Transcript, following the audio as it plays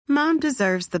Mom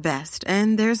deserves the best,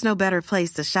 and there's no better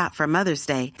place to shop for Mother's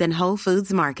Day than Whole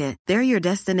Foods Market. They're your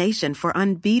destination for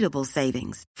unbeatable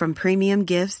savings, from premium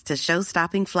gifts to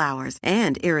show-stopping flowers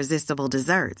and irresistible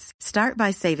desserts. Start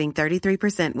by saving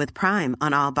 33% with Prime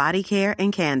on all body care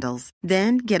and candles.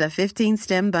 Then get a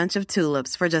 15-stem bunch of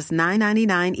tulips for just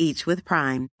 $9.99 each with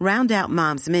Prime. Round out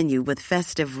Mom's menu with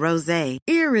festive rosé,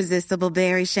 irresistible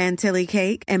berry chantilly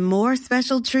cake, and more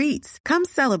special treats. Come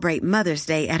celebrate Mother's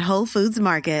Day at Whole Foods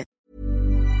Market.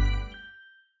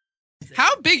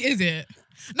 How big is it?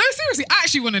 No, seriously, I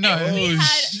actually want to know. Oh,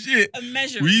 shit. A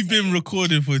measurement We've been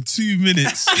recording for 2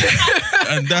 minutes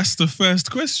and that's the first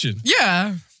question.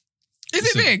 Yeah. Is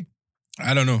it big?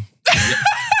 I don't know.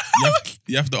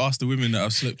 You have to ask the women that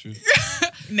I've slept with.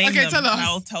 Name Okay, them, tell us. and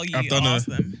I'll tell you. I've done ask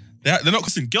them. They're not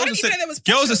listening. I didn't even know there was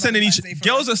pressure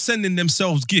Girls about are sending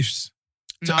themselves gifts.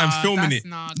 Nah, I'm filming that's it.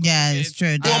 not Yeah, good. it's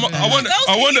true.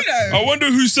 I wonder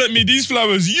who sent me these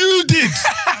flowers. You did.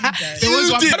 I'm dead.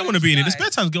 You did. I don't want to be in it. There's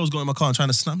better times girls go in my car and trying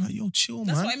to snap. I'm like, yo, chill,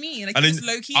 man. That's what I mean. Like, And it's then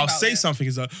low key. I'll say something.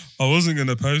 It's like, I wasn't going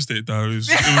to post it though. It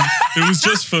was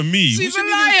just for me. She's What a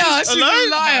you mean it's liar. just She's a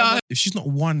liar. If she's not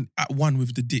at one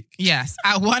with the dick, Yes,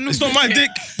 at one. it's not my dick,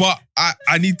 but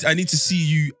I need to see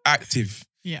you active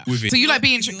Yeah. with it. So you like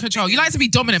being in control. You like to be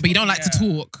dominant, but you don't like to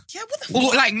talk. Yeah, what the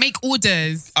Or like make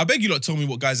orders. I beg you lot, tell me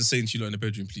what guys are saying to you lot in the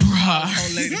bedroom, please.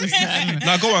 Bruh.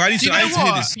 Now go on. I need Do you to know hear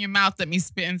what? this. Your mouth let me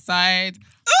spit inside.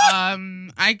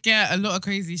 I get a lot of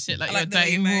crazy shit like, I you're like the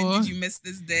dirty way, man, whore. did you miss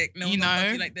this dick? No, You one will fuck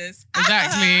know? you like this.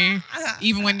 Exactly.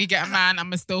 Even when you get a man,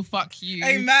 I'ma still fuck you.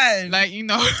 Amen. Like, you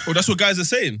know. Oh, that's what guys are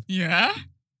saying. Yeah.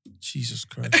 Jesus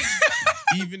Christ.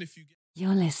 Even if you get...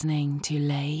 You're listening to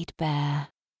Laid Bare.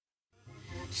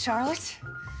 Charlotte,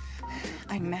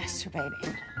 I'm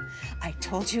masturbating. I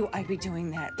told you I'd be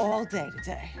doing that all day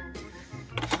today.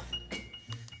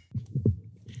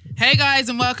 Hey guys,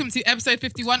 and welcome to episode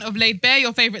 51 of Laid Bare,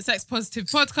 your favourite sex positive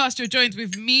podcast. You're joined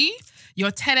with me,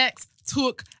 your TEDx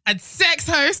talk and sex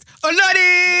host,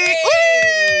 Olani.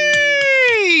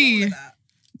 Whee!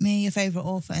 Me, your favourite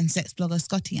author and sex blogger,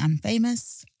 Scotty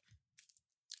Unfamous.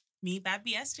 Me, bad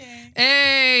BSJ.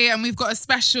 Hey, and we've got a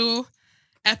special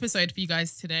episode for you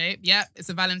guys today. Yep, it's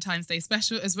a Valentine's Day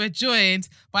special as we're joined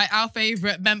by our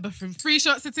favourite member from Free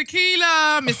Shots of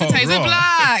Tequila, Mr. Taser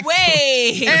right. Black.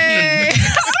 Wait. Hey. Look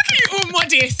at you all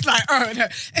modest. Like, oh no.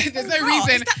 There's no Bro, reason.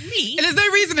 is that me? There's no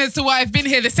reason as to why I've been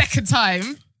here the second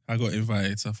time. I got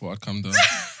invited, so I thought I'd come down.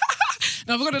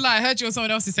 No, I'm not gonna lie, I heard you on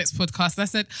someone else's sex podcast and I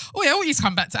said, oh yeah, I want you to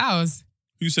come back to ours.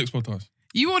 Who's sex podcast?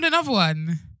 You want another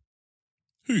one?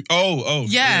 Who? Oh.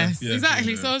 Yes, yeah,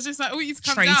 exactly. yeah. So I was just like, I want you to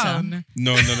come Traitor. down.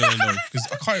 No. Because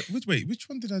I can't... Wait, which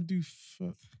one did I do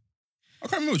first? I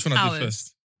can't remember which one I did Ours.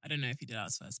 first. I don't know if you did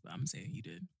ours first, but I'm saying you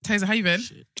did. Taser, how you been?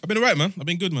 Shit. I've been alright, man. I've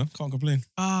been good, man. Can't complain.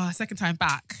 Second time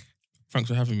back. Thanks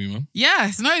for having me, man.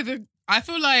 Yes, no, I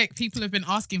feel like people have been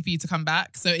asking for you to come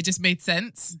back, so it just made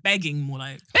sense. Begging more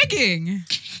like. Begging.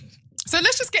 So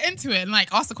let's just get into it and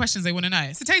like ask the questions they want to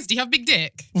know. So Taser, do you have a big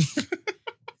dick?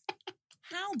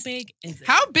 How big is it?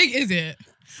 How big is it?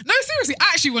 No, seriously,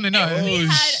 I actually want to know. Oh,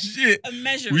 had shit. a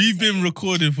measurement We've been tape.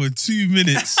 recording for 2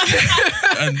 minutes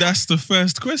and that's the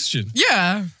question.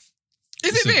 Yeah.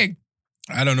 Is Listen. it big?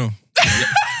 I don't know.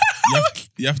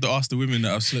 You have to ask the women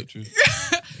that I've slept with.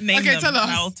 Name Okay, them, tell us.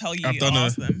 and I'll tell you. I've done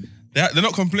ask them. They're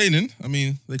not complaining. I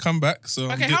mean, they come back, so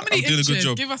Okay, I'm how many doing a inches? good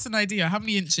job. Give us an idea. How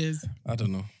many inches? I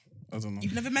don't know.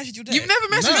 You've never measured your dick. You've never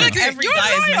measured No. your Like dick. Every You're guy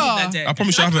has a measured liar. their dick. I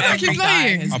promise you I haven't- Every guy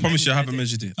has I promise you I haven't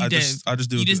measured it. I just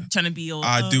do a You good. just trying to be all.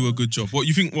 I do a good job. What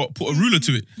you think? What, put a ruler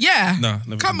to it? Yeah. Nah,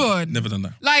 never. Come done that. on. Never done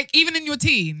that. Like, even in your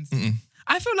teens.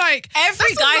 I feel like Every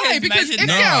that's a guy lie, has because measured if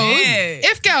their dick.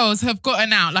 if girls have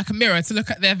gotten out like a mirror to look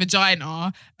at their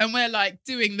vagina and we're like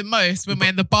doing the most when we're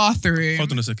in the bathroom.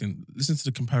 Hold on a second. Listen to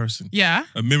the comparison. Yeah.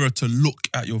 A mirror to look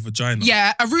at your vagina.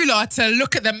 Yeah, a ruler to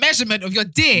look at the measurement of your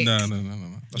dick. No.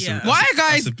 That's Yeah. Why are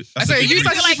guys? So you big-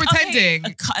 like You're pretending?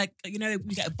 okay, you know, you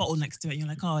get a bottle next to it, and you're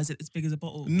like, oh, is it as big as a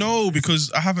bottle? No,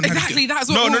 because I haven't Exactly, had a that's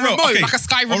what we're remote, like a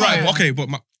sky All right, remote. okay, but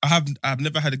I've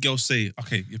never had a girl say,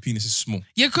 okay, your penis is small.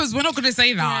 Yeah, because we're not going to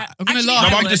say that. Yeah, I'm going to actually, laugh. No, I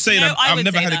but I'm would. just saying, No, I I've would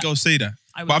never say had a that. girl say that.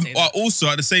 I would But say that. also,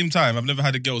 at the same time, I've never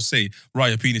had a girl say, right,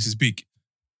 your penis is big.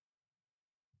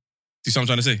 Do you see what I'm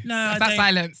trying to say? No, I That's don't.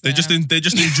 silence. They just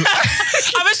enjoy.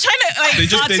 I was trying to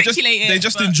like articulate it. They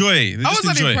just but- enjoy. They I just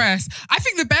wasn't enjoy. impressed. I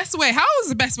think the best way, how was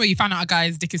the best way you found out a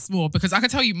guy's dick is small? Because I can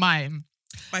tell you mine.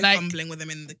 by like- fumbling with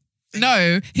him in the.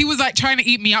 No, he was like trying to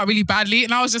eat me out really badly.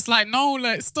 And I was just like, no,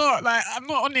 like, stop. Like, I'm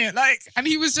not on it. Like, and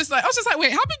he was just like, I was just like,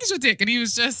 wait, how big is your dick? And he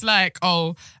was just like,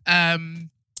 oh,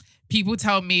 people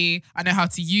tell me I know how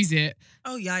to use it.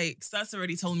 Oh yikes! That's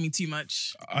already told me too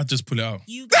much. I just pull it out.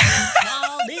 You got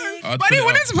small I'd But I pull didn't it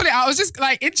want out. him to pull it out. I was just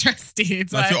like interested.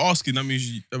 Now, if Like, you're asking, that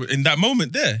means in that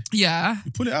moment there, yeah.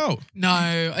 you pull it out. No,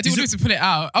 I didn't want him to pull it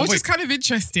out. I was just kind of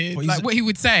interested, but he's like what he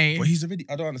would say. But he's already,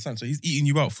 I don't understand. So he's eating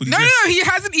you out fully No, dressed. he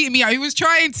hasn't eaten me out. He was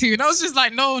trying to. And I was just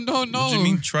like, no. What do you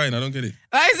mean trying? I don't get it.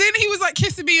 As in, he was like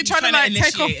kissing me and trying to trying like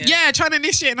to take off. initiate it. Yeah, trying to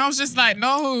initiate. And I was just like,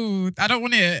 no, I don't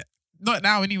want it. Not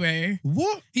now anyway.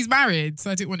 What? He's married,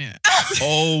 so I didn't want it.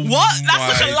 Oh, What?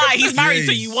 That's such a my lie. He's married,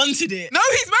 so days. you wanted it. No,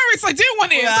 he's married, so I didn't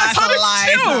want it. So I That's told a him lie.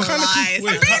 to chill. That's a lie.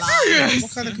 Wait, That's a I'm lie. serious.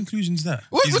 What kind of conclusion is that?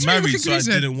 What- He's what do you mean married, so I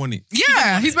conclusion? didn't want it.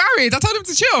 Yeah, he's married. I told him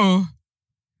to chill.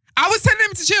 I was telling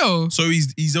him to chill. So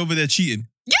he's over there cheating.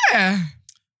 Yeah.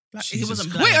 He Jesus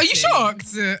wasn't Christ. black. Wait, are you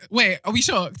okay? shocked? Wait, are we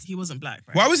shocked? He wasn't black,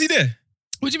 right? Why was he there?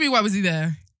 What do you mean, why was he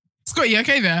there? Scott, you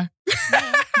okay there?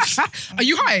 Are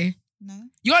you high? No,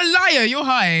 You're a liar. You're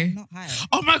high. I'm not high.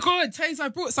 Oh my God, Taze, I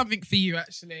brought something for you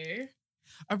actually.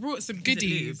 I brought some Is it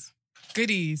goodies.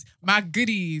 Goodies. My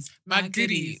goodies. My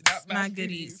goodies. My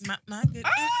goodies. My goodies.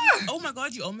 Ah! Oh my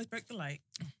God, you almost broke the light.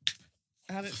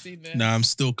 I haven't seen this. Nah, I'm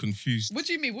still confused. What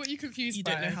do you mean? What are you confused You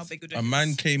by? don't know how big it is. A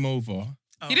man came over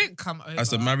He didn't come over.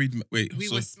 as a married. Wait, We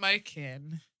so, were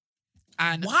smoking.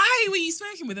 And Why were you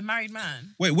smoking with a married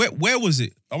man? wait, where was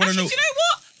it? I want to Actually, know. do you know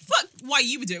what? Fuck why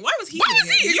you would do it. Why was he why doing was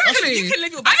he? it? Exactly. You can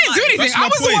live your I best didn't do life. anything. That's I my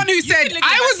was the point. one who You said. can live your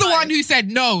I was best the one life. who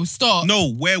said no. Stop.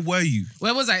 No, where were you?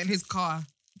 Where was I in his car?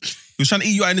 He was trying to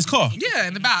eat you out in his car. Yeah,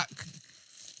 in the back.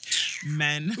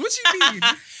 Men. What do you mean?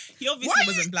 He obviously Why are you-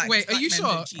 wasn't black. wait, Black are you men sure?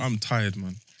 don't cheat. I'm tired,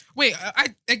 man. Wait,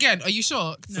 again, are you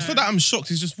shocked? It's not that I'm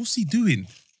shocked. It's just what's he doing?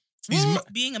 He's Well,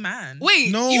 Being a man.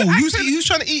 Wait, no. you Who's acted- who's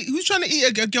trying to eat? Who's trying to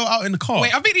eat a girl out in the car?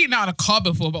 Wait, I've been eating out in a car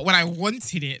before, but when I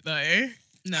wanted it though.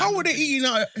 No, How were they eating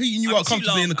you I'm out too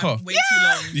comfortably in the car? I'm way too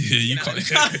long. Yeah, you know?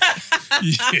 can't.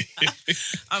 Yeah.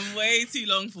 I'm way too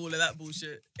long for all of that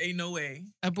bullshit. Ain't no way.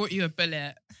 I bought you a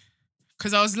bullet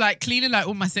because I was like cleaning like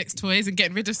all my sex toys and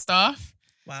getting rid of stuff.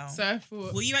 Wow. So I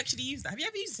thought, Will you actually use that? Have you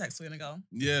ever used a sex toy on a girl?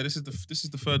 Yeah, this is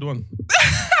the third one.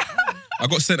 I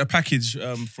got sent a package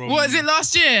from. what was it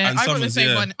last year? Ann I got the Summers, same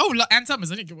yeah. one. Oh, Ann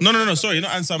Summers. I didn't get one. No, sorry,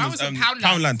 not Ann Summers. was from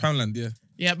Poundland. Poundland, yeah.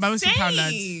 Yeah, mine was from Poundland.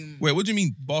 Same. Wait, what do you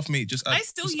mean, bathmate? Just add, I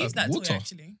still just use add that water. toy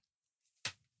actually.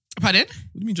 Pardon? What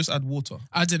do you mean, just add water?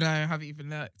 I don't know. I haven't even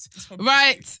looked. probably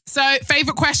Right. So,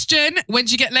 favorite question: when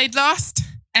did you get laid last?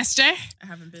 SJ, I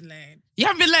haven't been laid. you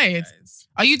haven't been laid. Guys.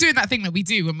 Are you doing that thing that we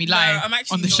do when we No, lie I'm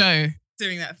actually on the not. show?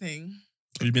 Doing that thing.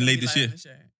 Have you been laid We this lie year? on the show.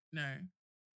 No. I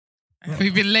Have you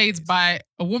haven't. been laid by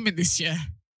a woman this year?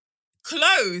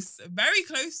 Close. Very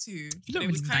close to. You look It really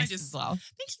was kind nice of just. as well.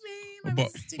 Thank you, babe. I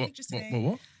But, was taking pictures today.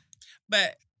 what?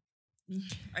 But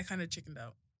I kind of chickened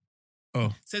out.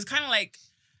 Oh, So it's kind of like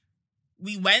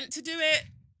we went to do it,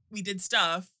 we did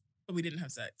stuff, but we didn't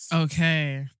have sex.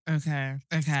 Okay. That's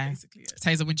basically it.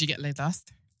 Taser, when did you get laid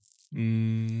last?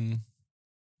 a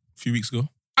few weeks ago.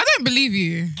 I don't believe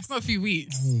you. It's not a few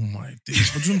weeks. Oh my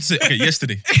days! What do you want to say? Okay,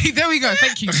 yesterday. There we go.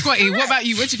 Thank you. Scotty, what about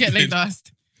you? When'd you get laid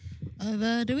last?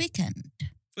 Over the weekend.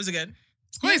 Was it good?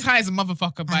 Scotty's high as a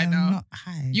motherfucker by I'm now. not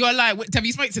high. You're lying. Have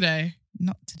you smoked today?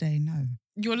 Not today, no.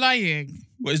 You're lying.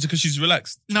 What is it? Because she's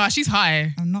relaxed. No, she's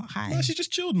high. I'm not high. No, she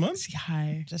just chilled, man. She's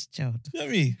high. Just chilled. You know what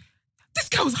I mean? This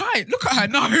girl's high. Look at her.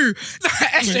 No.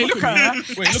 SJ, look at her.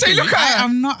 Wait, SJ, look at her.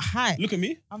 I'm not high. Look at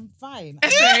me. I'm fine.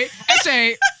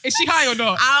 SJ, is she high or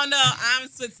not? I don't know. I'm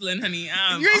Switzerland, honey.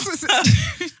 You ain't supposed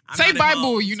to- I'm Say not Bible,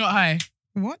 involved. you're not high.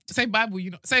 What? Say Bible,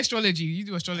 you not. Say astrology, you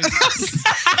do astrology. Say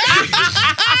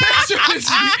astrology.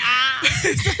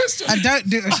 Say astrology. I don't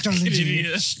do astrology.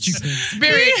 Idiot. Stupid.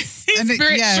 Spirits. And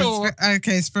Spiritual.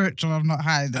 okay, spiritual. I'm not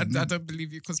high. I Then. don't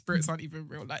believe you because spirits aren't even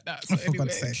real like that. So For anyway.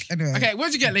 God's sake. Anyway. Okay,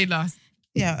 where'd you get laid last?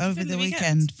 Yeah, over in the the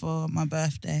weekend for my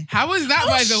birthday. How was that,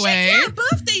 by the shit, way? Yeah,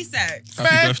 birthday sex.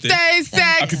 Happy birthday.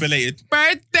 sex. Happy belated.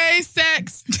 Birthday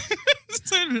sex.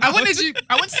 I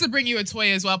wanted to bring you a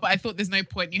toy as well, but I thought there's no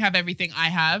point. You have everything I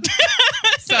have.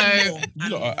 So You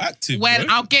lot are active. when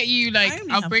bro. I'll get you I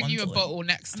only I'll have bring one you a toy. bottle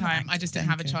next I'm not time. I just didn't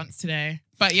have a Thank you. chance today.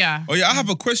 But yeah. Oh yeah, I have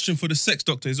a question for the sex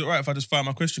doctor. Is it alright if I just fire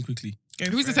my question quickly?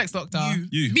 Who's the sex doctor?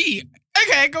 You. Me.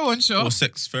 Okay, go on, sure. Or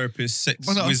sex therapist, sex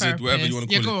Well, not a wizard, whatever you want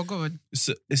to therapist. call Yeah, it. go on.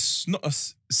 It's not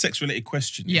a sex related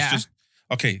question. Yeah. It's just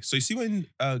okay. So you see when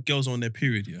girls are on their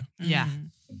period, yeah, Yeah.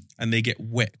 and they get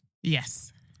wet,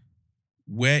 Yes.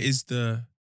 where is the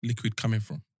liquid coming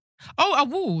from? Oh, our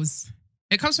walls.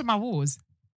 It comes from our walls.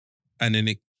 And then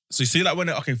so you see like when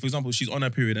okay, for example, she's on her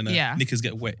period and her Yeah. knickers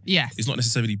get wet. Yes. It's not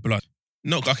necessarily blood.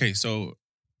 No, okay. So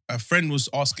a friend was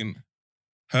asking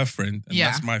her friend, and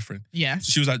Yeah. that's my friend. Yes.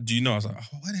 So she was like, "Do you know?" I was like,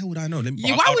 "Oh, why the hell would I know?" Let me,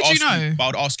 Yeah, but why I would you ask know? But I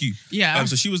would ask you. Yeah.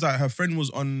 So she was like, her friend was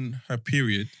on her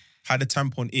period, had a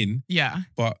tampon in, Yeah.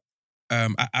 but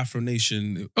at Afro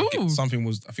Nation. Ooh. Something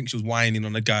was, I think she was whining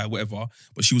on a guy or whatever,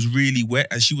 but she was really wet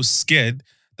and she was scared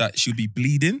that she would be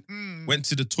bleeding. Went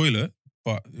to the toilet,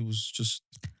 but it was just...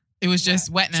 It was just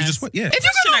wetness. She just went, yeah. If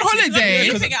you're going on holiday...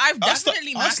 Yeah, 'cause I've I sta-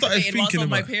 definitely I started masturbated whilst thinking on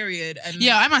my about it. period. And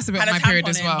Yeah, I masturbate had on a my period tampon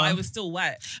as in, well. but I was still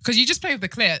wet. Because you just play with the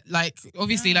clit. Like,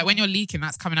 obviously, like when you're leaking,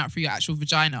 that's coming out through your actual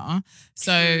vagina.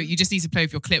 So you just need to play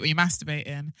with your clit when you're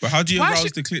masturbating. But how do you Why arouse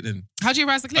should- the clit then? How do you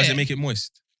arouse the clit? How does it make it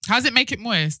moist? How does it make it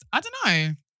moist? I don't know.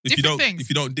 If you Different don't, things. if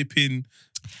you don't dip in...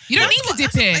 You don't need to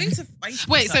dip in. I need to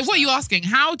Wait, so research what are you that. asking?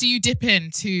 How do you dip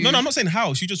into... No, I'm not saying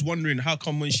how. She's just wondering how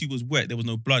come when she was wet, there was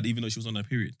no blood, even though she was on her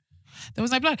period. There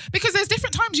was no blood. Because there's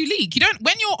different times you leak. You don't...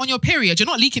 When you're on your period, you're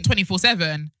not leaking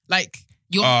 24/7. Like...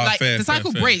 You're like fair, the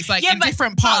cycle fair. breaks like Yeah, in but-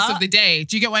 different parts but- of the day.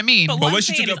 Do you get what I mean? But But what when I'm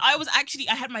she saying took is,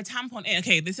 I had my tampon in.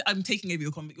 Okay, I'm taking over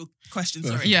your question.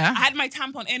 Sorry. Yeah. I had my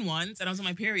tampon in once, and I was on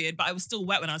my period, but I was still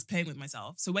wet when I was playing with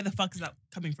myself. So where the fuck is that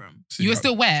coming from? See, You were how-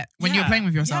 still wet when you were Yeah, playing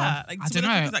with yourself. Yeah, like, I so don't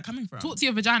where the fuck know. is that coming from? Talk to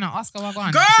your vagina. Ask her what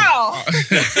going. Girl.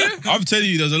 I'm telling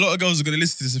you, there's a lot of girls who are going to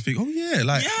listen to this and think, oh yeah,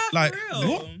 like, Yeah, like for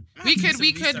real. what? We Do could some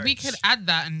we could research. add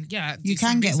that and yeah. do You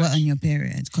some can get wet research. on your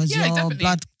period because Yeah, your definitely.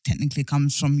 blood technically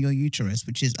comes from your uterus,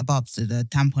 which is above, so the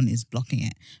tampon is blocking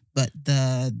it. But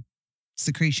the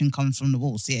secretion comes from the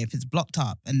wall. So yeah, if it's blocked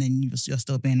up and then you're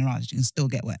still being aroused, you can still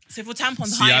get wet. So if your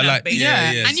tampon's See, high I enough, like, basically.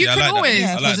 Yeah, yeah. and See, you I can like that. always- Yeah,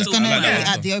 I because like it's that. going to I like be that at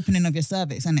stuff. the opening of your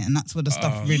cervix, isn't it? And that's where the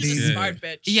stuff Oh, really You is. just Yeah. smart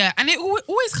bitch. Yeah, and it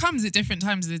always comes at different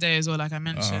times of the day as well, like I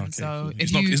mentioned. Oh, okay, so cool. if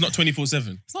it's you, not, it's not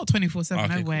 24/7. it's not 24/7. Okay,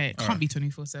 No cool. way, it All can't right. be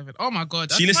 24/7. Oh my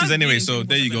god. She listens Man's anyway, being so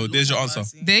there you go. 24/7. There's your Lord answer.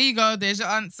 have mercy. There you go. There's your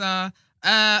answer.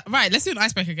 Right, let's do an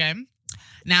icebreaker game.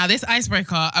 Now, this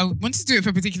icebreaker, I wanted to do it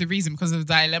for a particular reason because of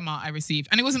the dilemma I received.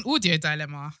 And it was an audio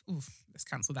dilemma. Oof, let's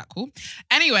cancel that call.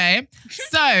 Anyway,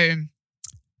 so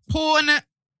porn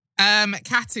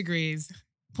categories.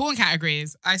 Porn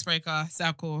categories. Icebreaker,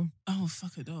 circle. Oh,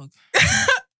 fuck a dog.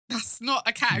 That's not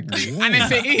a category. Whoa. And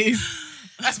if it is,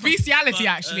 that's bestiality Fuck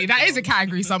actually. a That is a dog.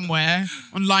 category somewhere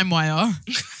on LimeWire.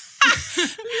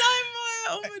 LimeWire,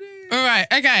 oh my days. All right,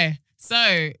 okay. So,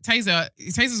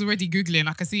 Taser's already Googling,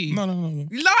 I can see. No.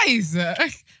 Lies!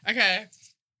 Okay.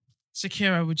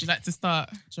 Shakira, would you like to start?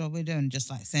 So what we're doing, just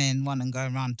like saying one and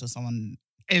going around till someone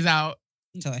Is out.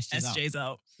 till SJ's out. SJ's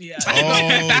out. Yeah.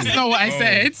 Oh. That's not what I Oh.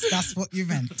 said. That's what you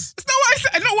meant. That's not what I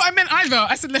said. Not what I meant either.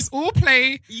 I said let's all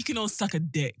play. You can all suck a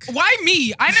dick. Why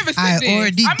me? I never said I this.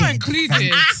 already I'm not did.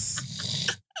 included.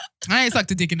 I ain't sucked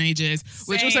a dick in ages.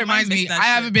 Which Same, also I reminds me, missed that I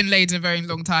shit. haven't been laid in a very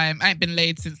long time. I ain't been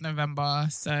laid since November.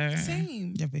 So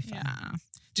Same. You'll be fine. yeah.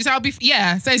 Just I'll be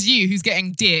says you who's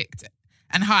getting dicked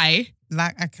and high.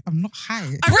 Like I'm not high.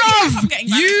 I really think I'm getting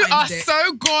You are Valentine's dick.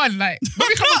 so gone. Like when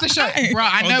we come off the show, bro, I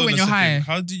Hold know on when a you're second. high.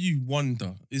 How do you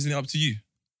wonder? Isn't it up to you?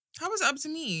 How is it up to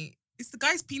me? It's the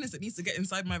guy's penis that needs to get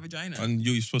inside my vagina. And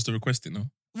you're supposed to request it now?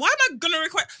 Why am I gonna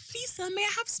request? Please, sir, may I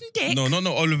have some dick? No, not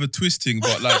Oliver twisting, but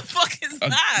What like. the fuck is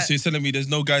that? So you're telling me there's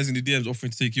no guys in the DMs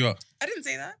offering to take you out? I didn't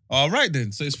say that. All right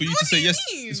then. So it's for you What to do say you yes.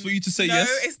 mean? It's for you to say No, yes.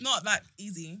 it's not that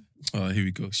easy. Oh, here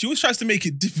we go. She always tries to make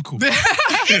it difficult.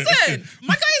 Listen,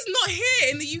 my guy is not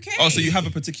here in the UK. Oh, so you have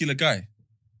a particular guy?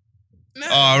 No.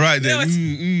 All right then. No,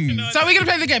 it's- no, So we're gonna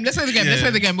play the game. Let's play the game. Let's Yeah.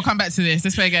 play the game. We'll come back to this.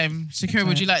 Let's play a game. Shakira,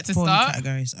 would you like to Porn start?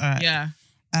 categories. All right. Yeah.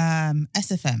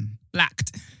 SFM.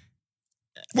 Blacked.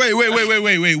 Wait.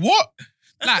 What?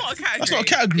 That's Black. not a category. That's not a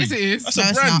category. Yes, it is. That's No, a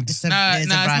it's brand. not. It's a, No, it's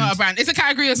no, a it's brand. not a brand. It's a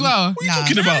category as well. What are you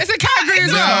talking about? It's a category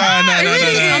as well. No. It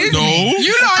really is. No.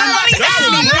 You know, I'm That's a out.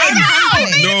 brand. I'm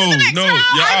out. No. You're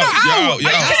I'm out. out.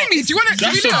 You're Are you out. kidding me? Do you want to?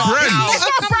 That's do you a know? brand. It's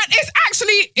not a brand. It's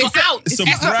actually. It's out. It's a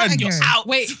It's not brand. category. Out.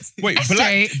 Wait. Wait,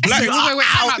 SJ. black.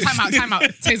 Wait. Time out.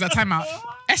 Taser, time out.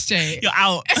 SJ. You're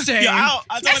out. SJ. You're out.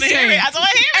 I don't want to SJ. hear it. I don't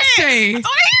want to hear it. SJ.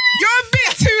 You're a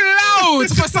bit too loud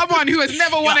for someone who has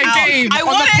never won a You're out. game I on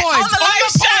won the it pod. on the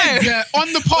live show.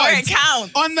 On the Where it pod.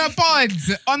 counts. On the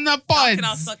pods. On the How can I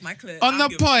pods. suck my clit? On I the don't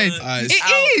give a pods. fuck. It's It out.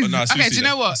 is. Oh, no, Okay, seriously, do you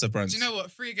know what? that's a brand. Do you know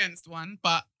what? 3 against 1,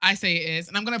 but I say it is.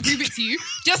 And I'm going to prove it to you.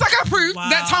 Just like I proved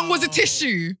that tongue was a Wow.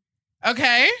 tissue.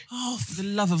 Okay? Oh, for the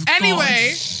love of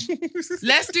Anyway,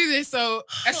 let's do this so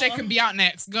SJ can be out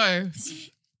next. Go.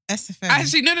 SFM.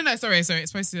 Actually, no. Sorry. It's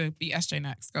supposed to be SJ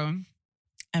next. Go on.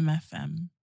 God. MFM.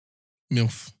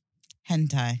 MILF.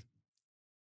 Hentai.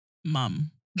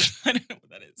 Mum. I don't know what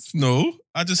that is. No,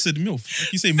 I just said MILF.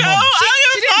 Like you say No, mum.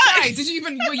 She didn't try. Did you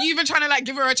even? Were you even trying to like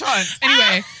give her a chance?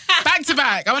 Anyway, back to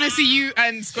back. I want to see you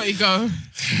and Scotty go.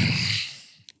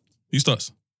 Who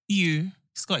starts? You.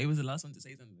 Scotty was the last one to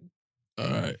say something. All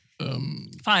right.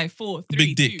 5, 4, 3,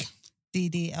 Big dick. 2.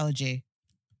 DDLG.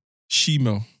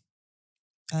 Shemale.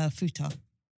 Futa.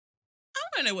 I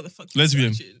don't know what the fuck.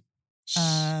 Lesbian.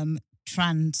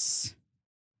 Trans.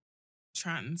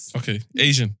 Trans. Okay,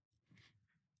 Asian,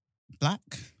 Black.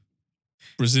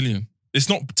 Brazilian. It's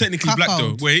not technically black though.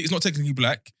 Cuckold. Wait, it's not technically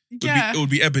black. Yeah. It would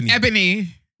be ebony.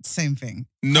 Ebony. Same thing.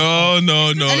 No.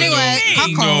 Anyway,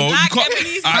 cuckold. No, Black, you can't.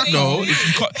 ebony's No, ebony. if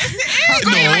you can't. Scotty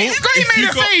No, made if you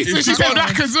a got- face if when you she said got-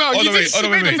 black as well. Hold You on, did, wait, she hold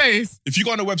on, made a wait. face. If you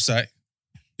go on a website,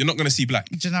 you're not gonna see black.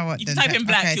 Do you know what? You then? can type in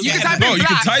black, Okay, you'll yeah, get then- black. No, you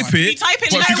can Black. type it. You type in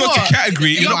but if you go black. to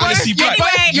category, you're not gonna see black.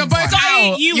 You're both Scotty,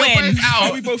 out. you You're win. both How are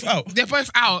out. we both out? They're both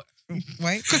out.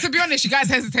 Wait. Because to be honest, you guys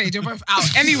hesitated. You're both out.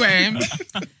 Anyway,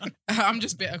 I'm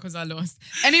just bitter because I lost.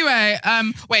 Anyway,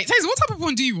 wait, Taser, what type of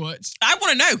porn do you watch? I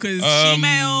want to know because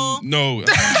female. No, you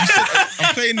said-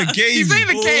 I'm playing the game. He's playing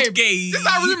the Both game. gays. This is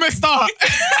how rumors start.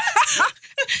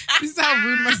 This is how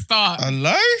rumors start. I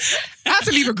lie. I had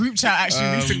to leave a group chat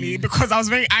actually recently because I was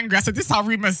very angry. I said, this is how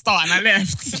rumors start, and I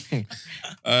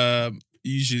left.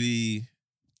 Usually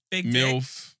Big dick.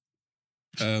 MILF,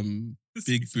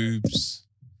 big boobs.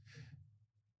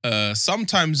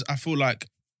 Sometimes I feel like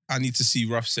I need to see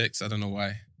rough sex. I don't know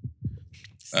why.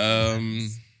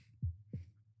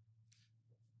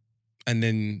 And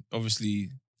then obviously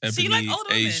So ebony, you like older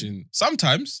women? Asian.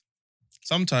 Sometimes.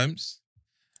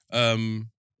 Started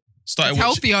It's watching.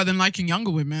 healthier than liking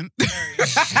younger women.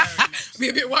 Be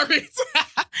a bit worried.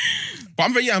 But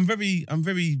I'm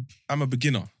a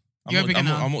beginner. You're a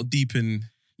beginner. I'm not deep in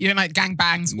You don't like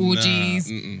gangbangs, orgies,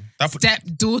 Nah, mm-mm. That put-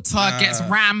 stepdaughter Nah, gets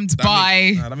rammed that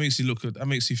by. that makes you look good. That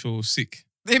makes you feel sick.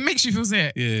 It makes you feel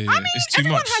sick. Yeah, I mean, it's too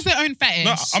everyone much. has their own fetish.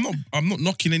 No, I'm not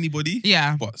knocking anybody.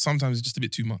 Yeah, But sometimes it's just a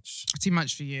bit too much. too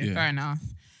much for you. Yeah. Fair enough.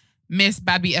 Miss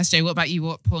Babby SJ, what about you?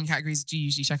 What porn categories do you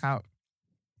usually check out?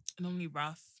 Normally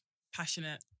rough,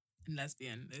 passionate, and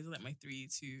lesbian. Those are like my three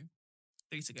to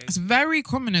go. It's very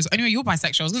common as anyway. You're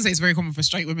bisexual. I was gonna say it's very common for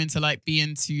straight women to like be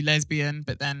into lesbian,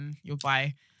 but then you're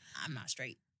bi. I'm not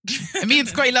straight. And me and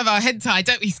Scotty love our hentai,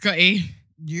 don't we, Scotty?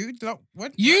 You don't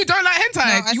what? You don't like hentai. No,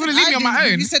 I you want to said leave me I on my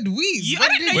did. own. You said we. You-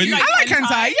 When I didn't did know When you you- I like hentai.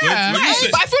 hentai, yeah. When you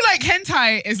say- But I feel like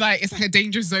hentai is like a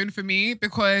dangerous zone for me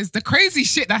because the crazy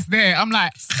shit that's there, I'm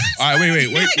like, All right,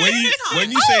 wait. like When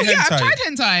you oh say yeah, hentai, I've tried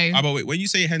hentai. but wait, when you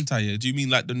say hentai, yeah, do you mean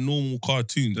like the normal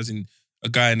cartoons, as in a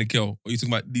guy and a girl, or are you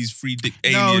talking about these 3D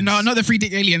aliens? No, not the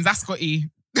 3D aliens. That's Scotty.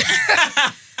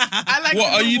 I like.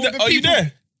 What the are you? normal- the Are you people-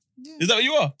 there? Is that what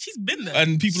you are? She's been there.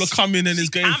 And people are coming and She it's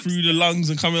going camps through the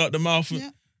lungs and coming out the mouth. Yeah.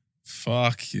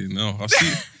 Fuck you know.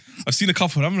 I've seen a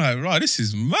couple. I'm like, right, this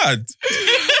is mad.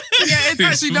 Yeah, it's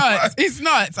actually mad. nuts. It's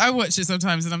nuts. I watch it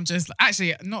sometimes and I'm just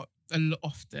actually not a lot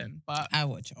often, but I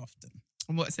watch it often.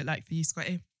 what's it like for you,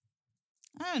 Scotty?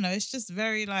 I don't know. It's just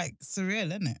very like surreal,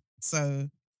 isn't it? So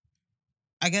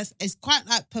I guess it's quite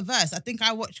like perverse. I think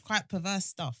I watch quite perverse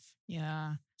stuff.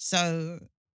 Yeah. So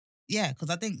yeah,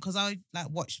 because I like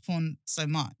watched porn so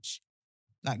much,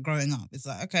 like growing up. It's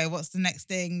like, okay, what's the next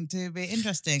thing to be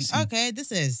interesting? Okay, this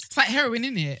is It's like heroin,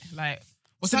 isn't it? Like,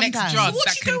 what's the next Sometimes. drug what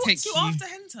that you can go take to you? after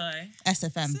hentai?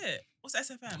 SFM. That's it. What's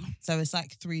SFM? So it's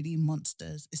like 3D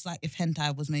monsters. It's like if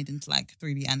hentai was made into like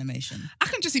 3D animation. I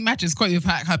can just imagine Scotty with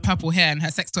her purple hair and her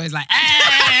sex toy is like,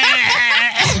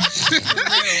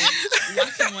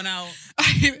 Whacking one out.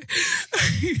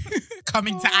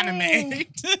 coming to anime. I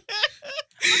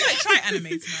might try anime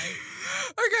tonight. See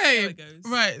how Okay. it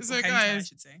goes. Right. So Or hentai, I guys,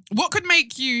 should say. what could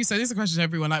make you, so this is a question to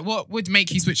everyone, like what would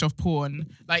make you switch off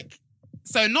porn? Like,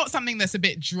 so not something that's a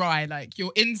bit dry, like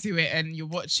you're into it and you're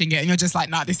watching it and you're just like,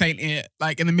 nah, this ain't it,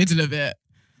 like in the middle of it.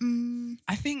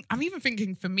 I think, I'm even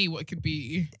thinking for me what it could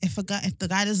be. If the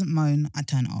guy doesn't moan, I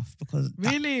turn it off because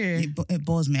Really? it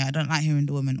bores me. I don't like hearing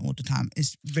the woman all the time.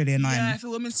 It's really annoying. Yeah, if a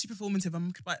woman's too performative,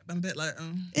 I'm a bit like,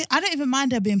 I don't even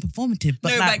mind her being performative,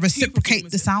 but No, like like, too reciprocate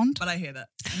the performative. sound. But I hear that.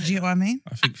 Do you get what I mean?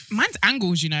 I think Mine's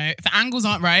angles, you know. If the angles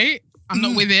aren't right, I'm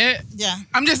not with it. Yeah.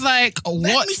 I'm just like,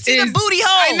 what me see is... the booty hole.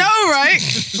 I know, right?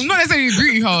 I'm not necessarily a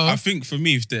booty hole. I think for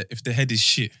me, if the head is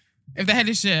shit, If the head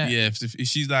is shit. yeah. If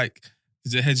she's like,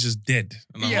 the head's just dead,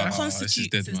 and I'm Yeah. like, oh, this is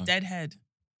Constitutes dead, as man. dead head.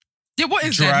 Yeah, what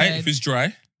is Dry. that? If it's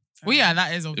dry, Well, yeah,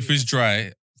 that is obvious. if it's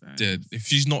dry, Sorry. dead. If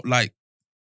she's not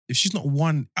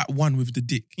at one with the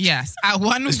dick, Yes, at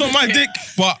one. it's not my dick,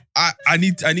 but I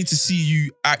need to see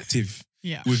you active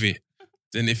Yeah. with it.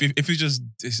 Then if it's just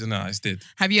it's dead.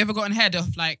 Have you ever gotten head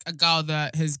off like a girl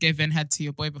that has given head to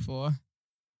your boy before?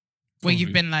 Where you've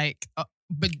Probably. been like,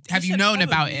 but have you said known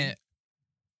about probably. it?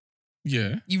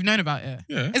 Yeah, You've known about it.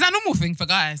 yeah. Is that a normal thing for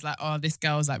guys? Like, oh, this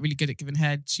girl's like really good at giving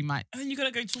head. She might. And you gotta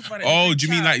go talk about it. Oh, do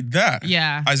you mean like that?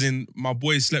 Yeah. As in, my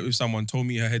boy slept with someone, told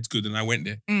me her head's good, and I went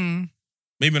there. Mm.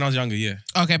 Maybe when I was younger, yeah.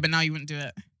 Okay, but now you wouldn't do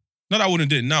it. Not that I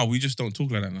wouldn't do it now. We just don't talk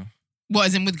like that now. What,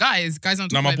 as in with guys? Guys don't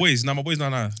talk Now my about it. boys, no. It's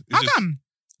How just- come?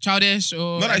 Childish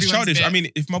or Not that it's everyone's childish. a bit- I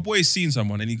mean, if my boy's seen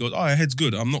someone and he goes, "Oh, her head's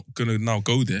good," I'm not gonna now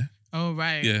go there. Oh,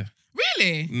 right. Yeah.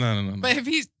 Really? No. But if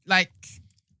he's like,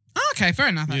 okay, fair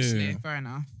enough, Yeah. actually. Fair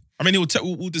enough. I mean,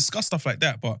 we'll discuss stuff like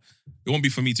that, but it won't be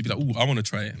for me to be like, oh, I want to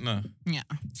try it. No. Yeah.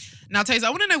 Now, Taser, I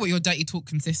want to know what your dirty talk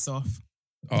consists of.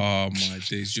 Oh my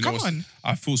days! You know Come what? on.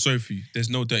 I feel sorry for you. There's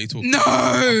no dirty talk. No.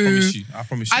 I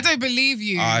promise you. I don't believe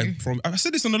you. I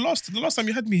said this on the last time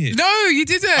you had me here. No, you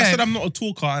didn't. I said I'm not a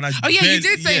talker, and I. Oh yeah, barely, you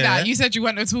did say that. You said you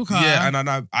weren't a talker. Yeah, and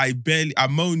I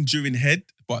moan during head,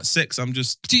 but sex, I'm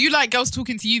just. Do you like girls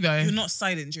talking to you though? You're not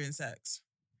silent during sex.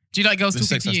 Do you like girls The talking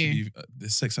sex to has you? to be. The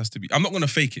sex has to be. I'm not gonna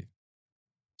fake it.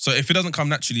 So if it doesn't come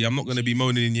naturally, I'm not gonna be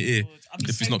moaning in your ear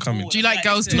if it's not coming. Do you like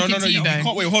girls No, talking to you you though?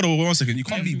 can't wait. Hold on 1 second. You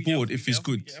can't be Get off bored me, if get it's off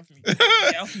me, good. get off me,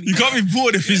 get off me. You can't be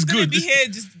bored if it's You're gonna good. be here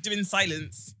just doing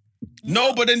silence.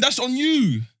 No, but then that's on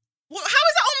you. How is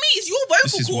that on me? It's your vocal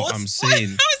This is what cords. I'm saying.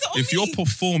 How is it on If me? you're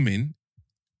performing,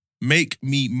 make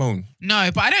me moan.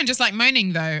 No, but I don't just like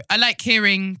moaning though. I like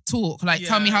hearing talk. Like,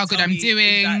 tell me Yeah, how good tell I'm me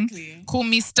doing. exactly. Call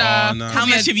me stuff. no. How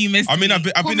much have you missed? I mean, me? I've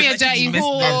Call been me a in, dirty missed-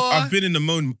 whore. I've been in the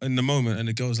moment, and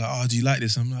the girl's like, "Oh, do you like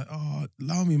this?" I'm like, "Oh,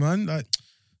 allow me, man. Like,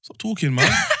 stop talking,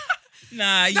 man." Nah,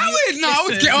 I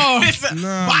would listen, get off. listen.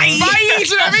 Nah, Bye. man. Bye, do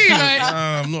you know what I mean? Like,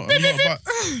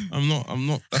 Nah, I'm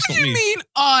not. That's what not do you me. mean?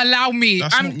 Oh, allow me.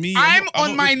 That's I'm not me. I'm I'm on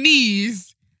not my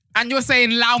knees, and you're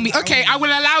saying allow me. Okay, I will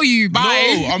allow you. Bye.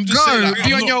 No, I'm just Go. saying. Like, Be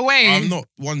I'm on not- your way. I'm not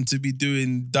one to be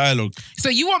doing dialogue. So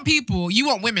you want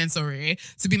women,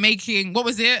 to be making, what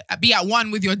was it? Be at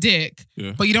one with your dick,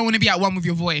 Yeah. but you don't want to be at one with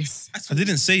your voice. I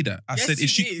didn't say that. I Yes, said you if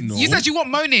she. did. No. You said you want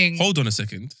moaning. Hold on a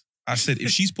second. I said if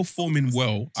she's performing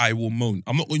well, I will moan.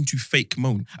 I'm not going to fake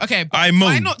moan Okay, but I moan.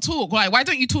 why not talk? Like, why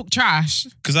don't you talk trash?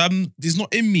 because it's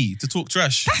not in me to talk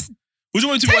trash. That's- What do you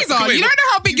want me to Taser, wait, you don't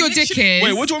know how big you your dick literally- is.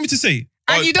 Wait, what do you want me to say?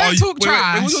 And you don't talk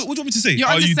trash. What do you want me to say? You're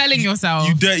underselling yourself.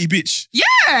 You dirty bitch.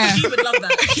 Yeah. He would love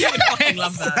that. He would fucking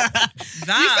love that.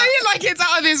 You say it like it's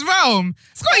out of this realm.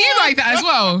 Scott, you like that as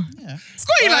well. Yeah.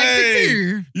 Scott, you likes it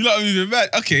too. You lot are moving mad.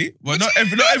 Okay, but not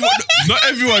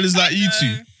everyone is like you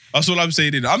two. That's all I'm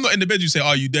saying. I'm not in the bed. You say,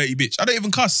 "Oh, you dirty bitch." I don't even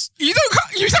cuss. You don't.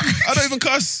 I don't even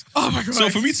cuss. Oh my god. So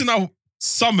for me to now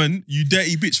summon you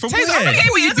dirty bitch from Taser, where? I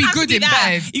thought you'd be It doesn't have good to in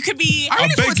that. bed. You could be. I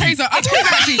really beg thought you. Taser. I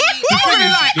thought actually.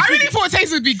 I really thought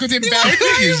Taser would be good in bed.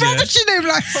 thing is, yeah, Rubbishing him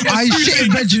like, I shit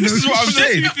in bed, you know. this is what I'm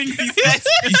saying. Things he said.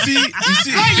 You see.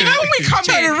 Like, you know when we come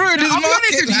Trying in, to ruin his I'll be honest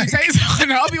market, with you, like. Taser.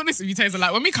 No, I'll be honest with you, Taser.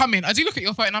 Like when we come in, I do look at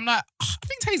your phone and I'm like, oh, I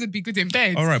think Taser would be good in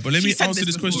bed. All right, but let She me said answer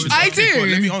this this before. question. I Okay, do. go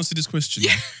on, let me answer this question.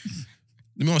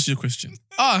 Let me answer your question.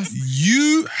 Us.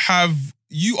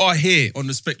 You are here on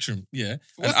the spectrum, yeah,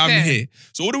 What's and I'm there? here.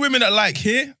 So all the women that like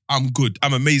here, I'm good.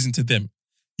 I'm amazing to them.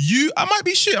 I might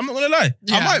be shit. I'm not gonna lie.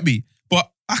 Yeah. I might be, but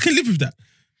I can live with that.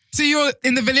 So you're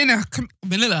in the vanilla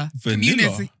Vanilla?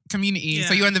 community.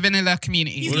 So Yeah. you're in the vanilla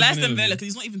community. He's What less does than vanilla vanilla mean? because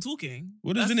he's not even talking.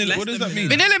 What does That's vanilla- less what does than that mean?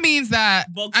 Vanilla means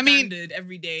that, Bog I mean, standard,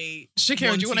 everyday.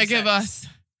 Shakira, do you want to give us?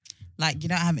 Like, you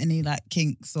don't have any like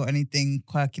kinks or anything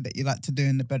quirky that you like to do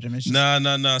in the bedroom. It's just,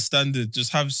 Nah. Standard.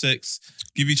 Just have sex,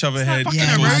 give each other It's like head. fucking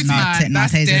Yeah, a nah, road nah, man. nah,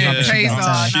 That's Taser's dead. rubbish Taser. about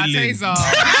that. Nah, Chilling. Taser.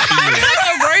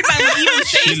 A road man would even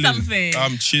say Chilling. something.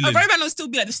 I'm A chilling. road man would still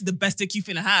be like, "This is the best dick you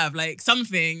finna have." Like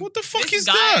something. What the fuck This is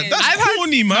guy that? is- That's I've had-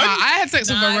 corny, man. Nah, I had sex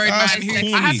with a road that's man.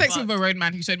 corny. I had sex with a road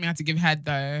man who showed me how to give head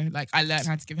though. Like I learned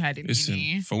how to give head in Listen,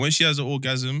 uni. for when she has an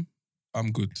orgasm,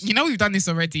 I'm good. You know we've done this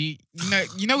already.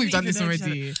 You know we've done this Even though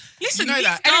already. Listen, You know these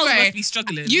that. girls Anyway, must be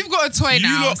struggling. You've got a toy You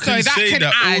now, lot so can that say can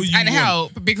that all add you and want.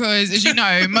 help because, as you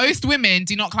know, most women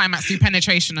do not climax through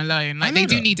penetration alone. Like I they know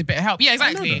do that. need a bit of help. Yeah, I know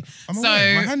exactly. that. I'm So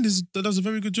aware. My hand does a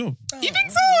very good job. you think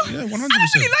so? Yeah, 100%. I don't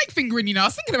really like fingering you now. I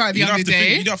was thinking about it the You don't other have to think,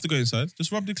 day. you don't have to go inside.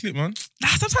 Just rub the clip, man.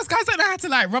 Sometimes guys don't know how to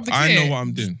like rub the clit. I know what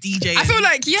I'm doing. DJ. I feel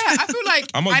like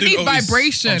I'm not I doing need all this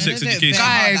vibration. on sex They do it education. very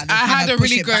hard, Guys, like, they I kinda had a push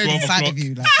really it back good- 12 inside o'clock, of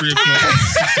you, like. 3 o'clock,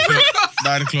 6 o'clock,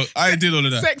 9 o'clock. I did all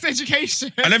of that. Sex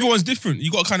education. And everyone's different. You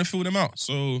got to kind of feel them out.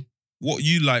 So what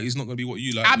you like is not going to be what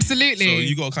you like. Absolutely. So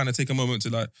you got to kind of take a moment to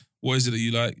like, what is it that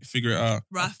you like? Figure it out.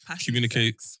 rough passion.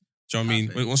 Communicate. sex. Do you know what I mean?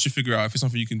 Perfect. Once you figure out if it's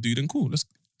something you can do, then cool. Let's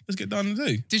get down to the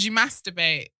day. Did you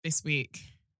masturbate this week?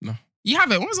 No. You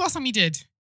haven't? When was the last time you did?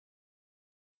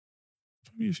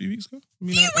 Probably a few weeks ago. I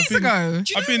mean, A few I've weeks been- ago.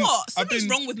 Do you I've know been- what? I've Something's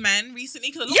been- wrong with men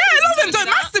recently. 'Cause a lot Yeah, a lot of them people don't tell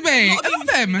me that. masturbate. A lot A lot of people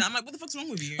tell me them. that. I'm like, what the fuck's wrong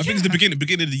with you? I think it's the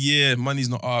beginning of the year. Money's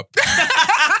not up.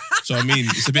 Do you know what I mean?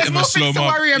 It's a bit There's of more a slow things to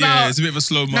month. worry Yeah, about. it's a bit of a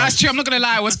slow month. No, it's true. I'm not gonna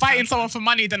lie. I was fighting someone for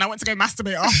money, then I went to go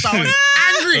masturbate after. I was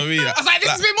angry. I mean, I was like, this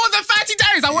has been more than 30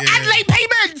 days. I want Yeah. and late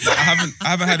payments. I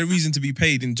haven't had a reason to be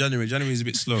paid in January. January is a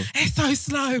bit slow. It's so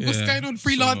slow. What's Yeah, going on,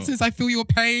 freelancers? I feel your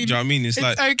pain. Do you know what I mean? It's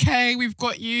like, okay. We've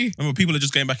got you. remember, people are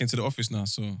just going back into the office now,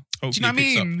 so hopefully Do you know what I it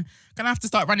picks up. mean? Gonna have to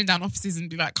start running down offices and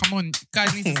be like, come on, you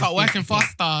guys need to start working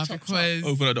faster because.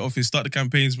 Open up the office, start the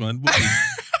campaigns, man.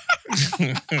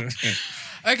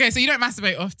 Okay, so you don't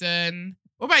masturbate often.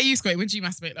 What about you, Scotty? When did you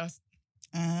masturbate last?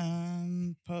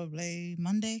 Probably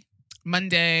Monday.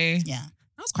 Monday. Yeah.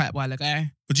 That was quite a while ago.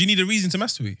 But do you need a reason to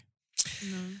masturbate?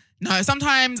 No,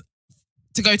 sometimes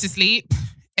to go to sleep.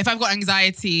 If I've got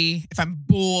anxiety, if I'm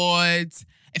bored,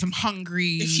 if I'm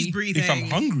hungry. If she's breathing. If I'm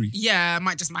hungry, Yeah, I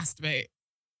might just masturbate.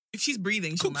 If she's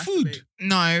breathing, she'll cook masturbate. food.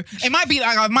 No, it might be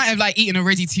like I might have like eaten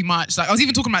already too much. Like I was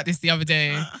even talking about this the other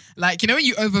day. Like, you know when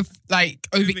you overeat,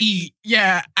 Overeat.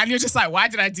 yeah, and you're just like, why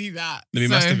did I do that? Let me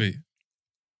So, masturbate.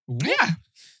 What? Yeah.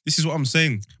 This is what I'm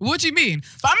saying. What do you mean?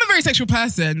 But I'm a very sexual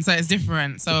person, so it's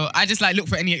different. So I just like look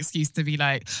for any excuse to be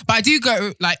like, but I do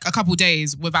go like a couple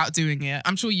days without doing it.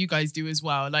 I'm sure you guys do as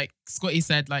well. Like Scotty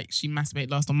said, like she masturbated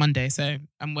last on Monday. So,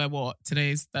 and we're what?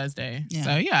 Today's Thursday. Yeah.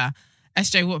 So yeah.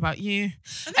 SJ, what about you?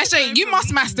 it's SJ, time you for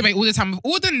must me. masturbate all the time. With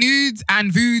all the nudes and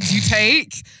voods you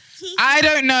take, I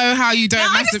don't know how you don't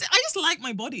No, I masturbate. just like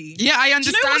my body. Yeah, I Do you know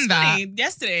understand what's that. funny?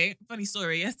 Yesterday, funny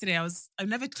story. Yesterday, I've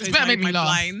never closed better my make me laugh.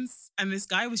 blinds, and this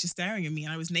guy was just staring at me,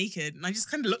 and I was naked, and I just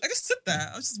kind of looked. I just stood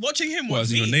there. I was just watching him What, watch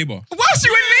as in me. your neighbour? Whilst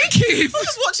you were naked. I was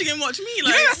just watching him watch me. You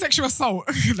Like, know that's sexual assault.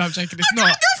 No, I'm joking. It's I don't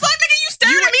not. give a fuck, nigga. You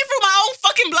staring at me through my own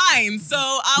fucking blinds. So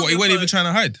I What, he weren't even trying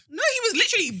to hide? No, he was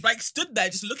literally like stood there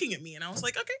just looking at me, and I was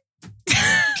like, okay, I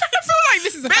feel like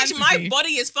this is a bitch, my fantasy. body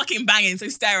is fucking banging. So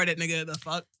stare at it, nigga. The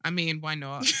fuck. I mean, why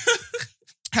not?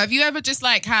 Have you ever just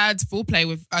like had foreplay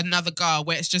with another girl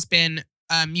where it's just been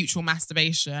mutual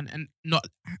masturbation and not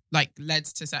like led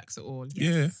to sex at all?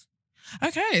 Yeah.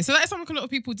 Okay, so that's something a lot of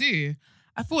people do.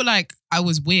 I thought like I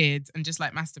was weird and just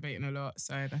like masturbating a lot,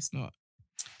 so that's not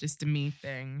just a me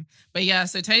thing. But yeah,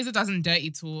 so Taser doesn't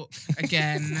dirty talk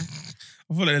again.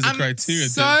 I feel like there's a criteria.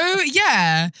 So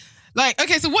yeah. Like,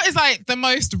 okay, so what is like the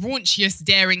most raunchiest,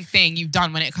 daring thing you've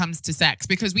done when it comes to sex?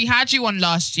 Because we had you on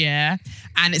last year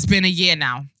and it's been a year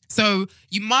now. So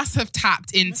you must have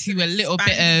tapped into a little bit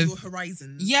Expanded of... your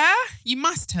horizons. Yeah, you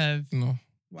must have. No.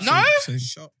 Wow. No? Same.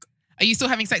 Shock. Are you still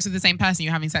having sex with the same person you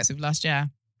were having sex with last year?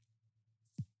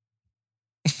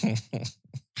 In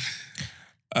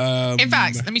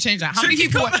fact, let me change that. How many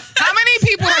people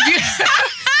have you...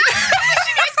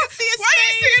 Why are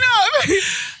you sitting up?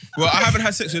 Well, I haven't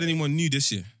had sex with anyone new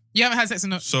this year. You haven't had sex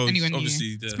with So anyone new.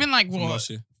 obviously, It's been like, from what, last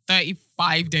year.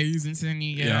 35 days into the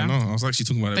new year? Yeah, I know. I was actually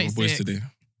talking about it with my boys 36. today.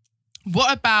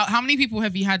 What about, how many people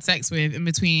have you had sex with in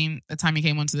between the time you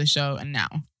came onto the show and now?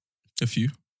 A few.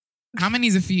 How many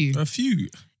is a few? A few.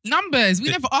 Numbers. We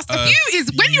never asked. A a few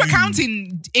is, when you were few.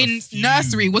 counting in few.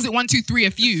 nursery, was it 1, 2, 3,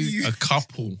 a few? A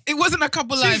couple. It wasn't a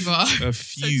couple either. A So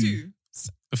few. two.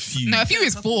 A few. No, a few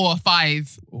is 4 or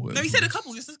 5. Or No, he said a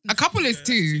couple. Just A couple is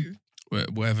 2.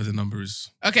 whatever the number is.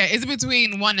 Okay, is it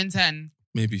between 1 and 10?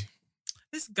 Maybe.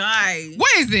 This guy.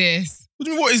 What is this? What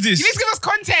do you mean, what is this? You need to give us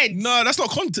content. No, that's not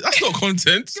content. That's not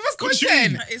content. Give us What do you mean?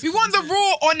 content. That is We want the content.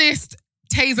 raw, honest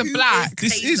Taser Who Black.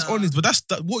 This is Taser. honest,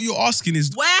 but what you're asking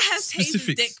is Where has Taser's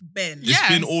Specifics. dick been? it's Yeah.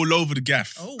 been all over the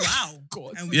gaff. Oh wow.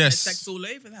 God. And we Yes. had sex all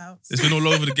over the house. It's been all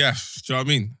over the gaff. Do you know what I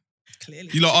mean? Clearly.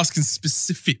 You lot asking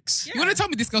specifics. You want to tell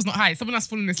me this girl's not high? Someone that's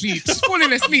falling asleep. She's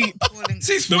falling asleep.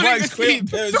 She's The falling mic's clear. asleep.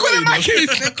 Yeah, Look what the it's mic clear,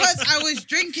 is. Because I was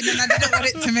drinking and I didn't want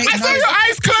it to make I saw noise. your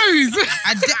eyes closed.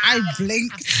 I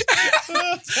blinked. Are you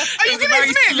was a going to very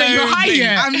admit that slow you're high blink.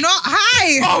 yet? I'm not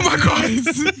high. Oh my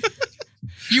God.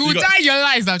 You will You got- die your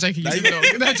lies. No, I'm joking. Nah, You you no,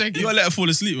 You joking. gotta let her fall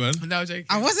asleep, man. No, I'm joking.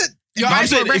 I wasn't. Your But I'm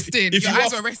eyes were saying if- rested. if Your you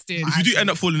eyes are- were rested. If you do end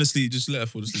up falling asleep, just let her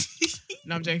fall asleep.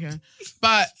 No, I'm joking.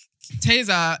 But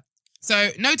Taser,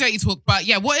 so no dirty talk. But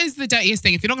yeah, what is the dirtiest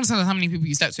thing? If you're not going to tell us how many people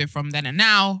you slept with from then and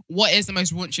now, what is the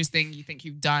most raunchiest thing you think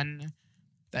you've done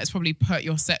that's probably put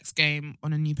your sex game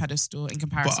on a new pedestal in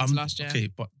comparison to last year? Okay,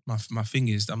 but my thing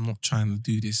is, I'm not trying to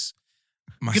do this.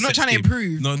 My You're not sex trying to game-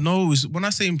 improve. No. When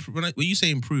I say improve, when you say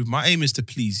improve, my aim is to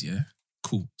please. Yeah,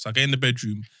 cool. So I get in the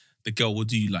bedroom. The girl, what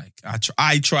do you like?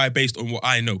 I try based on what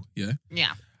I know. Yeah.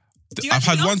 Yeah. Do you I've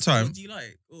had actually one ask her, time. What do you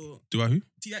like? Or Do I who?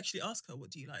 do you actually ask her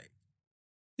what do you like?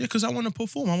 Yeah, because I want to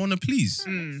perform. I want to please.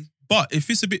 Mm, But if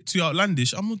it's a bit too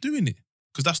outlandish, I'm not doing it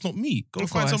because that's not me. Go Of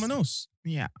find course. someone else.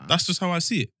 yeah. That's just how I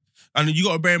see it. And you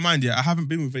got to bear in mind, yeah, I haven't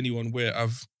been with anyone where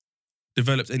I've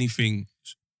developed anything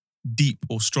deep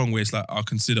or strong where it's like I'll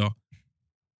consider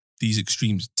these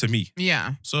extremes to me.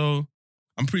 Yeah. So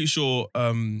I'm pretty sure.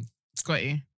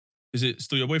 Scotty. Is it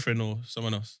still your boyfriend or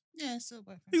someone else? Yeah, still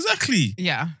boyfriend. Exactly.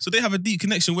 Yeah. So they have a deep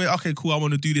connection where, okay, cool, I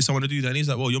want to do this, I want to do that. And he's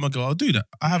like, well, you're my girl, I'll do that.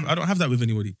 I don't have that with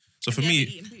anybody. So for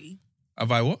me,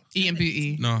 have I what? Eating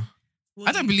booty. No,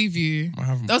 I don't believe you. I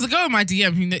haven't. There was a girl in my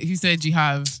DM who said you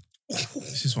have.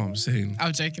 This is what I'm saying.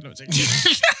 I'm joking.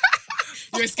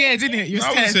 You're scared, didn't it? You're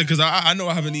I scared. was saying because I know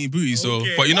I haven't eaten booty, so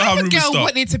Okay. but you know What how if a rumors girl start.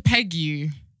 wanted to peg you?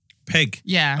 Peg.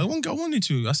 Yeah. One girl wanted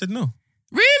to. I said no.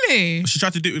 Really? She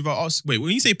tried to do it with her. Wait,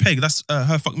 when you say peg, that's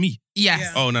her fuck me. Yes.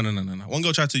 Yeah. Oh no. One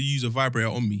girl tried to use a vibrator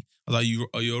on me. I was like,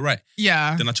 are you all right?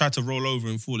 Yeah. Then I tried to roll over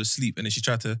and fall asleep, and then she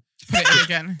tried to, Put it in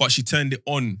again. but she turned it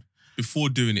on before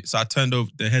doing it. So I turned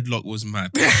over. The headlock was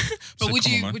mad. But So would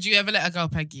come on, you man. would you ever let a girl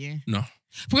peg you? No.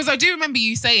 Because I do remember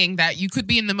you saying that you could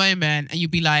be in the moment and you'd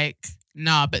be like,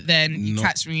 nah, but then you Not-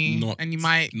 catch me not- and you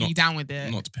might be not- down with it.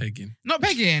 Not pegging. Not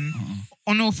pegging.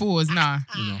 On all fours, nah.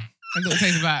 No. A little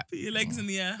taste back. Put your legs in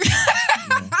the air.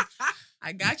 No.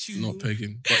 I got you. Not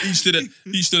pegging. But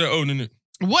each to their own, innit?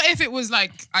 What if it was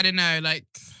like, I don't know, like,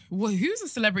 who's a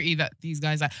celebrity that these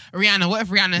guys like? Rihanna. What if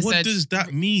Rihanna What said, does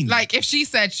that mean? like, if she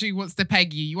said she wants to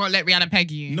peg you, you won't let Rihanna peg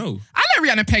you? No. I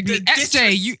let Rihanna peg me. The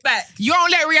XJ, you disrespect.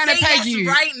 won't let Rihanna Say peg yes you.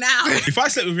 right now. If I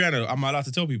slept with Rihanna, am I allowed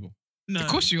to tell people? No. Of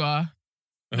course you are.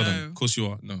 Hold on. No. Of course you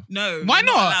are. No. No. Why you're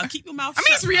not? allowed. Keep your mouth I mean,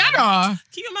 shut. it's man. Rihanna.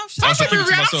 Keep your mouth I shut. I'm was sleeping keeping with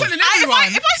to Rihanna. I'm myself. telling If everyone. I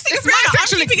stick It's with my Rihanna,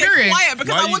 sexual I'm keeping experience. it quiet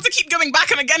because Why I you- want to keep going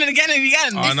back and again and again and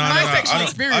again. It's my sexual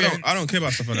experience. I don't care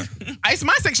about stuff like that. It's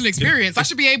my sexual experience. I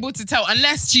should be able to tell,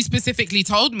 unless she specifically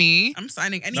told me. I'm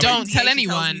signing any. Don't NDA tell she tells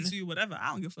anyone. me to, whatever.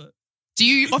 I don't give a fuck. Do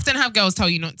you often have girls tell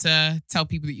you not to tell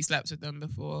people that you slept with them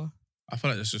before? I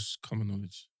feel like that's just common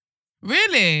knowledge.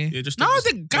 Really? Yeah, just no, don't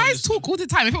the don't guys just- talk all the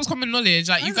time. If it was common knowledge,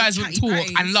 like you Guys guys are would chatty talk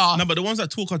patties. and laugh. No, but the ones that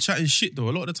talk are chatting shit though.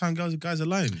 A lot of the time, guys are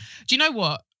lying. Do you know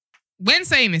what? When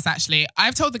saying this, actually,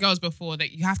 I've told the girls before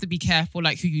that you have to be careful,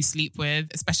 like who you sleep with,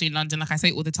 especially in London. Like I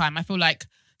say all the time, I feel like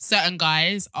certain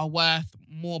guys are worth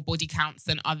more body counts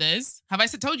than others. Have I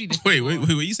told you this? Wait.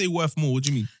 before? You say worth more? What do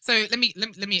you mean? So let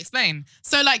me explain.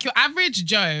 So like your average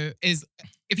Joe is,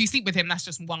 if you sleep with him, that's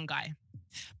just one guy.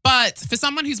 But for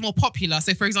someone who's more popular,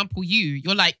 so for example,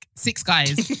 you're like 6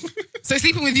 guys. So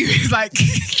sleeping with you is like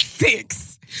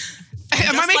 6. Am I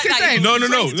Just making like that, sense? No.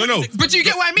 26. But you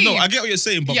get what I mean? No, I get what you're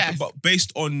saying, but Yes. but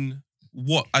based on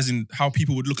what, as in how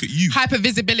people would look at you.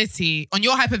 Hypervisibility. On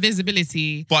your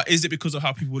hypervisibility. But is it because of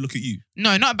how people would look at you?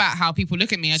 No, not about how people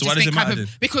look at me. I So just why does think it matter then?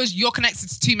 because you're connected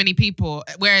to too many people.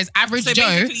 Whereas average So Joe,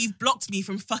 basically, you've blocked me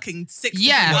from fucking 6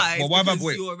 Yeah. different guys. Well, why have I because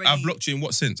wait? you're already- I've blocked you in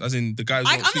what sense? As in the guys.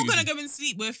 I'm won't not sleep with going to you? go and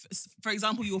sleep with, for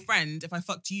example, your friend if I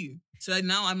fucked you. So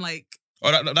now I'm like,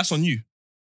 Oh, that's on you.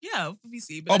 yeah,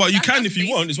 obviously. Oh, but you that's- can that's if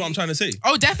you want. Is what I'm basically- trying to say.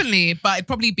 oh, definitely, but it'd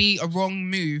probably be a wrong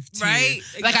move, too. Right,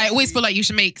 Like I always exactly. feel like you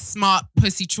should make smart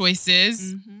pussy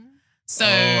choices. Mhm. So, Oh,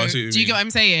 I see what you do you mean. get what I'm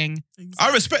saying?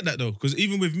 I respect that though, because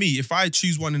even with me, if I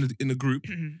choose one in a group,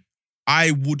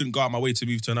 I wouldn't go out my way to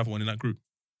move to another one in that group.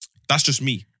 That's just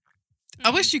me.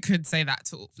 I wish you could say that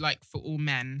to like for all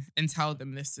men and tell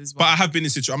them this as But well. I have been in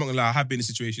situations. I'm not gonna lie. I have been in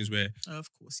situations where, Oh, of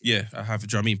course. yeah, I have. Do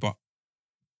you know what I mean? But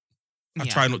I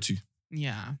Yeah. try not to.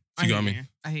 Yeah. Do you get what I hear mean? you.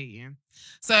 I hear you.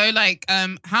 So like,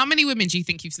 how many women do you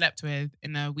think you've slept with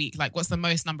in a week? Like, what's the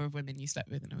most number of women you slept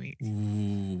with in a week?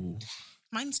 Ooh,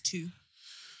 Mine's 2.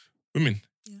 women.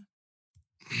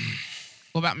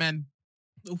 What about men?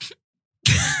 No,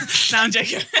 I'm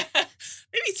joking.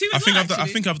 Maybe 2 I as think well, I've done, I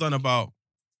actually. think I've done about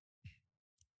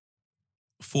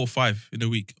 4 or 5 in a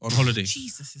week on holiday.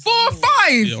 Jesus. is 4 or Lord.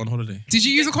 5? Yeah, on holiday. Did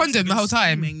you use a condom the whole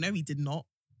time? Screaming. No, he did not.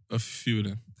 A few of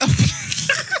them.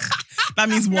 That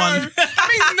means one.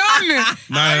 I mean,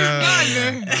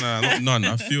 none. No, not none.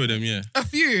 A few of them, yeah. A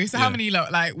few. So how Yeah. many look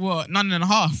like what? None and a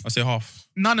half. I say half.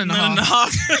 None and a No,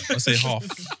 half. no. I say half.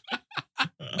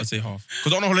 I say half.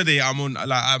 Because on a holiday, I'm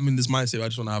in this mindset where I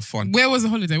just want to have fun. Where was the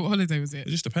holiday? What holiday was It it?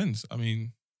 just depends. I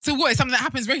mean, So what? It's something that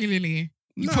happens regularly.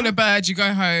 You No. pull a bird, you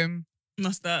go home.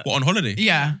 What's that? what, on holiday?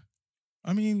 Yeah.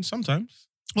 I mean, sometimes.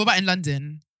 What about in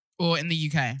London or in the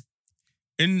UK?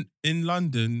 In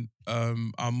London,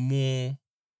 I'm more.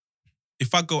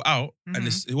 If I go out and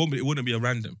it wouldn't be a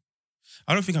random.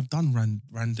 I don't think I've done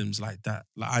randoms like that.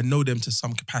 Like I know them to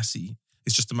some capacity.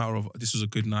 It's just a matter of this was a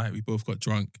good night. We both got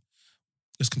drunk.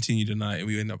 Let's continue the night, and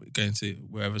we end up going to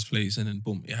wherever's place, and then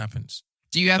boom, it happens.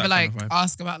 Do you ever That like kind of vibe.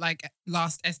 ask about like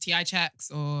last STI checks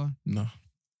or No,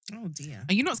 Oh, dear.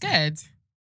 are you not scared?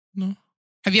 no,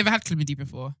 Have you ever had chlamydia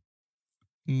before?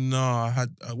 no. I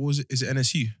had. What was it? Is it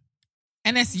NSU?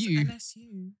 NSU.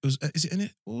 NSU. Is it in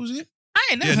it? What was it? I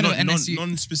ain't never heard of NSU.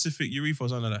 Non-specific urethra or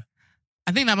something like that.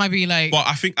 I think that might be like. But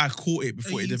I think I caught it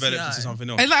before A it developed UTI. into something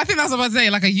else. I think that's what I was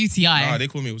saying, like a UTI. Nah, they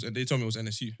told me it was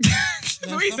NSU.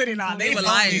 We said it now. They were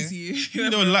lying to you.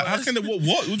 No, like, how can they, what?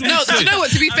 What do No, do you know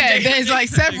what? To be I'm fair, joking. there's like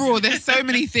several. There's so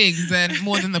many things, and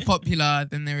more than the popular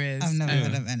than there is. I've never Yeah.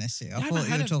 heard of NSU. I haven't thought you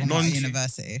heard were of talking about non-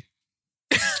 university.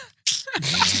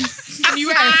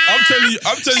 US.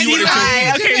 I'm telling you what they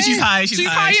told me. Okay, she's high. She's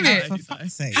high. high, innit? For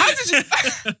fuck's sake. How did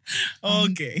you?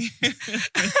 Okay.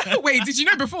 Wait, did you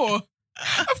know before?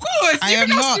 Of course. I You am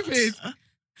think that's not. stupid?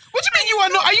 What do you mean you are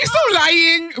not? Are you still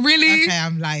lying? Really? Okay,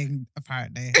 I'm lying,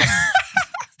 apparently.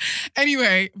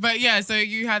 Anyway, but yeah, so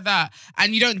you had that,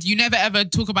 and you never ever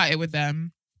talk about it with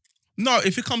them. No,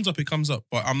 if it comes up, it comes up.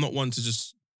 But I'm not one to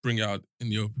just bring it out in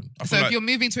the open. I So feel if like, you're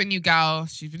moving to a new gal,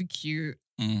 she's really cute.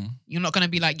 You're not gonna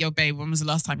be like, yo, babe, when was the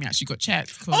last time you actually got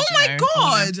checked? 'Cause, Oh you my know,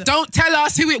 God. Don't tell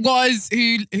us who it was,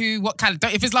 what kind.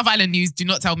 If it's Love Island news, do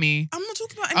not tell me. I'm not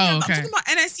talking about Oh, any of that. okay. I'm talking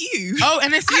about NSU. Oh, I had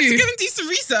to NSU. go and do some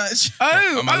research.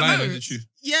 Oh, am I lying or oh. is it true?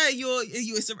 Yeah,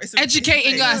 it's a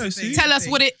Educating it's a us. thing. It's a Tell us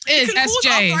thing. what it It is, can cause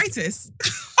SJ. arthritis.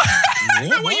 Is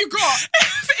that what you got?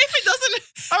 if it doesn't,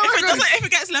 Oh my God. if it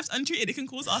gets left untreated, it can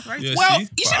cause arthritis. Yeah, Well, see?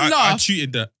 you But should I laugh.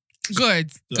 treated that.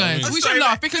 Good, Yeah, I good. mean- We Sorry, should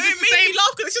laugh but because it it's the made same. me laugh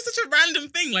because it's just such a random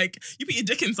thing. Like you put your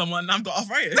dick in someone, and I've got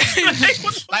arthritis. What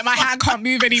the Like my fuck? hand can't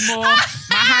move anymore.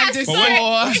 My hand is But sore.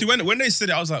 obviously when they said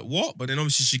it, I was like, what? But then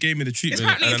obviously she gave me the treatment.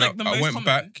 Apparently And it's then like the I most went common.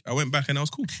 back. I went back and I was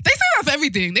cool. They say that for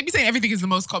everything. They be saying everything is the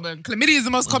most common. Chlamydia is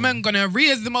the most common.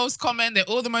 Gonorrhea is the most common. They're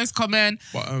all the most common.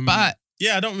 But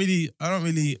yeah, I don't really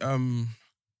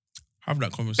have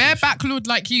that conversation. Bareback lord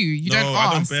like you No, don't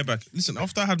I don't ask. bareback. Listen,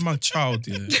 after I had my child,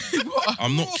 yeah,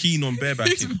 I'm not keen on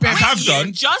barebacking. Bareback. I have You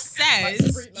done. just said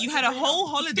you had a whole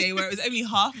holiday where it was only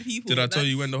half the people. Did I tell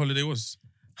you when the holiday was?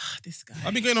 This guy.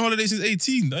 I've been going on holiday since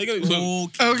 18. I go,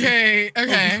 Okay. I'm 31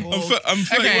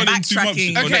 Okay. in 2 months. Backtracking.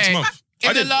 Or next Okay. month.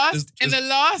 In the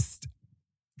last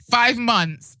 5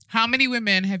 months, how many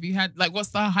women have you had? Like, what's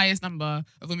the highest number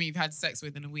of women you've had sex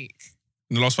with in a week?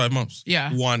 In the last 5 months?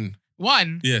 Yeah. One.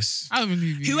 I Yes. don't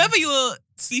believe you. Whoever you're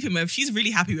sleeping with, she's really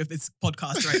happy with this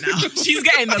podcast right now. She's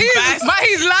getting the He's, best. but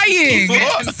he's lying.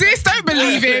 What? Sis, don't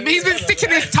believe him. He's been sticking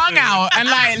his tongue out and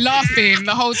like laughing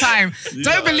the whole time.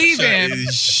 Don't believe That him.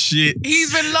 is Shit.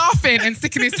 He's been laughing and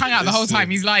sticking his tongue out the whole Listen. time.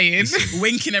 He's lying.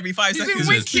 Winking every 5 He's seconds.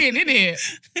 been winking, innit?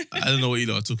 I don't know what you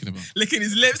lot are talking about. Licking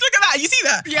his lips. Look at that. You see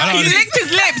that? Yeah, I He don't- licked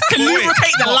his lips to Wait,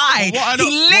 lubricate the what- lie. what I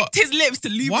don't- He licked his lips to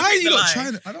lubricate Why are you the not lie.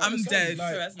 trying to- I don't I'm understand,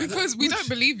 dead. like- Because we don't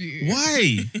believe you.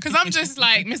 Why? Because I'm just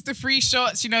like Mr. Free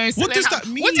Shots, you know. What selling does out- that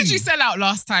mean? What did you sell out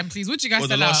last time, please? What did you guys What,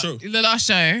 the sell last out? show? The last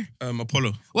show.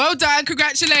 Apollo. Well done,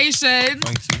 congratulations.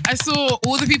 Thank you. I saw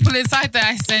all the people inside there.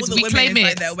 I said, All the we women claim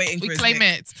inside it. there waiting for We his claim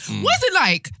dick. it. Mm. What's it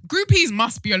like? Groupies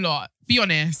must be a lot. Be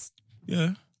honest.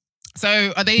 Yeah.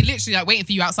 So are they literally like waiting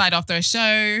for you outside after a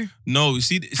show? No, you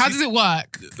see. How does it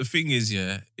work? The thing is,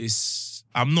 yeah,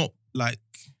 I'm not like.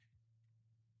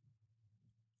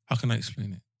 How can I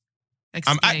explain it?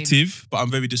 I'm Explain. active, but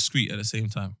I'm very discreet at the same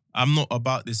time. I'm not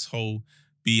about this whole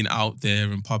being out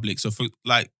there in public. So for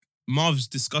like Marv's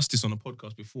discussed this on a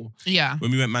podcast before. Yeah.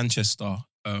 When we went Manchester,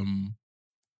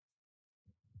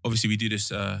 obviously we do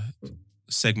this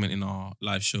segment in our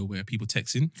live show where people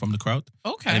text in from the crowd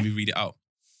and then Okay. we read it out.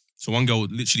 So one girl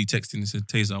literally texted in and said,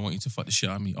 Taser, I want you to fuck the shit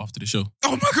out of me after the show.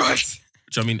 Oh my God.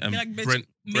 Do you know what I mean? And Be like, bitch,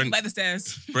 meet Brent by the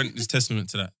stairs. is testament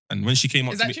to that. And when she came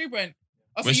up Is to that me, true, Brent?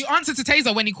 Oh, so When you she- answered to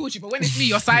Taser when he called you, but when it's me,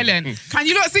 you're silent. Can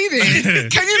you not see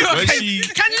this? Can you not? When Can, she-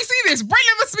 can you see this? Brent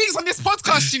never speaks on this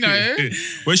podcast, you know.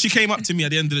 when she came up to me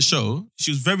at the end of the show,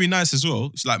 she was very nice as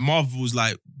well. She's like, Marv was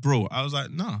like, bro. I was like,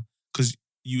 nah, because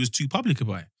you was too public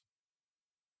about it.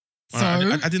 So I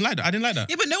didn't like that. I didn't like that.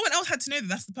 Yeah, but no one else had to know that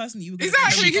that's the person you were going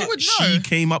Exactly, to who would know? She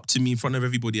came up to me in front of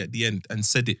everybody at the end and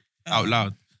said it out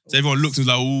loud. So everyone looked and was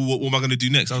like, oh, what am I going to do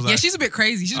next? I was like, yeah, she's a bit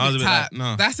crazy. She's I a was bit a bit like, tapped.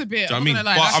 nah. That's a bit. Do you know I'm what I mean? gonna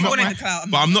lie. But that's I'm not not- my- wanted the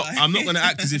clout. but I'm not going to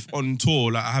act as if on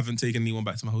tour like I haven't taken anyone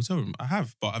back to my hotel room. I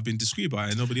have, but I've been discreet about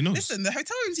it and nobody knows. Listen, the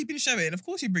hotel rooms you've been showing, of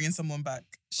course you're bringing someone back.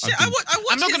 Shit, I've I watch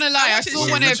I'm not his- gonna lie. I watch his saw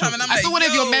shit one all of the time and I'm I saw like, one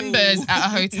of your yo. members at a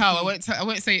hotel. I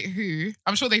won't say who.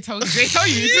 I'm sure they told you. They tell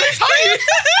you. Did they tell you?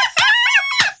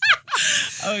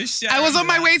 Oh shit! I was on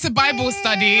my way to Bible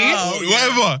study. Oh.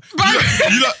 Whatever.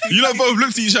 You lot both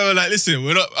looked at each other like, listen,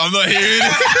 I'm not hearing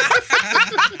it.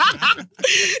 Did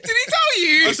he tell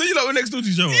you? I said you lot were next door to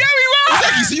each other. Yeah, we were.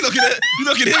 Exactly. So you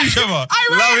lot can hear each other. I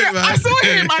ran. Love it, man. I saw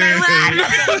him and I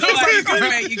ran. You good,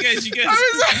 mate. You good. I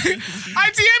was like, I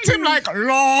DM'd him like,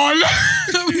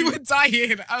 lol. We were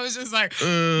dying. I was just like,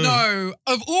 no.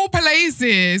 Of all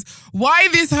places, why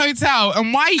this hotel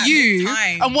and why At you this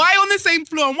time. and why on the same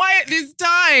floor and why at this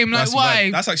time? Like,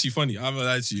 why? That's actually funny. I haven't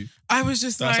lied to you. I was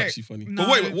just That's like, actually funny. no.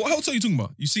 But wait, what hotel are you talking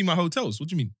about? You see my hotels? What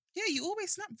do you mean? Yeah, you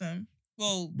always snap them.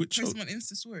 Well, Which post them on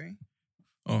Insta story.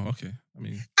 Oh, okay. I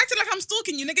mean, Acting like I'm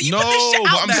stalking you, nigga. You no, put this shit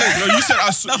but out I'm there. saying, no, you said I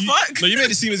saw. The you, fuck? No, you made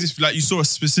it seem as if like you saw a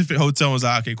specific hotel and was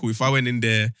like, okay, cool. If I went in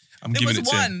there, I'm There giving was it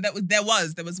to him.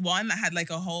 one there was one that had like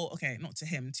a whole, okay, not to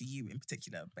him, to you in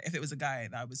particular, but if it was a guy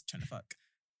that I was trying to fuck,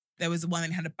 there was one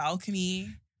that had a balcony,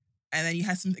 and then you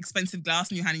had some expensive glass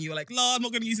in your hand, and you were like, "Lord, I'm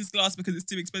not going to use this glass because it's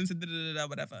too expensive."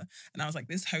 Whatever. And I was like,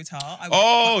 "This hotel." I would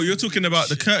Oh, fuck you're some talking about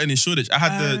the shit. curtain in Shoreditch. I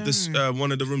had this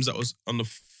one of the rooms that was on the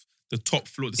top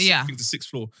floor, I think the 6th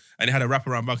floor, and it had a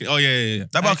wraparound balcony. Oh yeah.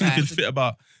 That balcony Okay. could fit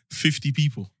about 50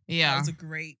 people. That yeah. was a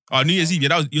great. Oh, New Year's Eve.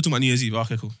 Yeah, you're talking about New Year's Eve.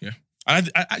 Okay, cool. Yeah, I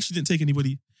actually didn't take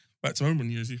anybody back to my room on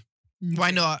New Year's Eve.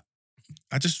 Why not?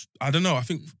 I don't know. I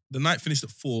think the night finished at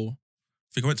 4. I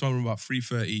think I went to my room about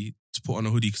 3:30 to put on a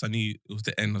hoodie because I knew it was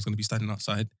the end. I was going to be standing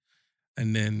outside.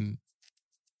 And then,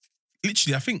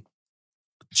 literally, I think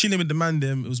chilling with the man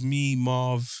them, it was me,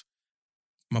 Marv,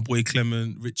 my boy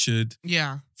Clement, Richard.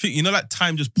 Yeah. I think, you know, like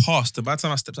time just passed. And by the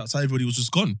time I stepped outside, everybody was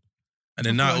just gone. And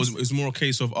then Of now it course. was more a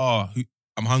case of,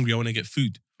 I'm hungry, I want to get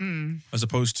food. Mm. As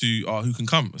opposed to, who can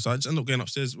come? So I just ended up going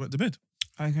upstairs, went to bed.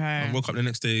 Okay. And woke up the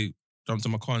next day, jumped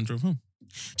in my car and drove home.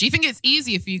 Do you think it's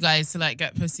easier for you guys to like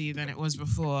get pussy than it was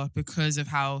before because of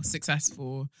how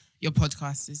successful your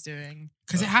podcast is doing?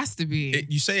 Because it has to be.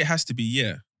 You say it has to be,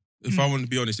 yeah. If I want to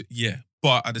be honest, yeah.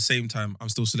 But at the same time, I'm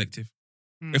still selective.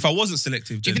 Mm. If I wasn't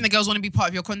selective, Do you then, think the girls want to be part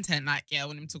of your content? Like, yeah, I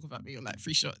want them to talk about me or like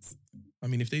free shots. I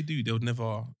mean, if they do, they would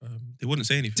never, they wouldn't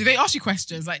say anything. Do they ask you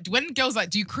questions? Like, when girls like,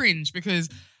 do you cringe? Because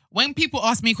when people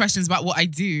ask me questions about what I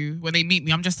do when they meet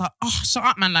me, I'm just like, oh, shut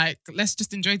up, man. Like, let's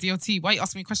just enjoy DLT. Why are you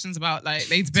asking me questions about like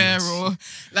Lady Bear or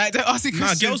like, don't ask me Nah,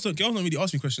 questions. girls don't really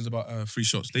ask me questions about free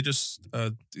shots. They just,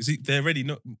 they're already,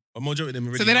 a majority of them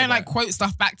already So they know don't like about quote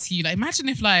stuff back to you. Like, imagine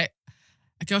if like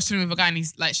a girl's chilling with a guy and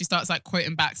he's like, she starts like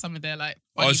quoting back some of their like. it.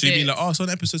 Oh, funny so you mean bits. like, it's on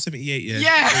episode 78, yeah.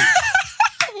 Yeah.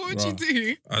 What would you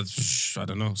Bruh. do? I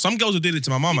don't know. Some girls will do it to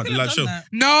my mum at the Could have live done show. that.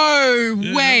 No,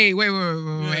 Yeah. wait.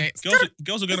 Yeah.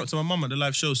 Girls will get up to my mum at the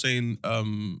live show saying,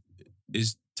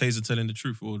 is Taser telling the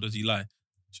truth or does he lie?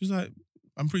 She was like,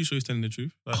 I'm pretty sure he's telling the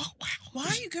truth. Like, Oh, wow. Why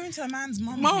are you going to a man's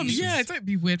mum? Mom, please? yeah, don't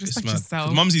be weird. it's Respect mad. yourself.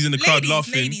 'Cause Mumsy's in the crowd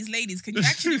laughing. Ladies, can you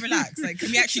actually relax? Like,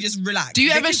 can we actually just relax? Do you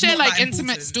Dick ever is share not like that intimate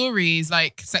important. stories,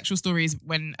 like sexual stories,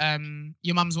 when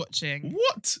your mum's watching?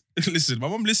 What? Listen, my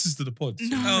mum listens to the pod. so-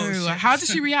 No. Oh, shit. How does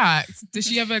she react? Does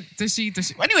she ever? Does she?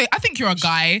 Anyway, I think you're a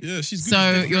guy, Yeah, she's good.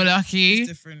 so She's you're different. lucky. It's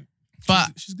different.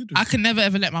 But She's good. with I it. can never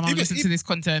ever let my mum Even- listen to even- this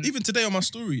content. Even today on my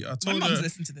story, I My told mum's her.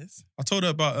 listen to this. I told her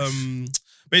about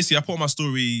basically I put on my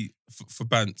story for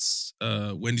Bants.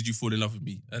 When did you fall in love with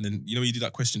me? And then you know you do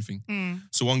that question thing. Mm.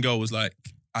 So one girl was like,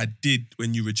 "I did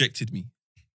when you rejected me."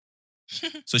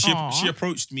 So Aw. she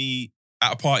approached me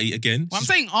at a party again. Well, I'm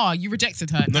saying, you rejected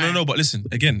her. No. But listen,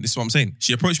 again, this is what I'm saying.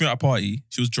 She approached me at a party.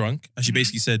 She was drunk, and she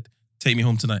basically said, "Take me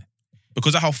home tonight."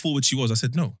 Because of how forward she was, I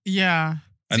said no. Yeah.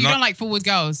 So And you not- don't like forward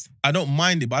girls, I don't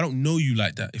mind it, but I don't know you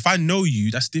like that. If I know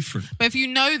you, that's different. but if you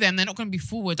know them, they're not going to be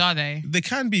forward, are they? They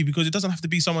can be because it doesn't have to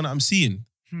be someone that I'm seeing.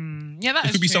 Yeah, that It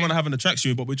is could be true. someone I have an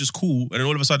attraction with, but we're just cool. And then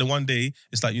all of a sudden, one day,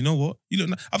 it's like, you know what? You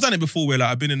look. I've done it before, where like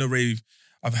I've been in a rave,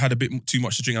 I've had a bit too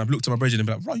much to drink, and I've looked at my brethren and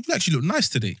be like, "Right, you actually look nice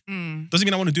today." Doesn't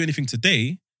mean I want to do anything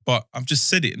today, but I've just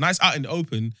said it. Nice out in the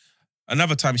open.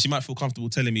 Another time, she might feel comfortable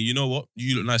telling me, "You know what?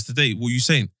 You look nice today." What are you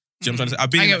saying? Do you know what I'm trying to say? I've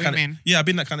been I in get that what kind you of, mean. yeah, I've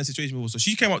been in that kind of situation before. So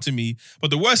she came up to me,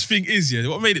 but the worst thing is, yeah,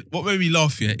 what made me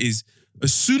laugh here is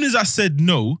as soon as I said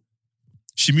no,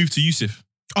 she moved to Yusuf.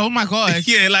 Oh my god.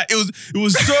 Yeah, like it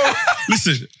was so.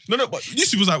 Listen, no, but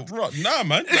Yusuf was like, "Right, nah,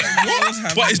 man."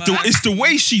 Like, what? But it's the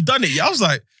way she done it. Yeah, I was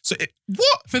like,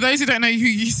 what? For those who don't know who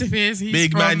Yusuf is, he's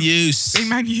Big from man Yus. Big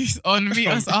Man Yusuf on Meet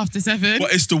Us After 7.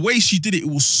 But it's the way she did it. It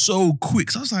was so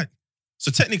quick. So I was like,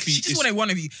 so technically, She just it's- wanted one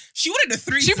of you. She wanted a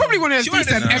threesome. She probably wanted a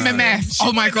threesome, MMF. She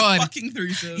Oh my wanted a God. fucking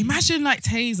threesome. Imagine like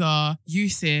Taser,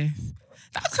 Yusuf.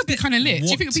 That could be kind of lit. Do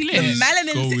you think it'd be What lit? the is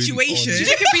melanin going situation. on? Do you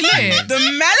think it'd be lit? The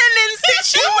melanin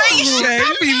situation.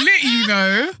 That'd be lit, you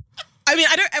know. I mean,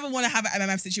 I don't ever want to have an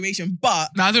MMF situation, but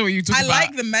No, I don't know what you're talking I about.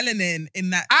 like the melanin in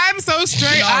that. I'm so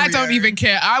straight. I don't Scenario. even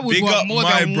care. I would Big want up more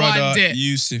my than brother one dick.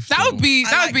 Yusuf. That would be. I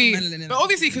That like would be. the melanin in But that.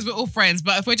 obviously, because we're all friends.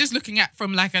 But if we're just looking at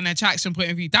from like an attraction point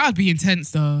of view, that would be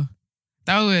intense, though.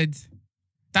 That would.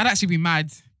 That'd actually be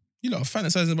mad. You lot are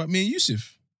fantasizing about me and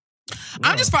Yusuf.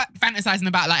 I'm just fantasizing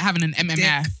about like having an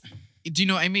MMF. Do you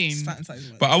know what I mean? Just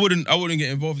fantasizing. But I wouldn't get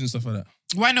involved in stuff like that.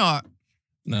 Why not?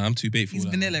 Nah, I'm too bait for He's that.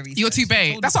 vanilla research. You're too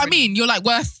bait. Told That's us what I already. mean. You're like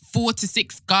worth 4 to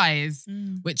 6 guys,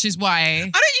 which is why. I don't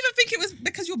even think it was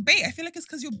because you're bait. I feel like it's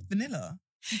because you're vanilla.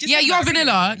 Yeah, you're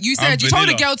vanilla. You I'm said you told a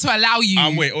vanilla. girl to allow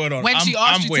you. Wait, hold on. When she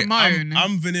asked you to moan.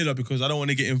 I'm vanilla because I don't want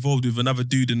to get involved with another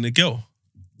dude and a girl.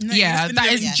 No, Yeah, you're just that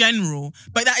vanilla is- in general.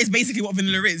 But that is basically what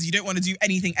vanilla is. You don't want to do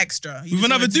anything extra. You With just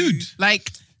another wanna do- dude. Like,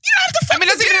 You don't have to I mean,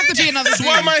 it doesn't even have to be another So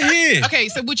why am I here? Okay,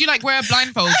 so would you like wear a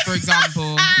blindfold, for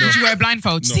example? Would you wear a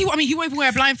blindfold? No. See what I mean? He won't even wear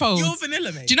a blindfold. You're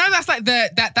vanilla, mate. Do you know that's like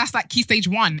that's like key stage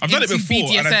 1 I've done it into before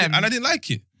BDSM? and I didn't like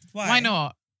it. Why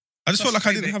not? I just felt like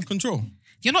I didn't Frustrating. have control.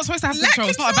 You're not supposed to have Let control.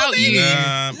 It's not control, about you. baby.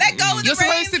 Nah, Let go of the You're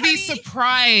supposed to be reins, honey.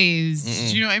 surprised.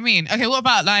 Do you know what I mean? Okay, what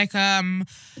about like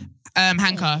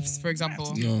handcuffs, for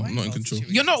example? No, I'm not in control.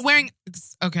 You're not wearing.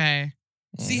 Okay,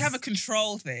 So you have a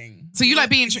control thing. so you like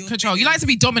being in control. You like to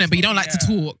be dominant, but you don't like to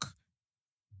talk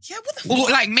Yeah, what the or fuck?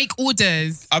 like make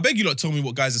orders. I beg you lot, tell me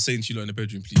what guys are saying to you lot in the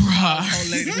bedroom, please.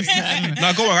 Bruh.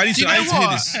 Nah, go on. I need Do to you know hear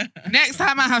what? this. Next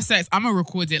time I have sex, I'm gonna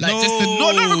record it. Like No.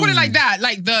 just not record it like that.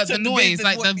 Like the So the noise, bit-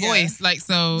 like the the vo- voice. yeah. Like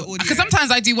so. The audio. Because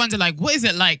sometimes I do wonder, like, what is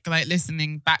it like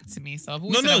listening back to me? So I've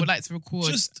always No, said no. I would like to record.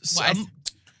 Just, what I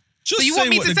just So you say want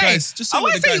me what to the say? guys, just say I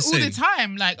what want the to say guys it all say. the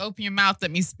time. Like, open your mouth,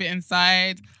 let me spit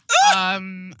inside.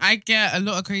 I get a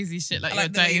lot of crazy shit like, I you're like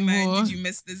a the way, dirty man, whore. did you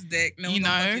miss this dick? No, You one will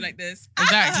fuck know? you like this.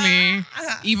 Exactly.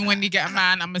 Even when you get a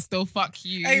man, I'ma still fuck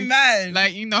you. Amen.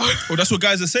 Like, you know. Oh, that's what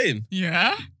guys are saying.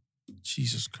 Yeah.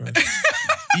 Jesus Christ.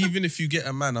 Even if you get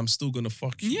a man, I'm still gonna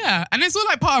fuck you. Yeah. And it's all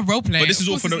like part of role play. But this is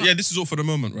Of all for course the it's this is all for the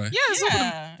moment, right? not- Yeah, it's all for the-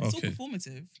 yeah, it's Okay. all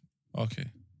performative. Okay.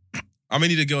 I'm gonna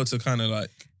need a girl to kind of like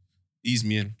ease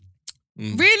me in.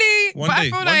 Really? One but day, I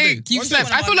feel one like day. you've One day.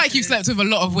 slept. I feel like you've One of slept with a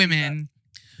lot of women.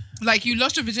 Like you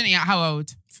lost your virginity at how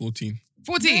old? 14.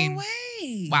 14. No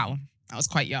way. Wow. That was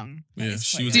quite young. Yeah, is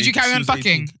she quite was. Did you 18 carry she on was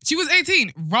fucking? 18. She was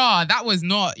 18. Raw. That was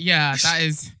not. Yeah. That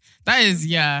is.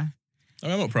 Yeah. I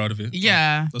mean, I'm not proud of it.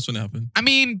 Yeah. That's when it happened. I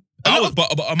mean, a I lot was, of,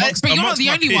 but amongst, but you're not amongst the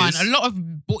my only peers, one. A lot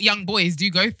of young boys do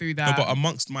go through No, that. but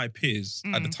amongst my peers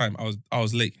at the time, I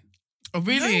was late. Oh,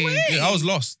 really? No way. Yeah, I was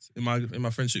lost in my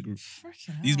friendship group.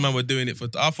 Freaking These hell. men were doing it for.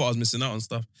 I thought I was missing out on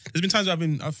stuff. There's been times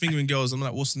I'm fingering girls. I'm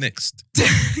like, what's next?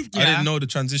 I didn't know the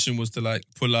transition was to like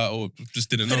pull out or just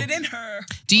didn't know. Put it in her.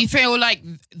 Do you feel like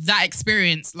that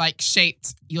experience like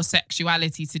shaped your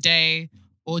sexuality today,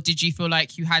 or did you feel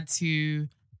like you had to,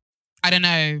 I don't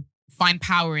know, find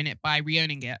power in it by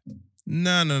re-owning it?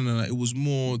 No. It was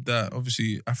more that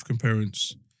obviously African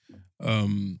parents.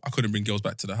 I couldn't bring girls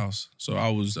back to the house, so I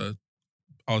was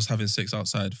having sex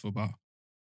outside for about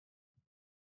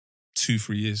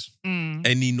 2-3 years.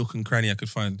 Any nook and cranny I could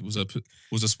find was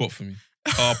a spot for me.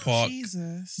 Car park,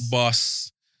 Jesus.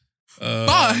 bus,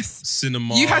 Bus?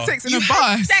 cinema. You had sex in a You bus.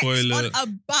 had sex Toilet. on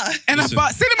a bus. In a Listen.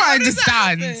 bus. Cinema, I How does that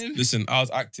understand. happen? Listen, I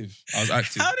was active. How does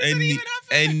it even happen?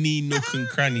 Any nook and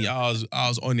cranny, I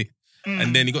was on it.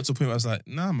 And then it got to a point where I was like,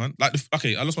 nah, man. Like,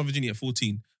 I lost my virginity at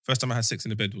 14. First time I had sex in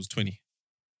the bed was 20.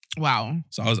 Wow.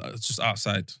 So I was just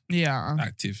outside, Yeah.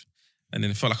 active. And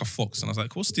then it felt like a fox. And I was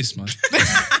like, what's this, man?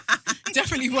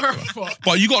 Definitely were a fox.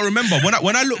 But you got to remember,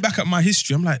 when I look back at my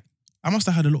history, I'm like, I must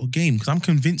have had a lot of game because I'm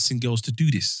convincing girls to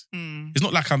do this. It's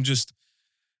not like I'm just,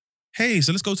 hey,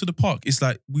 so let's go to the park. It's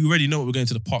like, we already know what we're going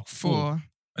to the park for.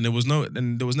 And there was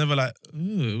never like,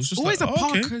 it was just Always like, a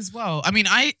park okay. as well. I mean,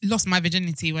 I lost my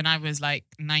virginity when I was like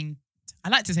 9. I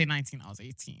like to say 19. I was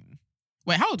 18.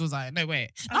 Wait, how old was I? No,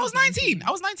 wait. I was 19. I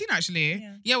was 19 actually.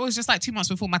 Yeah, it was just like 2 months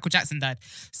before Michael Jackson died.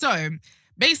 So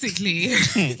basically,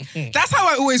 that's how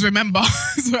I always remember.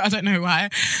 So I don't know why.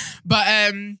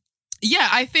 But yeah,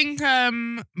 I think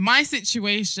my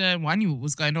situation, well, I knew what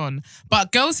was going on.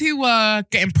 But girls who were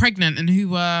getting pregnant and who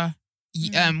were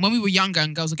when we were younger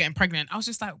and girls were getting pregnant, I was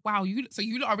just like, wow, you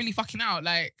lot are really fucking out.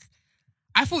 Like,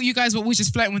 I thought you guys were always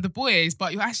just flirting with the boys,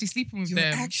 but you're actually sleeping with You're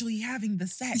them. actually having the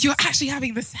sex. You're actually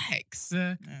having the sex.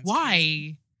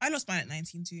 Why? I lost mine at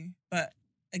 19 too. But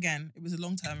again, it was a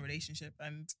long-term relationship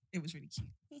and it was really cute.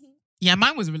 Yeah,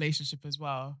 mine was a relationship as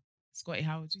well. Scotty,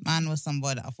 how would you? Mine was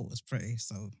somebody that I thought was pretty,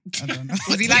 so I don't know.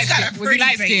 Was he He's got light a Was he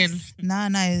light pretty skin? face. No,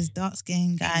 he's dark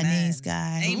skinned guy, Amen. nice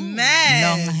guy. Amen.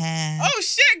 Long hair. Oh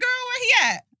shit, girl, where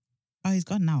he at? Oh, he's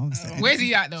gone now, obviously. Where's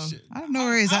he at though? I don't know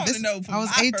where he's I at. wanna know from I was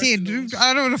my 18. personal-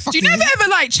 I don't know the fuck Do you he never is. ever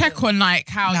like check on like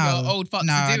how No. your old fucks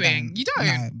No, are I doing? don't. You don't?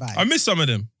 No, bye. I miss some of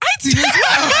them. I do as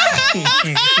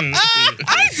well.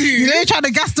 I do. You know, you're trying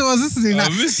to gas to us listening. I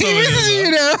Like, miss he some of them, misses you, man.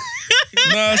 you know.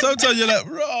 Nah, sometimes you're like,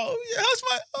 bro, yeah, how's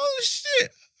my, oh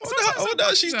shit. I wonder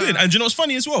how she's doing. And do you know what's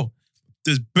funny as well?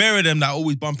 there's bare of them that I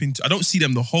always bump into. I don't see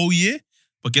them the whole year,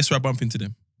 but guess where I bump into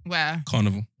them? Where?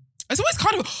 Carnival. It's always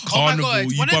Carnival. Carnival, Oh my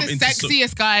God. you One of bump the into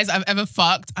sexiest guys I've ever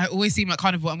fucked. I always see him at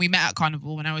Carnival, and we met at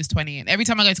Carnival when I was 20. And every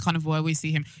time I go to Carnival, I always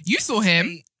see him. You saw him.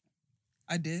 Wait,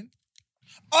 I did.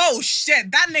 Oh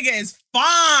shit, that nigga is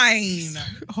fine.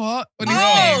 Hot. What is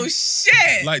Oh he?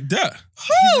 shit. Like that.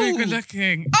 He's very good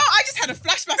looking. Oh, I just had a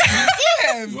flashback when I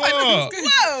saw him. What?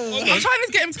 Whoa. I'm trying to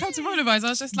get him to come to Rollervise. I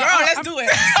was just like, Girl, oh, let's do it.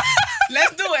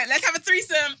 Let's do it. Let's have a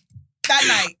threesome that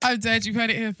night. I'm dead. You've heard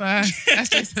it here first.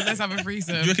 Let's have a Do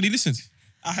threesome. you reckon he listens?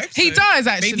 I hope so. He does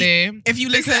actually. Maybe if you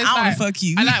listen, Because, I like, will fuck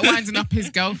you. I like winding up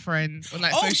his girlfriend on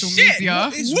like Oh, social shit. media.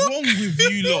 What is wrong with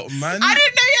you lot, man? I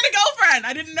didn't know he had a girlfriend.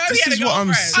 I didn't know This he had a is what I'm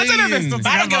girlfriend. I don't know if it's saying.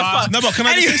 still I don't give a together. fuck. No, but can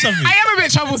I just say something? I am a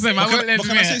bit troublesome. I But won't can- let but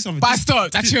can I admit. say something? But I This-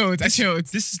 stopped. I chilled. I chilled.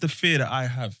 This is the fear that I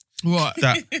have. What?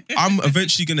 That I'm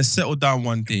eventually going to settle down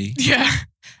one day. Yeah.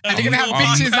 And you're gonna have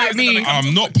I'm- bitches like me.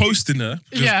 I'm not posting her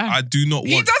because Yeah. I do not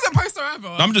He want. doesn't post her ever.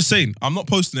 I'm just saying, I'm not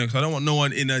posting her because I don't want no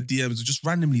one in her DMs just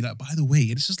randomly like, by the way.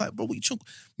 And it's just like, bro, what you choke?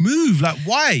 Move. Like,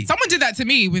 why? Someone did that to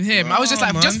me with him. I was just Nah,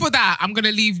 like, man. just for that, I'm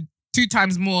gonna leave 2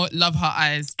 times more love her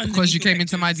eyes And because then you you came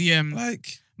into my DM.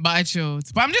 Like, But I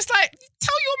chilled. But I'm just like,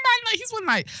 tell your man like he's one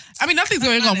like. I mean, nothing's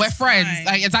going man on. We're is friends. fine.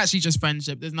 Like it's actually just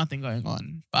friendship. There's nothing going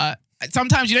on. But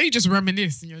sometimes you just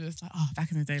reminisce and you're just like, oh,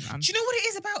 back in the day, man. Do you know what it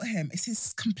is about him? It's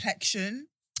his complexion.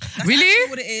 That's Really? actually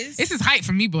what it is. This is height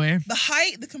for me, boy, the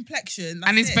height, the complexion, that's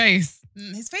and his it. face.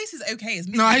 His face is okay. It's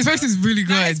No, his face is really No,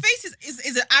 good. his face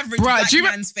is an average Bruh, black do you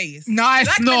man's face. No, it's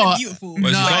Black men are not. beautiful. but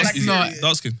is No, he dark, it's is he not.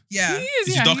 dark skin? Yeah. He is.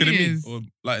 Is he Yeah, darker than me is. or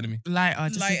lighter than me? Lighter,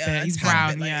 just Lighter, a bit. He's a tad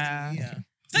bit brown. lighter Yeah. than you, yeah.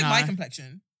 It's like Nah. my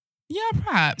complexion. Yeah,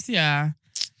 perhaps. Yeah.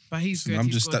 But he's good. I'm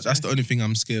he's just that's the gorgeous. only thing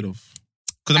I'm scared of.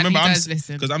 Because I And remember he I'm does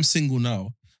listen. because I'm single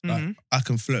now. Like Mhm. I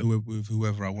can flirt with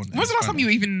whoever I want. When was the last time you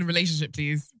were even in a relationship,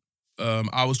 please?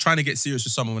 I was trying to get serious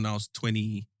with someone when I was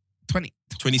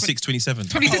 26, 27.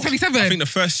 26, 27. I think the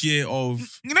first year of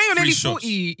You know you're nearly free shots.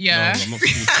 40. Yeah. No, I'm not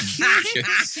 40.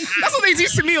 That's what they do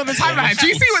to me on the timeline. Do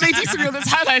you see what they do to me on the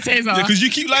timeline, Taser? Yeah, because you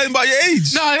keep lying about your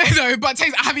age. No, but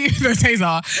Taser, have you no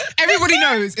Taser? Everybody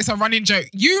knows it's a running joke.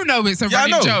 You know it's a Yeah, I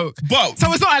running know. joke. But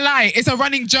So it's not a lie, it's a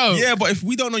running joke. yeah, but if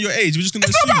we don't know your age, we're just gonna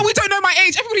It's not assume. about we don't know my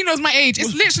age. Everybody knows my age. It's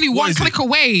What- literally what one is click it?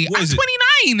 away. What I'm is it?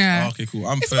 29. Oh, okay, cool.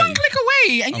 I'm It's 30. one click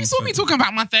away. And you I'm saw me 30. talking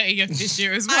about my 30th this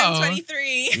year as well. I'm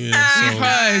 23. Yeah, We've so-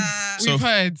 heard. So- We've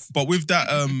heard. But with that,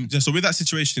 so with that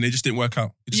situation, it just didn't work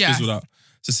out. It just Yeah. fizzled out.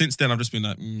 So since then, I've just been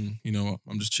like, you know what?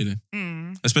 I'm just chilling.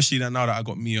 Mm, Especially now that I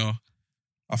got Mia,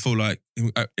 I feel like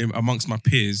amongst my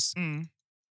peers, mm.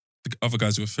 the other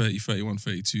guys who are 30, 31,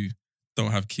 32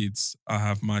 don't have kids. I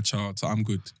have my child, so I'm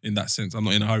good in that sense. I'm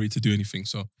not in a hurry to do anything.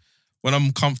 So when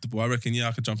I'm comfortable, I reckon, yeah,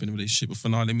 I could jump in a relationship. But for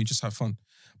now, let me just have fun.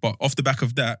 But off the back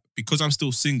of that, because I'm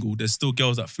still single, there's still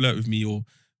girls that flirt with me or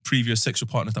previous sexual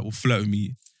partners that will flirt with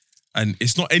me. And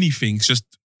it's not anything. It's just,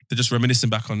 they're just reminiscing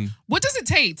back on, What does it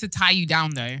take to tie you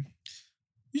down though?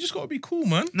 you just got to be cool,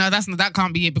 man. No, that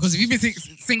can't be it. Because if you've been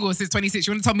single since 26,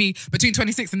 you want to tell me between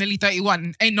 26 and nearly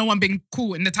 31, ain't no one been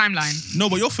cool in the timeline. No,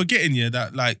 but you're forgetting, yeah,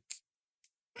 that like,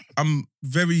 I'm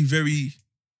very, very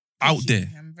out there.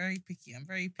 I'm very picky.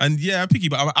 And yeah, I'm picky,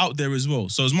 but I'm out there as well.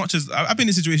 So as much as I've been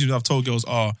in situations where I've told girls,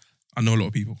 I know a lot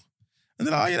of people. And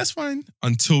they're like, oh yeah, that's fine.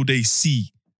 Until they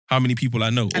see how many people I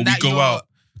know. And or we that go you're out.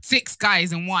 6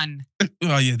 guys in one.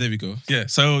 Oh yeah, there we go. Yeah.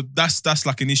 So that's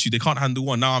like an issue. They can't handle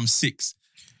one. Now I'm 6.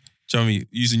 Do you know what I mean?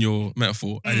 Using your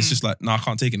metaphor. And it's just like, I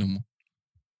can't take it no more.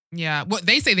 Yeah. What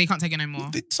they say they can't take it no more.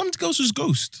 Some girls just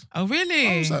ghost. Oh, I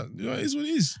really? was like, it is what it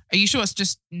is. Are you sure it's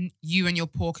just you and your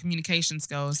poor communication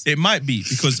skills? It might be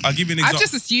because I'll give you an example. I've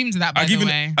just assumed that, by I'll the give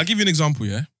way. you an example,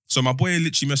 yeah? So my boy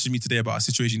literally messaged me today about a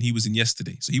situation he was in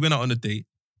yesterday. So he went out on a date.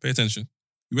 Pay attention.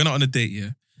 He went out on a date, yeah?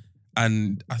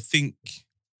 And I think...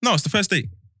 No, it's the first date.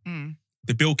 Mm.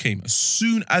 The bill came. As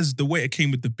soon as the waiter came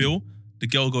with the bill, the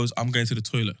girl goes, I'm going to the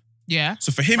toilet. Yeah.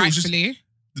 So for him, it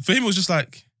was just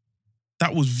like,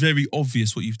 that was very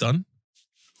obvious what you've done.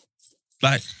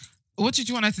 Like... What did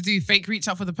you want her to do? Fake reach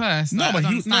out for the purse? No, Like, I but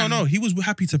don't he understand. was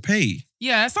happy to pay.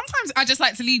 Yeah, sometimes I just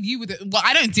like to leave you with it. Well,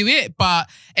 I don't do it, but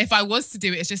if I was to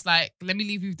do it, it's just like, let me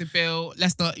leave you with the bill.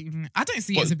 Let's not even... I don't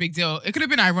see it But- as a big deal. It could have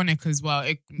been ironic as well.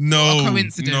 Or No, a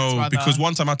coincidence, rather. because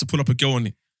one time I had to pull up a girl on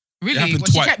it. Really? happened Well,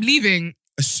 she twice. kept leaving.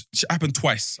 It happened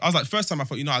twice. I was like, first time I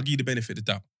thought, I'll give you the benefit of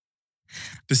the doubt.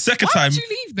 The second Why time, would you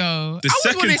leave though? the I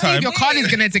would want to second see if time- your card is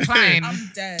going to decline.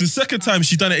 I'm dead. the second time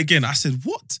she done it again. I said,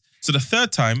 what? So the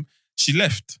third time, she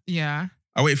left. Yeah.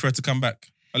 I waited for her to come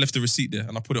back. I left the receipt there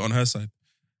and I put it on her side.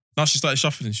 Now she started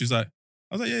shuffling. She was like,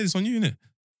 I was like, yeah, it's on you, innit?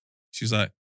 She was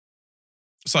like,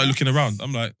 started looking around.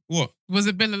 I'm like, what? Was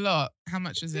the bill a lot? How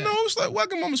much was it? No, it's like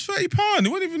Wagamama was £30. It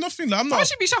wasn't even nothing. Like, I'm Why not.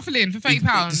 should be shuffling for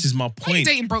 £30? This is my Why are you point.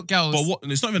 dating broke girls? But what?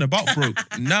 It's not even about broke.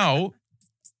 Now,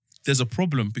 there's a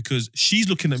problem because she's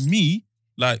looking at me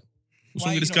like, what's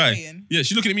Why wrong are with this you not guy? paying? Yeah,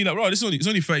 she's looking at me like, right, it's only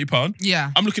 £30.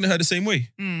 Yeah. I'm looking at her the same way.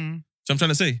 Mm. So I'm trying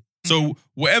to say. So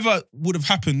whatever would have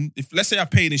happened, if let's say I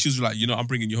paid and she was like, I'm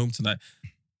bringing you home tonight,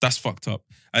 that's fucked up.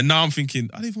 And now I'm thinking,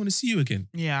 I don't even want to see you again.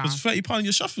 Yeah. Because £30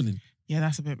 you're shuffling. Yeah,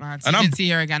 that's a bit mad. So And you I'm- didn't see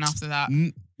her again after that.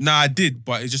 Nah, I did,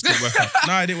 but it just didn't work out.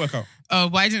 Nah, it didn't work out. Oh,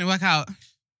 why didn't it work out?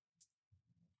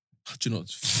 Do you know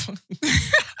what?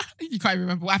 You can't even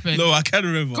remember what happened. No, I can't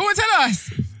remember. Go and tell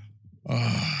us.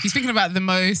 Ah, He's thinking about the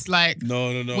most like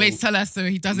no. ways to tell us so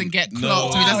he doesn't get No.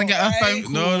 clocked or he doesn't get a phone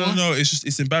call. No.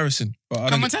 It's embarrassing. But I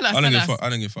Come don't on, tell us, I don't tell give a us. fuck. I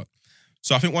don't give a fuck.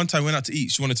 So I think one time we went out to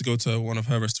eat. She wanted to go to one of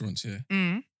her restaurants, yeah.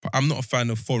 Mm. But I'm not a fan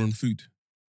of foreign food.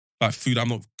 Like food I'm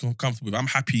not comfortable with. I'm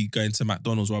happy going to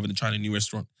McDonald's rather than trying a new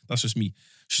restaurant. That's just me.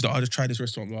 She's like, I'll just try this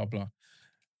restaurant, blah, blah.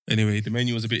 Anyway, the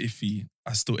menu was a bit iffy.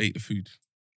 I still ate the food.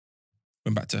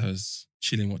 Went back to hers,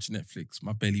 chilling, watching Netflix.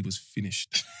 My belly was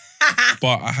finished.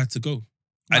 But I had to go.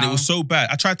 And it Wow. was so bad.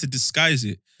 I tried to disguise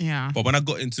it. Yeah. But when I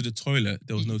got into the toilet,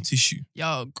 there was no tissue.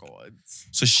 Oh God.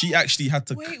 So she actually had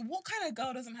to... Wait, what kind of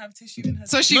girl doesn't have tissue in her?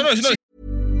 So she. No.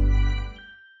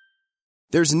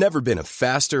 There's never been a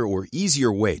faster or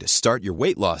easier way to start your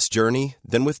weight loss journey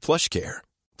than with PlushCare.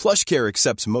 PlushCare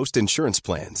accepts most insurance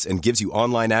plans and gives you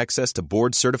online access to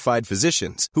board-certified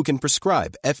physicians who can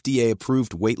prescribe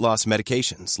FDA-approved weight loss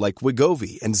medications like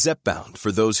Wegovy and Zepbound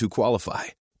for those who qualify.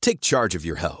 Take charge of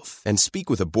your health and speak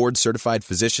with a board-certified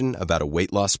physician about a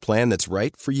weight loss plan that's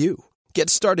right for you. Get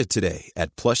started today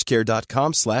at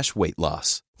plushcare.com/weight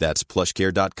loss. That's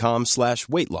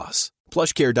plushcare.com/weight loss.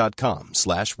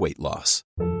 plushcare.com/weight loss.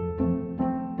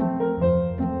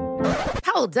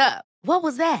 Hold up. What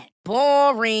was that?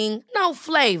 Boring. No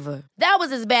flavor. That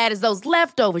was as bad as those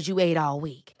leftovers you ate all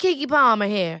week. Keke Palmer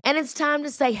here, and it's time to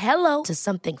say hello to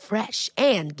something fresh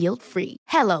and guilt-free.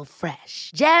 Hello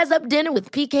Fresh. Jazz up dinner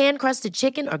with pecan-crusted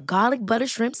chicken or garlic butter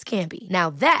shrimp scampi. Now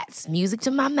that's music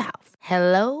to my mouth.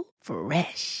 Hello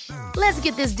Fresh. Let's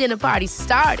get this dinner party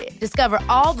started. Discover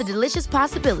all the delicious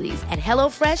possibilities at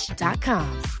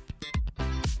hellofresh.com.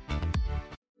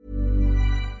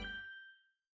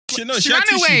 She She had ran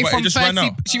tissue, away but it from just ran 30.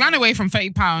 out. She ran away from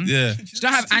 £30. Yeah. She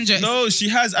don't have Andrex. No, she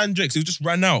has Andrex. It just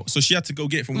ran out. So she had to go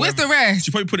get it from Where's wherever. the rest?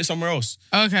 She probably put it somewhere else.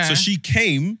 Okay. So she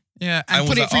came, yeah, I and was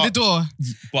put it like, through oh. the door.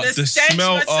 but The the stench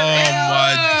smell, was oh so-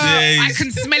 my days. I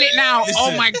can smell it now. Listen,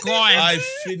 Oh my God. I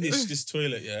finished this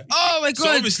toilet, yeah. Oh my So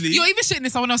God. obviously- You're even shitting in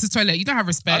someone else's toilet. You don't have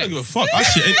respect. I don't give a fuck. I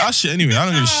shit anyway. I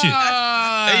don't give a shit.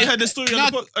 Hey, you heard the story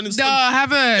on the No, podcast? no, I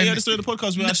haven't. You heard the story on the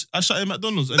podcast where I shot in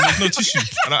McDonald's and there's no tissue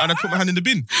and I put my hand in the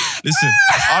bin. Listen,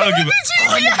 I don't give a.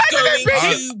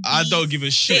 I don't give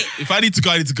a shit. If I need to go,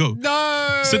 I need to go.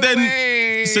 No. So then,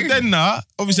 way.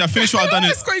 obviously I finished what I've done.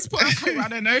 I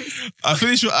don't know. I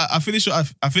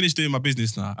finished doing my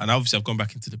business now, and obviously I've gone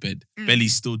back into the bed.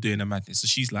 Belly's still doing the madness, so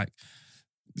she's like,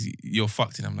 "You're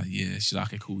fucked," and I'm like, "Yeah." She's like,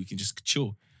 "Okay, cool, we can just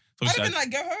chill." So I'd have obviously been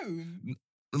like, go home.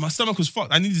 my stomach was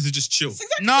fucked. I needed to just chill. That's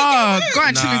exactly No, what go you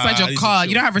and chill Nah, inside I your need to car. chill.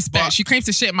 You don't have respect. But- She claims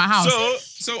to shit in my house.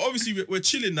 So obviously we're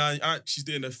chilling now. She's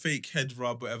doing a fake head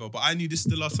rub, whatever. But I knew this is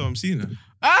the last time I'm seeing her.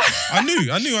 I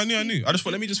knew. I just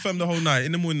thought, let me just film the whole night.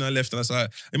 In the morning, I left, and I was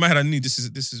like, in my head, I knew this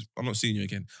is. I'm not seeing you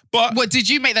again. But What, did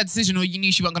you make that decision or you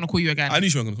knew she wasn't going to call you again? I knew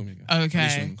she wasn't gonna call me again. I knew she Okay.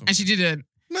 wasn't gonna call me. And she didn't.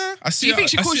 Nah, I see. Do you think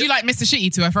she I calls see- you like Mr.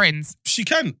 Shitty to her friends? She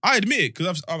can. I admit it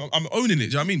because I'm owning it. Do you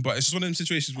know what I mean? But it's just one of them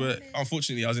situations where,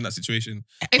 unfortunately, I was in that situation.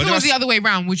 If But it then was the other way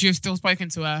around, would you have still spoken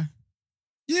to her?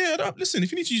 Yeah, listen.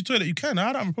 If you need to use the toilet, you can.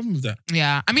 I don't have a problem with that.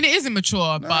 Yeah. I mean, it is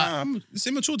immature, but Nah, it's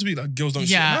immature to be like girls don't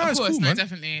yeah, shit. Nah, of it's course, cool, no, man.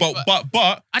 definitely.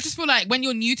 But I just feel like when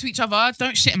you're new to each other,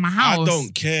 don't shit in my house. I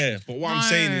don't care. But what I'm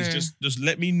saying is No. just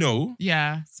let me know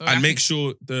Yeah. So I and make think-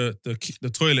 sure the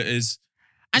toilet is.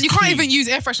 And you it's can't clean. even use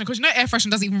air freshener because you know air freshener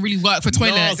doesn't even really work for No,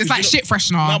 toilets. 'cause It's like you know- shit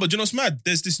freshener. No, but you know what's mad?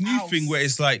 There's this new Ow. thing where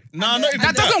it's like, nah, not even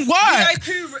that that. doesn't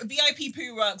work. VIP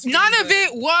poo works. None of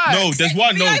it works. No, there's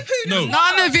one. No, VIP no,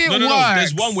 None of it no. works.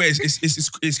 There's one where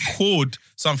it's called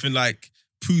something like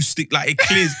poo stick, like it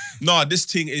clears. No, this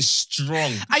thing is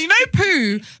strong. And you know,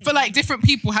 poo for like different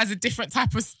people has a different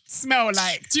type of smell.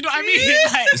 Like, do you know what I mean?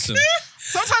 Like, Listen,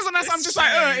 sometimes when I'm just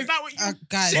like, is that what you?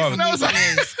 Guys, Wow. smells like?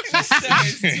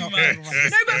 No,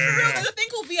 but for real, there's a thing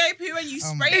called VIP when you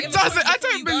spray it. It doesn't. I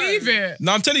don't believe it.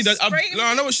 no, I'm telling you that. Spray it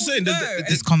I know what she's saying. before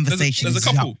This conversation there's a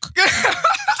is couple.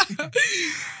 yuck.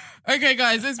 Okay,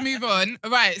 guys, let's move on.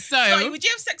 Right, Sorry, would you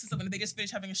have sex with someone if they just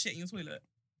finished having a shit in your toilet?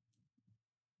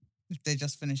 If they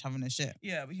just finish having a shit,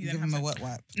 Yeah, but you give then them a have wet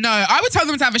wipe. no, I would tell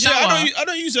them to have a Yeah, shower. I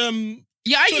don't use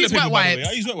Yeah, I toilet use paper, wet by the way. wipes.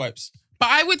 I use wet wipes. But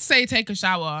I would say take a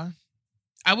shower.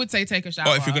 Oh,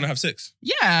 if you're gonna have sex.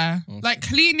 Yeah. Okay. Like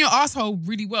clean your asshole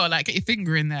really well. Like get your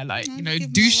finger in there. Like, you know,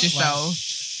 douche yourself.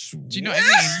 Do you know what I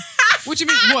mean? What do you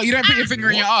mean? What? You don't put your finger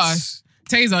in your ass?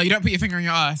 Taser, you don't put your finger in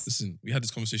your ass. Listen, we had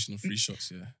this conversation on Free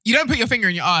Shots, yeah. You don't put your finger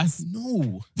in your ass. No.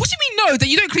 What do you mean no? That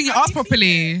you don't clean your ass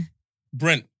properly?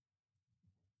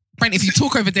 Brent, if you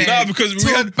talk over there. No, because we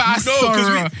had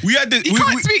we had this. You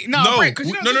can't speak. No, Brent,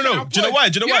 because no. Do you know why?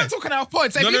 You don't talk on our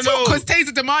pod. So if you talk because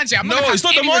Taser demands it, I'm not gonna have it's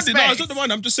not any demanding. No, respect. it's not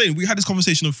demanding. I'm just saying we had this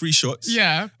conversation on Free Shots.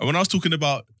 Yeah. And when I was talking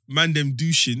about man them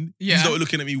douching, he's not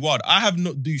looking at me wild. I have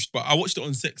not douched, but I watched it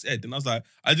on Sex Ed and I was like,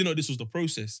 I didn't know this was the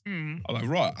process. I was like,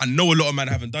 right, I know a lot of men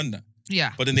haven't done that.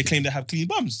 Yeah. But then they claim they have clean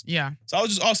bums. Yeah. So I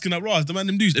was just asking that, right, the man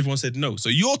them douche? Everyone said no. So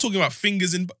you're talking about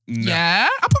fingers in... Nah. Yeah.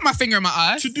 I put my finger in my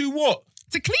ass. To do what?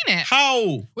 To clean it. How?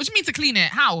 What do you mean to clean it?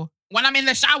 How? When I'm in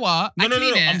the shower, I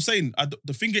clean it. I'm saying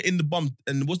the finger in the bum,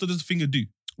 and what does the finger do?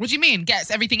 What do you mean?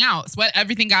 Gets everything out. Sweat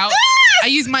everything out. I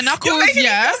use my knuckles, You're making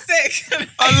yeah. me feel sick.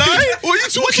 I lie? What are you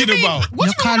talking about?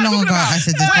 Look how long ago I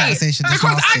said this conversation is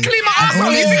because I nasty. clean my And asshole.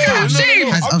 all You think I'm this ashamed?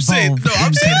 has I'm saying- evolved no, I'm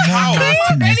into saying more how? I clean my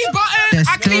nastiness. belly button. They're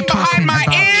I clean still behind talking my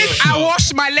about ears. this. I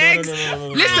wash my legs. No.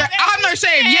 Listen, I have no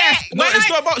shame. Yes. No, it's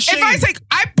not about shame.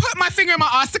 I put my finger in my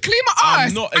ass to clean my I'm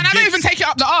ass. not And I don't even against- take it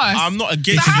up the ass. I'm not So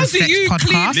against how This is do a you sex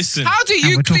clean? podcast. Listen. How do And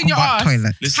you we're clean talking your about ass?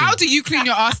 toilet. Listen. How do you clean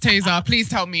your ass, Taser? Please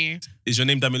tell me. Is your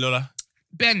name Damilola?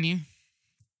 Benny.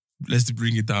 Let's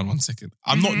bring it down 1 second.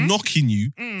 I'm not knocking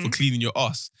you for cleaning your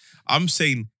ass. I'm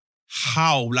saying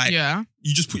how, like, Yeah.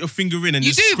 you just put your finger in and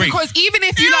You just do, scrape. because even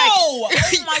if you No! like... Oh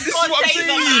my This is God, what I'm Taser, saying.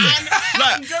 man.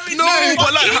 Like, no,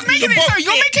 but like, He's making it so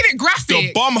you're making it graphic.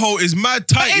 the bum hole is mad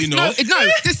tight, It's you know. No,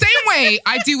 the same way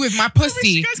I do with my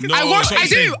pussy. No, I wash. that's what I I'm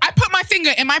do. saying. I put my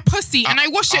finger in my pussy and I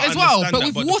wash it I as well, understand but that,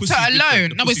 with but the water pussy's different. alone.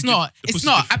 The No, it's pussy's not. different. The It's pussy's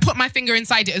not. I different. put my finger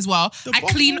inside it as well. The I bum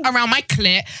clean hole. around my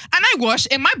clit and I wash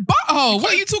in my butthole.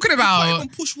 What are you talking You can't about? even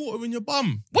push water in your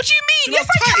bum. What do you Do mean? you know Yes,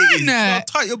 how tight it I is? Do you know how can.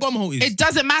 tight your bum hole is? It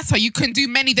doesn't matter. You can do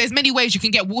there's many ways you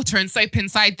can get water and soap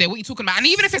inside there. What are you talking about? And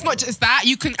even if it's not just that,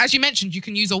 you can, as you mentioned, you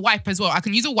can use a wipe as well. I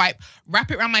can use a wipe,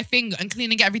 wrap it around my finger and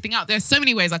clean and get everything out. There's so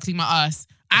many ways I clean my ass.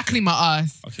 I clean my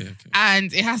ass. Okay.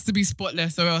 And it has to be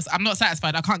spotless or else I'm not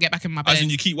satisfied. I can't get back in my bed. As in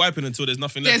you keep wiping until there's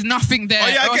nothing left. There's nothing there. Oh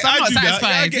yeah, or else I'm I not do that. Yeah,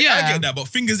 satisfied. I get that. But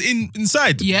fingers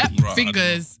inside. Yep. Right, I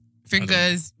don't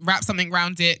Fingers, wrap something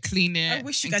around it, clean it. I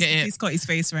wish you and guys get could it. see Scotty's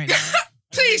face right now.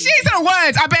 Please, she ain't said a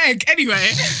word. I beg.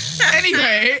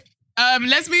 Anyway.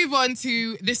 Let's move on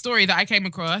to this story that I came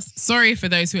across. Sorry for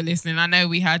those who are listening. I know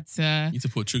we had to... You need to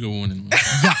put a trigger warning, man.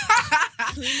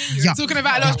 Yuck. talking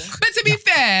about love. But to be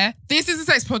fair, this is a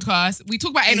sex podcast. We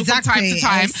talk about anal from time to Exactly,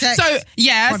 time. a sex So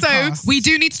podcast. so we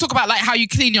do need to talk about like how you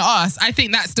clean your ass. I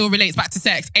think that still relates back to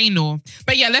sex, anal.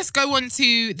 But yeah, let's go on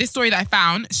to this story that I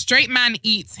found. Straight man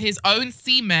eats his own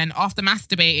semen after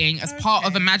masturbating as part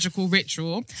of a magical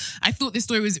ritual. I thought this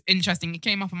story was interesting. It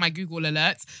came up on my Google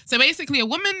alerts. So basically, a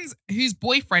woman whose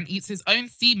boyfriend eats his own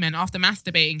semen after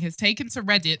masturbating has taken to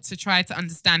Reddit to try to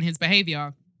understand his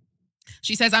behavior.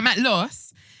 She says, I'm at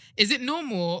loss. Is it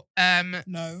normal?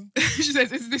 No. She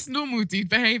says, is this normal, dude,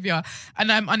 behavior?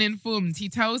 And I'm uninformed. He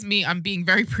tells me I'm being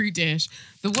very prudish.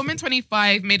 The woman,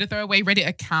 25, made a throwaway Reddit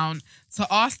account to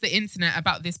ask the internet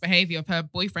about this behavior of her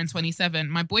boyfriend, 27.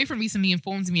 My boyfriend recently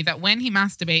informed me that when he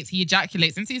masturbates, he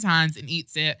ejaculates into his hands and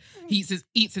eats it. He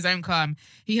eats his own cum.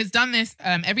 He has done this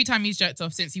every time he's jerked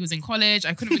off since he was in college.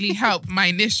 I couldn't really help my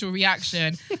initial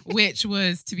reaction, which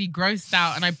was to be grossed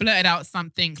out. And I blurted out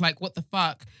something like, what the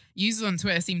fuck? Users on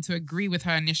Twitter seem to agree with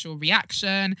her initial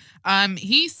reaction.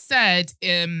 He said,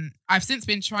 I've since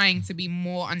been trying to be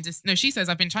more she says,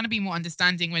 I've been trying to be more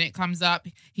understanding when it comes up.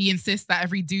 He insists that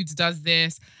every dude does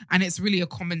this and it's really a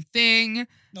common thing.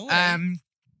 No way.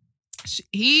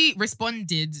 He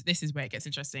responded, this is where it gets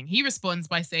interesting. He responds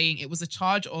by saying it was a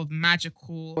charge of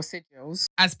magical sigils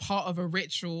as part of a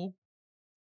ritual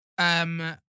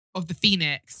of the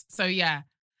Phoenix. So yeah.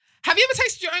 Have you ever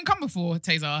tasted your own cum before,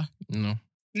 Taser? No.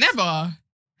 Never.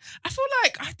 I feel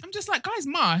like I'm just like, guys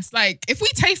must like if we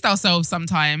taste ourselves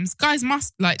sometimes, guys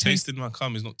must like taste. Tasting my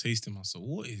cum is not tasting myself.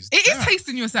 What is It that? is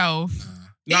tasting yourself.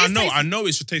 No, It is tasting- I know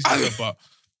it's for tasting myself, but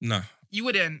nah. You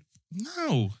wouldn't.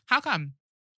 No. How come?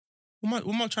 What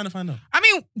am I trying to find out? I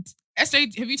mean,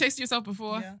 SJ, have you tasted yourself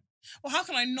before? Yeah. Well, how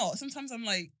can I not? Sometimes I'm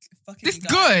like, fucking This guy,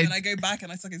 good. and I go back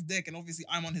and I suck his dick, and obviously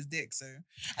I'm on his dick, so.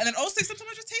 And then also sometimes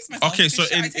I just taste myself. Okay, because so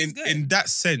shit, I taste good. in that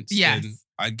sense, Yes. then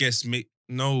I guess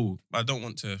no, I don't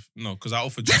want to. No, because I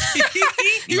offered.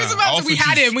 He was Nah, about I to. We offered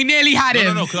had juice. him. We nearly had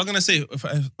him. No, because I'm gonna say,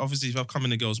 obviously, if I've come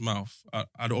in a girl's mouth,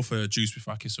 I'd offer her juice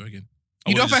before I kiss her again.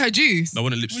 You'd offer her juice? I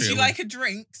want to lip Would straight you away. like a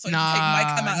drink? So you take my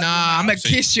cum out of your I'm mouth?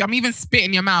 gonna kiss you. I'm even spit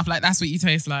in your mouth like that's what you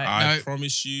taste like. I No.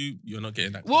 promise you're not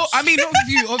getting that close. Well, I mean, not with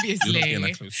you, You're not obviously. getting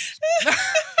that close.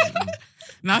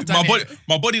 No, I've done it.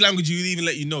 My body language would even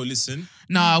let you know, listen,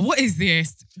 Nah, what is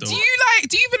this? Don't. Do you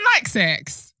even like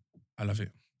sex? I love it.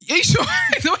 Are you sure?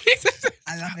 What is it?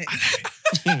 I love it.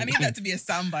 I need that to be a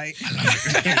soundbite.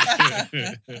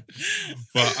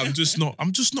 But I'm just not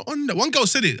on that. One girl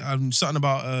said it. Something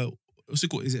about what's it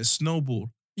called? Is it a snowball?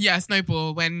 Yeah,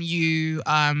 snowball. When you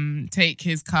take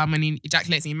his cum and he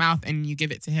ejaculates in your mouth and you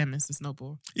give it to him, it's a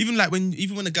snowball. Even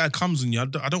when a guy comes on you, I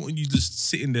don't want you just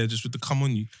sitting there just with the cum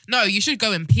on you. No, you should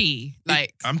go and pee.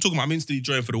 Like, I'm talking about I'm instantly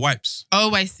drawing for the wipes.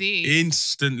 oh, I see.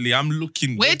 Instantly, I'm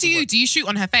looking. Where do you shoot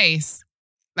on her face?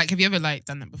 Like, have you ever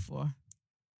done that before?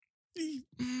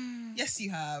 Yes,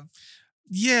 you have.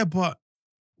 Yeah, but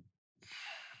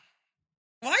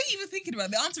Why are you even thinking about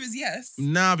it? The answer is yes.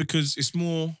 nah, because it's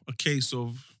more a case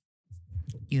of.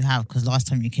 You have, because last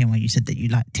time you came on, you said that you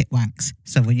like tit wanks.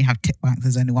 So when you have tit wanks,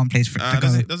 there's only one place for it to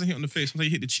go. Doesn't hit on the face. Sometimes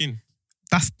you hit the chin.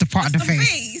 That's the part of the The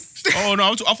face. face. Oh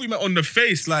no, I thought you meant on the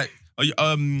face, like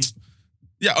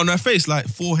yeah, on her face, like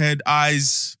forehead,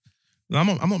 eyes. No,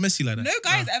 I'm not messy like that. No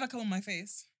guy has ever come on my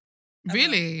face. Ever,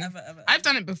 Really? Ever. I've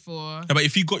done it before. Yeah, but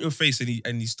if he got your face and he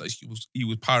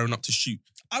was powering up to shoot,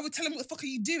 I would tell him, what the fuck are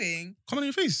you doing? come on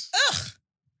your face. Ugh.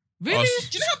 Really? Oh,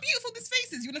 Do you know how beautiful this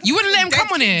face is? You wouldn't let him come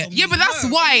on it. Yeah, but that's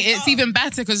why it's even. even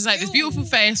better because it's like this Ew. beautiful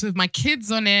face with my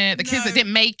kids on it, the kids that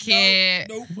didn't make it.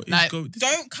 No. What is Like,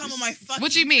 Don't come on my fucking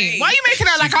What do you mean? face. Why are you making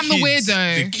out like I'm the kids-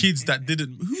 weirdo? The kids that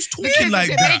didn't. Who's The talking kids like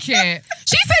that didn't that? make it.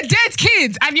 She said dead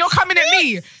kids, and you're coming at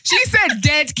me. She said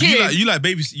dead kids. You like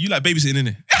babysitting,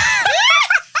 innit?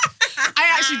 I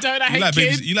actually don't. I hate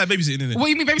kids. You like babysitting, innit? What,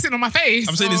 you mean babysitting on my face?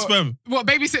 I'm saying in Or- sperm. What,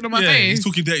 babysitting on my Yeah, face? he's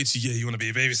talking dirty to you. Yeah, you want to be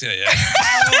a babysitter, yeah?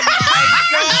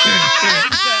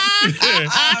 You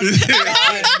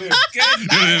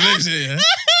wanna be a babysitter, yeah?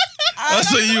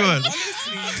 That's what you want.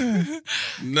 Honestly.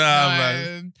 Nah,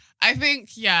 man. I think,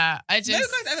 yeah, I No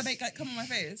just... guys ever make come on my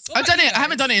face. What I've about done you it. I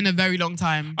haven't guys? done it in a very long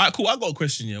time. All right, cool. I got a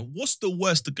question, yeah. What's the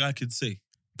worst the guy could say?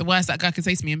 The worst that guy could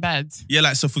say to me in bed. Yeah,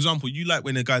 like, so for example, you like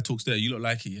when a guy talks there, you don't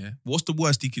like it, yeah? What's the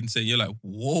worst he can say? You're like,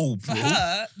 whoa, For bro.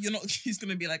 her, you're not. She's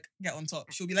gonna be like, get on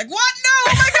top. She'll be like, what? No!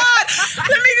 Oh my god!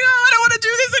 Let me go! I don't want to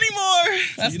do this anymore.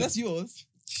 That's yours.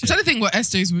 I'm trying to think what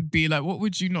SJ's would be like. What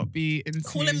would you not be into?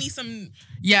 Calling me some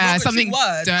yeah, derogatory something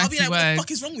word. dirty I'll be like, what the word.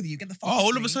 fuck is wrong with you? Get the fuck. Oh, off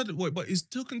all of me. a sudden, wait, but it's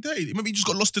talking dirty. Maybe you just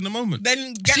got lost in the moment.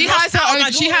 Then get She lost has out of my her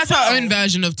own. She door has as her well. own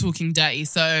version of talking dirty.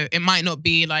 So it might not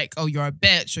be like, oh, you're a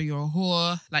bitch or you're a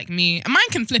whore like me. And mine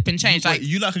can flip and change. Wait, Like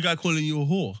you like a guy calling you a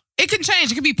whore? it can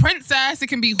change. It could be princess. It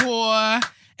can be whore.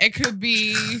 It could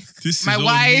be This my is all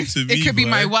wife. new to me, It could be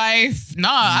my boy. wife. Nah,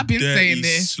 I've been Dirty saying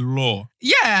this. slaw.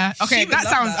 Yeah. Okay. She would That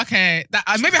love sounds that. okay. That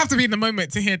I maybe have to be in the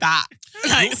moment to hear that.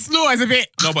 Like slaw is a bit.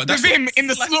 No, but that's with him in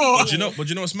the Like- slaw. But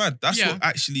you know what's mad? That's Yeah. what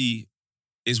actually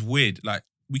is weird. Like,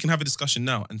 we can have a discussion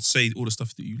now and say all the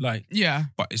stuff that you like, Yeah.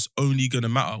 but it's only gonna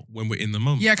matter when we're in the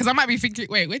moment. Yeah. Because I might be thinking,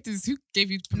 wait, who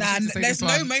gave you Nah, permission to say there's this no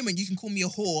one? moment you can call me a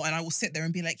whore and I will sit there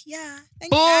and be like, yeah,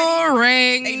 thank you, Daddy.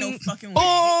 Boring. Ain't no fucking way.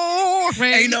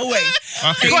 Boring. Ain't no way.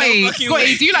 Okay. Scotty, fucking Scotty,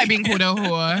 way. do you like being called a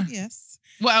whore? Yes.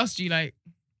 What else do you like?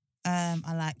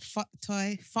 I like fuck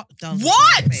toy, fuck dolls.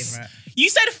 What? My favorite. You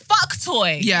said fuck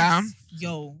toy. Yeah.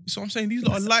 Yo. So I'm saying these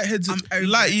lot are light heads, I'm over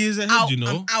light it. years ahead. Out, You know.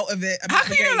 I'm out of it. I'm How out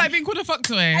can of you the not game. like being called a fuck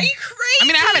toy? Are you crazy? I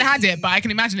mean, I haven't had it, but I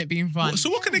can imagine it being fun. So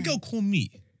what can a girl call me?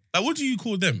 Like, what do you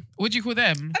call them? What do you call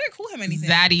them? I don't call him anything.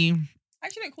 Zaddy. I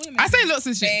actually don't call him I anything. say lots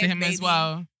of shit to Babe, him as baby.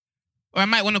 well. Or I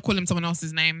might want to call him someone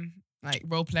else's name, like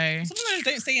role play. Sometimes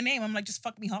I don't say your name. I'm like, just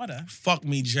fuck me harder. Fuck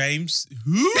me, James.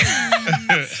 Who?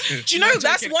 Do you know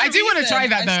that's one I do want to reason try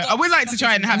that though. I stopped would like to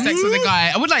try and have sex with a Who?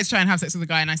 guy. I would like to try and have sex with a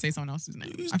guy and I say someone else's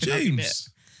name. Who's I think that'd be lit. James?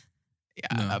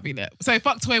 Yeah, No. that'd be lit. So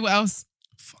fuck toy, what else?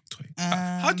 Fuck toy.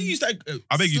 How do you use that?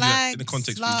 I beg you do that in the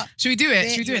context, please. Should we do it?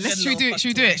 Should we do it? You're Let's a should we do little it? Should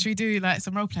we do fuck it? Should we do like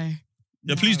some role play?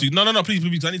 Yeah, please do. No, please. I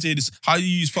need to hear this. How you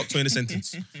use fuck toy in a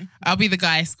sentence? I'll be the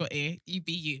guy, Scotty. You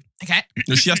be you. Okay?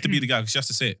 No, she has to be the guy. She has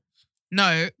to say it.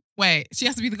 No, wait. She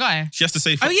has to be the guy. She has to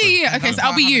say. Oh Fuck yeah, toy. yeah. Okay, so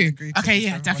I'll be I haven't you. agreed to Okay, this,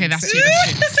 yeah. everyone. Okay, that's true.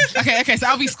 That's true. Okay, so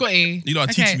I'll be Scotty. You know, are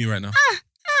Okay. teaching me right now.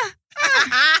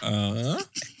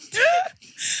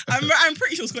 I'm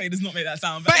pretty sure Scotty does not make that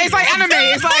sound. But it's like anime.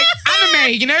 It's like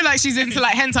anime. You know, like she's into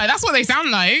like hentai. That's what they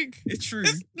sound like. It's true.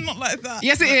 Not like that.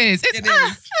 Yes, it is. It's It is.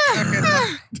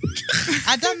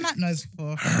 I've done that noise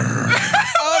before.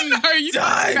 oh no, you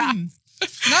Done.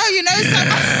 No, you know some.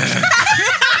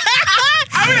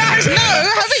 No,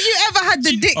 haven't you ever had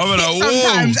the dick dick I'm like, hit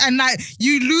sometimes, and like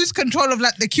you lose control of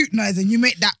like the cute noise, and you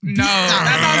make that. No,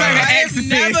 that sounds like an I've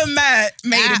exorcist. never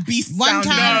made a beast one sound.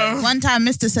 time. One time,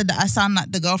 Mr. said that I sound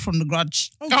like the girl from The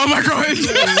Grudge. Oh my god.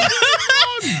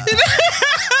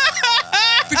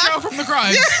 The girl from The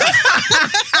Grudge.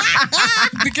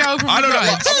 The girl from I The don't know.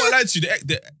 Grudge. I'm not lying to you.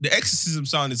 The exorcism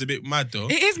sound is a bit mad though.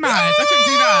 It is mad. I couldn't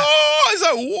do that. Oh, it's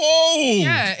like whoa.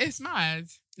 Yeah, it's mad.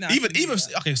 No, Even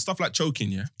okay, stuff like choking.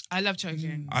 Yeah, I love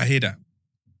choking. I hear that,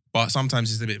 but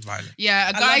sometimes it's a bit violent. Yeah,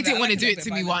 a love guy that. didn't I want to like do a it bit to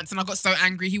me violent. once, and I got so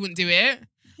angry he wouldn't do it.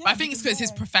 But I think it's because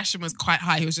his profession was quite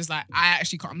high. He was just like, I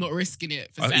actually can't. I'm not risking it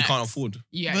for You sex. can't afford.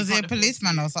 Yeah, Was he he a can't afford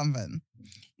policeman to. or something?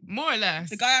 More or less.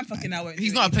 The guy I'm fucking now won't.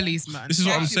 He's do it not a either. policeman. This is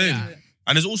what I'm Yeah. saying. Yeah.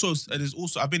 And there's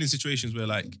also I've been in situations where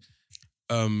like,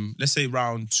 let's say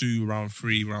round 2, round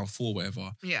 3, round 4,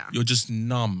 whatever. Yeah. You're just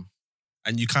numb,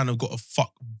 and you kind of got to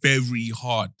fuck very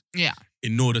hard. Yeah.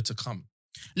 In order to come.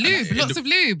 Lube, And lots of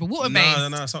lube, water based. No.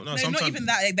 No, Sometimes not even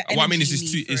that. Like, the what I mean is energy it's you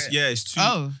too. need for It's it. yeah. It's too.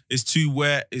 Oh. It's too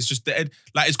where it's just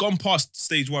like it's gone past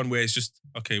stage 1 where it's just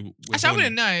okay. We're Actually, I horny.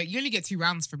 wouldn't know. You only get 2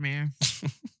 rounds from me.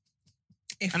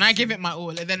 If- And I give it my all.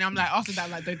 And then I'm like, after that,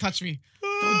 I'm like, don't touch me.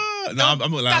 No, I'm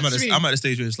not like touch me. I'm at the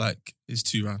stage where it's like it's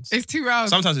 2 rounds. It's 2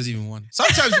 rounds. Sometimes it's even 1.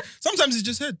 Sometimes it's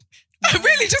just head.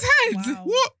 Really, just head? Wow.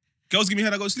 What? Girls give me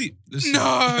head, I go to sleep. Listen.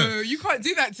 No, you can't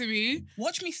do that to me.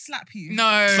 Watch me slap you.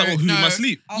 No, Slap who? no. In my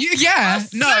sleep. I'll- Yeah, I'll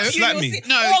no. slap you, Slap you'll me. see-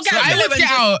 No, Or get a I pillow would and get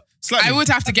just- out. Slap I me. would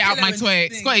have to get out pillow my and toy.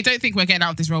 thing. Scotty, don't think we're getting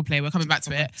out of this role play. We're coming back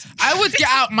to it. I would get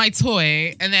out my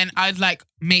toy and then I'd like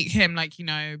make him like,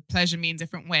 pleasure me in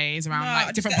different ways around No, like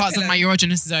just different get a parts of my pillow.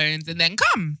 erogenous zones and then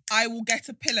come. I will get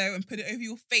a pillow and put it over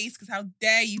your face because how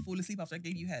dare you fall asleep after I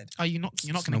gave you head? Oh, you're not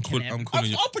I'm gonna kill him.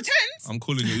 calling you. I'll pretend. I'm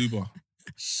calling your Uber.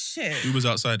 Shit. Uber's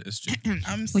outside. It's true.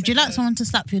 Would you like someone to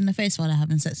slap you in the face while they're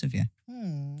having sex with you?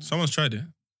 Someone's tried it.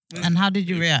 And how did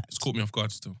you react? It's caught me off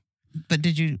guard still. But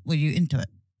were you into it?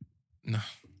 No.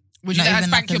 Would you Not let her even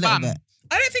spank like a your little bum? bit?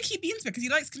 I don't think he'd be into it because he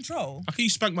likes control. How can you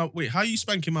spank my? Wait, how are you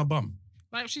spanking my bum?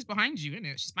 Like she's behind you,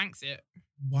 innit? She spanks it.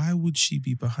 Why would she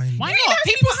be behind Why me? not? don't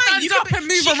People be behind. stand You could up be- and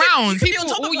move she could- around. you could be People on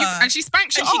top of all her. and she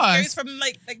spanks And your she goes ass. from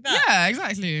like that. Yeah,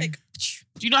 exactly. Like,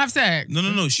 Do you not have sex?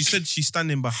 No. She said she's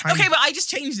standing behind. okay, but I just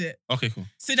changed it. Okay, cool.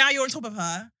 So now you're on top of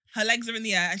her. Her legs are in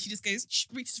the air, and she just goes,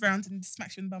 reaches around and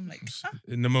smacks you in the bum like. Huh?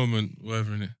 In the moment,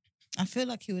 whatever in it. I feel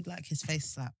like he would like his face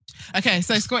slapped. Okay,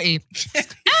 so Scotty.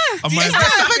 Of my-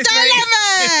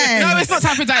 No, it's not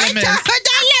time for dilemmas. Time for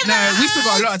dilemmas. No, we still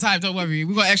got a lot of time. Don't worry.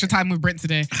 We got extra time with Brent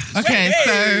today. Okay,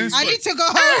 Wait. so I need to go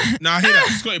home. Now I hear that,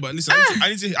 Scotty, but listen, I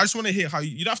just want to hear how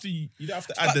you don't have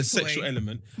to add the Fuck toy. sexual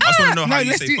element. I just want to know how you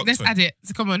let's say fuck let's toy. add it.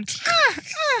 So come on.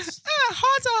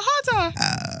 Harder.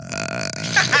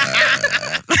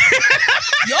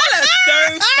 Y'all are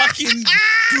so fucking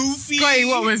goofy. Scotty,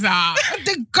 what was that?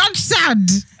 The God sound.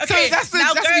 Okay, So that's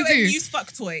now what go we do. and use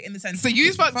fuck toy in the sentence. So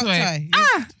use fuck Fuck toy. toy.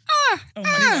 Oh my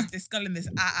god, this skull in this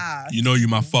You know you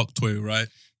my fuck toy, right?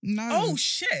 No. Oh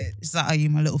shit. Is that, are you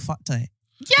my little fuck toy?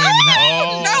 Yeah.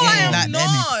 Oh. No, I Yeah, am that,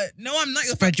 not. No, I'm not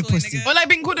your Spread fuck your toy, pussy. nigga. Or like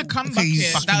being called a cum Okay,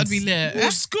 you bucket. That would be lit.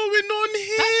 What's going on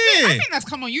I here? think that's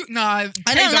come on you. Nah, I don't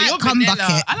Taser, like you're cum vanilla.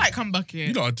 bucket. I like cum bucket.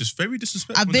 You lot are just very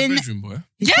disrespectful I've in been- the bedroom, boy.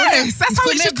 Yes, that's how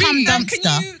it should be. Cum Can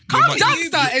dumpster. you- Cum You're my-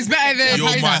 dumpster is better than You're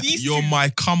my Taser. you're my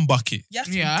cum bucket. Yes,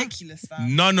 Yeah. ridiculous,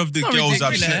 fam. None of the It's not girls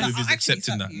I've ridiculous. slept with I'll is actually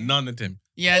accepting slap that. you. None of them.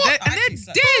 Yeah, What? and I they're actually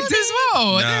slept. dead as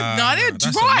well. Nah, They're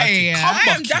that's dry. automatic. Cum I am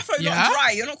bucket. definitely Yeah? not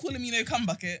dry. You're not calling me no cum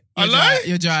bucket. I You're dry. lie?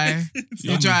 You're dry.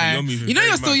 You're moving- dry. you're moving You know very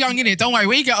you're still mad. young in it. Don't worry.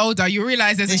 When you get older, you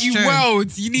realize there's It's a new true.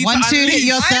 world you need Once to you hit unleash.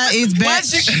 your 30s,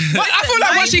 Once bitch. you- Well, I feel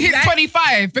like once she hits Mindset.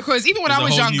 25, because even when There's I a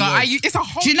was whole new younger, world. it's a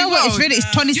whole Do you know new what? world. It's really, it's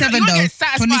You 27 don't though. get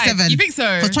satisfied. 27. You think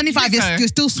so? For 25, You think so? you're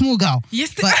still small girl.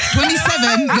 Yes, But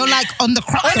 27, you're like on the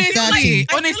crux of 30. honestly,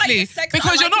 I feel like the sex that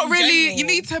because I you're like not in really. general. You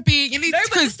need to be. You need No,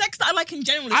 but the because sex that I like in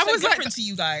general is I so was like- different to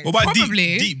you guys. What about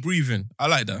Probably. deep breathing? I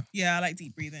like that. Yeah, I like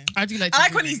deep breathing. I do like. I like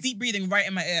to when do he's it. deep breathing right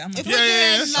in my ear. I'm like, If Yeah, we're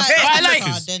yeah, doing yeah. like, That's I the like-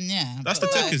 techers. then yeah. That's the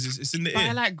But like, techers. It's in the But I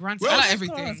ear. like grunting. Well, I like of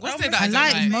everything. course. What's Oh it my that I I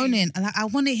like don't moaning. I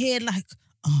want to hear like,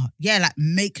 oh yeah, like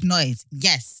make noise.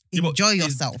 Yes, Yeah, but enjoy is-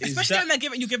 yourself. is- especially that-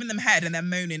 when you're giving them head and they're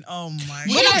moaning. Oh my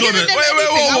We're god. not Hold giving on. them Wait,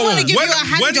 anything. I want to give When- you a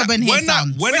hand when- job and hear when I-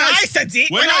 sounds. when When I I said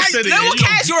it, when I said it, no yeah, one you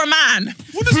cares you're a man.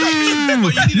 What does that mean?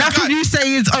 But you need a That's guy. what you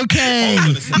say is okay. Hold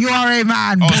on a second. You are a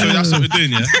man. Oh, so that's what we're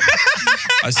doing, yeah?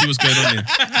 I see what's going on here.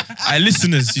 Hey,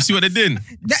 listeners, you see what they're doing?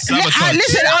 Sabotage.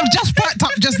 Listen, I've just perked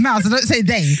up just now, so don't say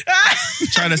they.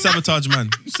 Trying to sabotage, man.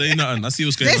 Say nothing. I see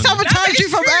what's going They on. sabotaged you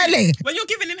from early. When you're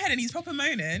giving him head and he's proper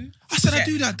moaning. I said I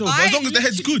do that though, but as long as the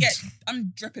head's literally good.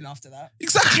 I'm dripping after that.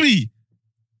 Exactly.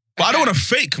 But I Okay. don't want to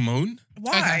fake moan.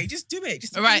 Why? Okay. Just do it.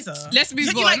 Just All right, please her. let's move You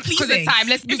said you on like because of pleasing. time.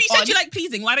 Let's move If you on. said you like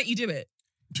pleasing, why don't you do it?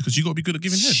 Because you got to be good at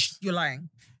giving head. You're lying.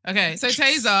 Okay, so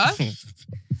Taser,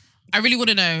 I really want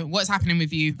to know what's happening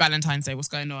with you Valentine's Day. What's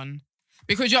going on?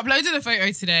 Because you uploaded a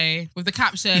photo today with the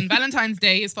caption, Valentine's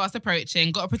Day is fast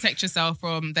approaching. Got to protect yourself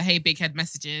from the hey big head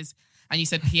messages. And you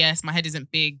said, P.S. my head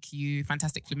isn't big, you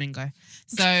fantastic flamingo.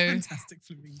 So Fantastic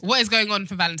flamingo. what is going on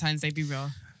for Valentine's Day? Be real.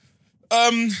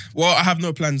 Well, I have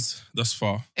no plans thus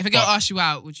far. If a girl But asks you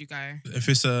out, would you go? if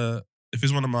it's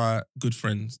one of my good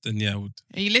friends, then yeah, I would.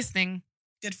 Are you listening?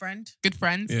 Good friend. Good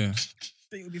friends? Yeah.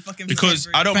 Think it would be fucking Because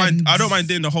I don't mind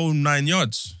doing the whole 9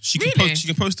 yards. She Really?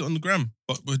 can post it on the gram,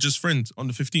 but we're just friends on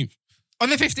the 15th. On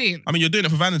the 15th? I mean, you're doing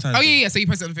it for Valentine's Oh, Day. yeah. So you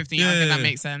posted on the 15th. Yeah, Okay, yeah, that yeah.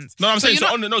 makes sense. No, I'm saying you're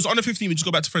on the 15th, we just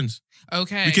go back to friends.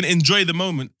 Okay. We can enjoy the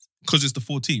moment because it's the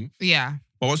 14th. Yeah.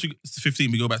 But once it's the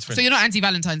 15th, we go back to friends. So you're not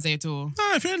anti-Valentine's Day at all?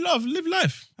 No, if you're in love, live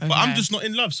life. But Okay. I'm just not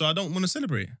in love, so I don't want to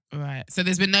celebrate. Right. So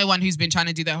there's been no one who's been trying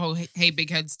to do that whole hey big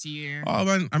heads to you. Oh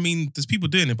man, I mean, there's people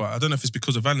doing it, but I don't know if it's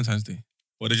because of Valentine's Day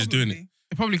or they're just doing it.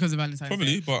 Probably because of Valentine's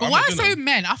Probably, Day. but I'm why not are doing so it.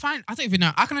 men? I don't even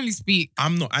know. I can only speak.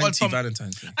 I'm not Well, from-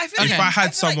 anti-Valentine's Day. I feel If like, I feel had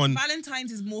like someone,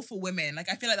 Valentine's is more for women. Like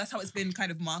I feel like that's how it's been kind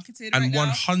of marketed. And right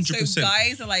now. 100%. So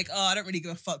guys are like, oh, I don't really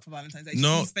give a fuck for Valentine's Day.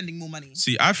 No. She's spending more money.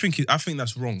 see, I think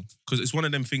that's wrong because it's one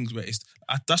of them things where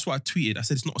that's what I tweeted. I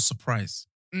said it's not a surprise.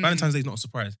 Valentine's Day is not a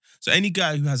surprise. So any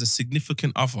guy who has a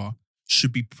significant other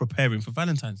should be preparing for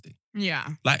Valentine's Day. Yeah.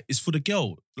 Like it's for the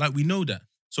girl. Like we know that.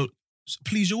 So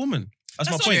please your woman. That's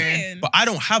my what point. I'm saying. But I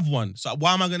don't have one. So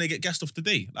why am I gonna get gassed off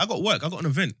today? I got work. I got an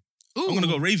event. Ooh. I'm gonna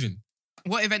go raving.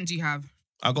 What event do you have?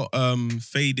 I got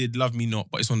Faded Love Me Not,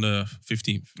 but it's on the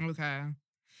 15th. Okay.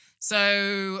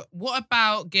 So what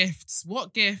about gifts?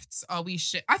 What gifts are we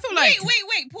I feel like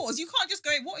Wait, pause. You can't just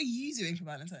go, what are you doing for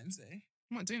Valentine's Day?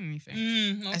 I'm not doing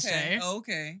anything. Okay. Ashay.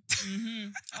 Okay.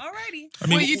 Alrighty. I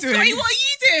mean, What are you doing? Sorry, what are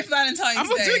you doing for Valentine's I'm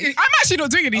not Day? doing it. I'm actually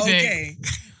not doing anything. Okay.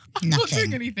 I'm not Nothing.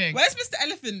 doing anything. Where's Mr.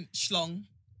 Elephant Schlong?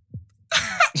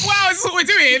 Wow, is this what we're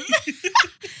doing?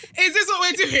 Is this what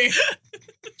we're doing?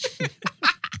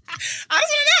 I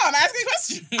just want to know. I'm asking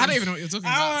questions. I don't even know what you're talking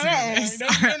I about. don't to be know.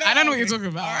 honest. You don't know. I don't know what you're talking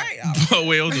about. All right. But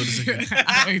wait, hold on a second. I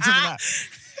don't know what you're talking about.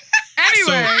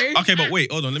 Anyway. So, okay, but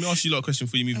wait, hold on. Let me ask you a lot of questions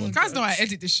before you move on. Guys know I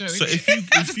edit this show. So if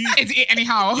you edit it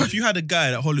anyhow. if you had a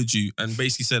guy that hollered you and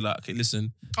basically said like, okay,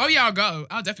 listen, Oh yeah, I'll go.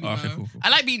 I'll definitely Okay, go. cool. I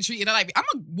like being treated. I'm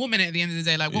a woman at the end of the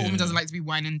day. Like, what woman doesn't like to be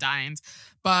wined and dined?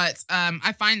 But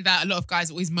I find that a lot of guys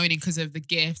are always moaning because of the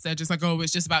gifts. They're just like, oh,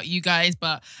 it's just about you guys.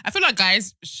 But I feel like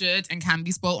guys should and can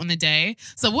be spoiled on the day.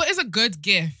 So what is a good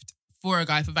gift for a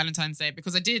guy for Valentine's Day?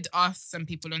 Because I did ask some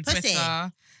people on Pussy.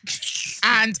 Twitter.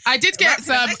 And I did get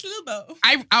some... Nice little bow.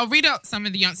 I'll read out some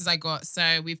of the answers I got.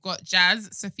 So we've got Jazz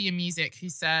Sophia Music, who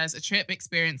says, a trip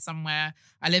experience somewhere.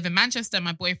 I live in Manchester.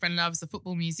 My boyfriend loves the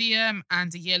football museum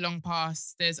and a year-long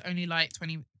pass. They're only like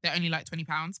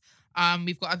 £20.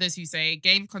 We've got others who say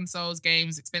game consoles,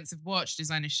 games, expensive watch,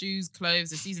 designer shoes,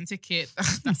 clothes, a season ticket.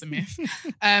 That's a myth.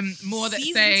 More that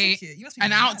Season say ticket. You must be an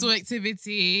mad. outdoor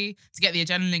activity to get the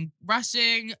adrenaline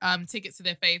rushing, tickets to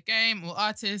their fave game or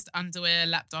artist, underwear,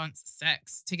 lap dance,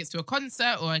 sex, tickets to a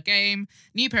concert or a game,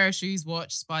 new pair of shoes,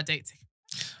 watch, spa date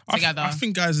together. I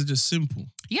think guys are just simple.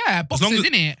 Yeah, boxes, as-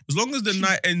 innit? As long as the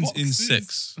night ends in Boxes.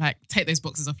 sex. Like, take those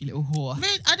boxes off, you little whore.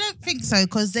 I don't think so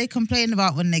because they complain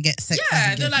about when they get sex. Yeah,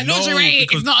 as a they're gift. like, No, lingerie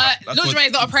because is not that's what- lingerie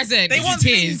is not a present. They it's want a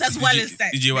things tease. as well as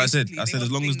sex. Did you hear what I said? basically. I They said as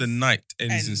want long as the things- night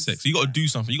ends in sex. You got to do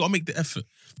something. You got to make the effort.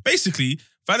 Basically,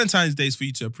 Valentine's Day is for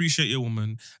you to appreciate your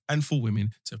woman and for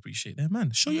women to appreciate their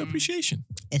man. Show your appreciation.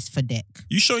 It's for dick.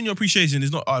 You showing your appreciation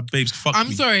is not, babes, fuck I'm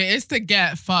me. sorry, it's to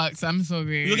get fucked. I'm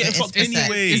sorry. You're getting It's fucked for sex.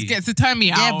 anyway. It's get to turn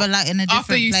me out. Yeah, but like in a different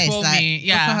After you place. spoil Like, me, book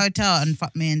yeah. a hotel and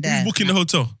fuck me in Who's there. booking the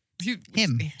hotel? Him.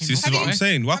 See, this is what I'm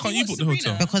saying. Why Have can't you you book watched the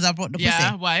Sabrina? hotel? Because I brought the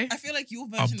Yeah, pussy. why? I feel like your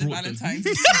version of brought them. Valentine's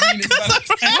is Sabrina's Valentine's.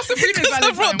 What's Sabrina's Because I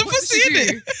Valentine? brought the What did pussy she in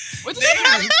do? it. What did They she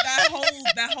have do?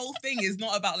 that whole thing is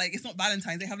not about like it's not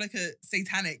Valentine's. They have like a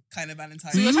satanic kind of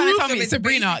Valentine's. So you're trying to tell So me it's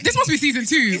Sabrina. basically- This must be season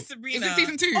 2. It's Sabrina. Is it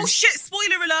season 2? Oh shit!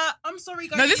 Spoiler alert! I'm sorry,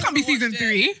 guys. No, if this you can't be haven't season watched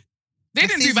it. 3. They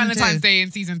That's didn't do season Valentine's 2. Day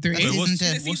in season 3. That's Wait, season what's- 2.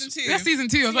 It's season 2. That's season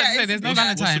 2. I was about to say there's no Yeah,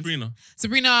 Valentine's. What's Sabrina?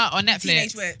 Sabrina on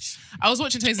Teenage Netflix. Witch. I was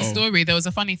watching Taser's Oh. story. There was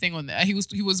a funny thing on there. He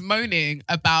was moaning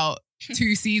about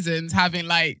 2 seasons having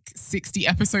like 60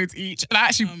 episodes each, and I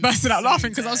actually Oh my busted out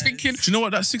laughing because I was goodness. thinking, Do you know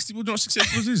what that 60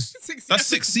 episodes is? 60 That's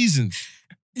 6 seasons.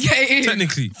 Yeah, it is.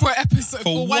 Technically. For episode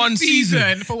For one one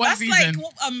season. For one That's season.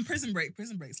 like Prison Break.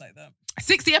 Prison Break's like that.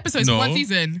 60 episodes No. for one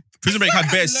season. Prison Break had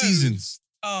That's better loads. seasons.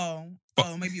 Oh,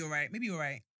 But- maybe you're right. Maybe you're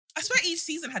right. I swear each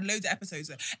season had loads of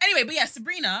episodes. Anyway, but yeah,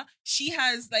 Sabrina, she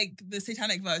has like the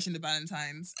satanic version of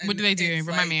Valentine's. What do they do? It's,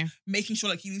 Remind like, me. Making sure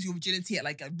like you lose your virginity at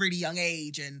like a really young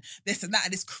age and this and that.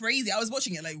 And it's crazy. I was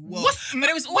watching it like, whoa. But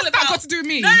it was all What's about... that got to do with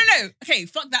me? No. Okay,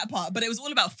 fuck that part. But it was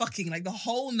all about fucking. Like the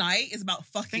whole night is about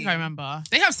fucking. I think I remember.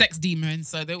 They have sex demons,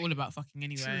 so they're all about fucking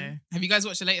anyway. True. Have you guys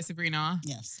watched the latest Sabrina?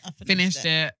 Yes, I Finished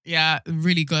it. Yeah,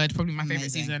 really good. Probably my favorite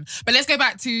Amazing. season. But let's go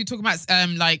back to talking about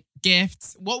like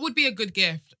gifts. What would be a good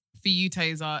gift for you,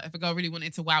 Taser, if a girl really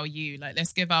wanted to wow you? Like,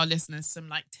 let's give our listeners some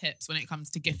like tips when it comes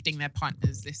to gifting their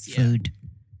partners this year. Food.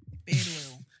 Beard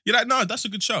oil. You're like, no, that's a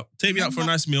good shout. Take me out for a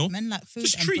nice meal. Men like food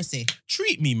Just and pussy.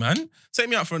 treat me, man. Take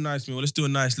me out for a nice meal. Let's do a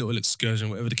nice little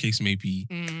excursion, whatever the case may be.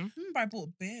 Mm. I remember I bought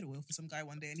beard oil for some guy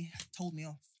one day and he told me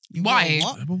off. You Why?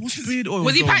 bought what? But what's beard oil?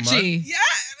 Was he though, man? patchy? Yeah,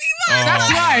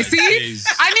 That's Oh, why. my See, days.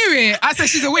 I knew it. I said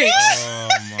she's a witch. Oh,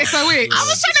 my It's a witch. God. I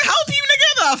was trying to help you,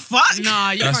 nigga. The fuck?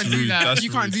 Nah, you That's can't do rude. that. That's You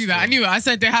can't rude, do that. I still. knew it. I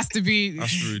said there has to be.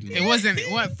 That's rude, man.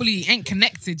 It weren't fully, ain't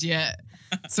connected yet.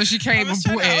 So she I came and was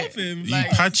trying bought to it. help him. You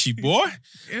patchy, boy.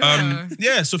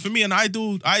 Yeah. So for me, an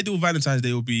ideal Valentine's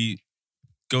Day will be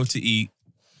go to eat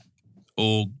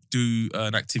or do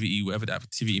an activity, whatever the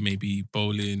activity may be,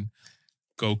 bowling,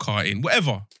 go karting,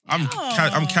 whatever. I'm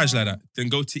casual like that. Then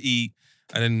go to eat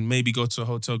and then maybe go to a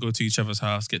hotel, go to each other's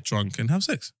house, get drunk and have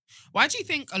sex. Why do you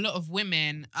think a lot of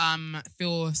women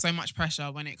feel so much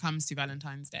pressure when it comes to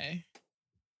Valentine's Day?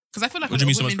 Because I feel like What a do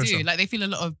you lot mean of so much women do. pressure? Like they feel a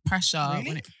lot of pressure. Really?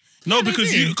 When it... No, Yeah, they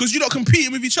because do. you're not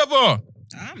competing with each other.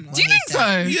 I'm not. Do you think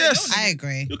so? Yes. I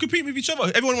agree. You're competing with each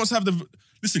other. Everyone wants to have the.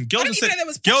 Listen, girls don't are, even know there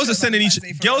was girls pressure are sending Valentine's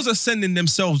Day for girls us. are sending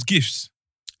themselves gifts.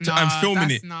 Nah, I'm filming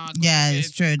that's it. not Yeah, good.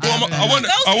 it's true. Oh, I wonder.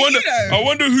 Girls I do wonder. you know? I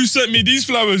wonder who sent me these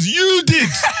flowers. You did.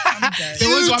 I'm dead. There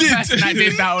was You one did. person that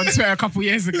did that on Twitter a couple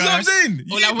years ago. You know what I'm saying?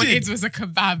 All You I wanted did. was a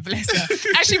kebab, bless her.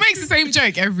 And she makes the same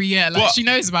joke every year. Like But- she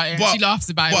knows about it. And but- she laughs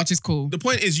about it, but which is cool. The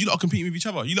point is, you lot are competing with each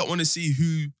other. You lot want to see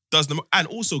who does the and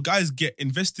also guys get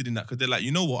invested in that because they're like,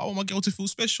 you know what? I want my girl to feel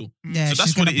special. Yeah, So that's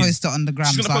she's going what to it is. post it on the gram,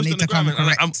 She's so gonna I post need on to the gram, come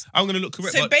and correct. I'm gonna look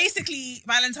correct. So but basically,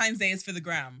 Valentine's Day is for the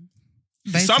gram.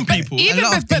 some people, A Even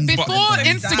lot of but things, before but-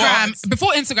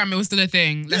 Instagram, it was still a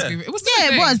thing. Let's Yeah. be real. It was still Yeah, a it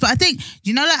thing. was. But I think,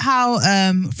 you know, like how,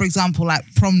 for example, like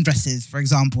prom dresses, for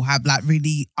example, have like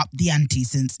really up the ante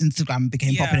since Instagram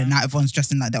became Yeah. popular. Now everyone's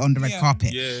dressing like they're on the red Yeah.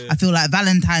 carpet. Yeah. I feel like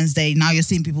Valentine's Day, now you're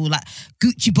seeing people with, like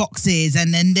Gucci boxes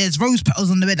and then there's rose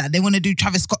petals on the bed. Like they want to do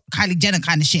Travis Scott, Kylie Jenner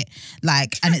kind of shit.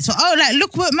 Like, and it's like,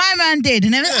 look what my man did.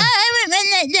 And everyone's I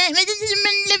went like that. But this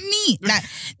man love me. Like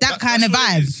that kind of that's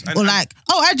what it vibe. is. And- Or like,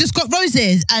 I just got roses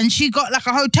and she got like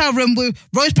a hotel room with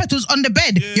rose petals on the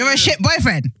bed. Yeah, You're yeah. a shit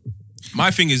boyfriend.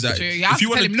 my thing is that True. You have if to you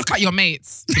tell want him, to look at your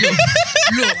mates.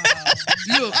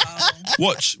 Look.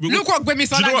 watch, Look what Gwemi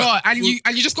son Do I you know got. what?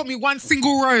 And you just got me one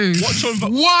single rose. Watch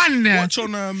on- one. watch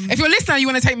on. If you're listening and you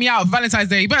want to take me out Valentine's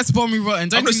Day, you better spoil me rotten.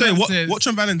 Don't I'm gonna do say, nonsense. watch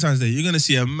on Valentine's Day. You're gonna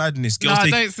see a madness. Nah,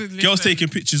 Girls listen. taking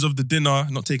pictures of the dinner,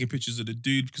 not taking pictures of the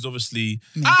dude because obviously.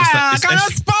 it's Can I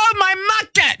actually- spoil my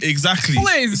market? Exactly.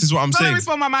 Please. This is what I'm Don't saying. let me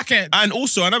spoil my market. And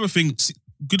also another thing,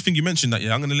 good thing you mentioned that.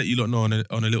 Yeah, I'm gonna let you lot know on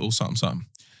a little something.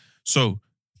 So,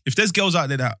 if there's girls out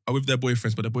there that are with their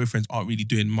boyfriends, but their boyfriends aren't really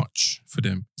doing much for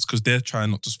them, it's because they're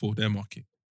trying not to spoil their market.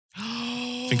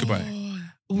 Think about it.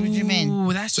 What do you mean?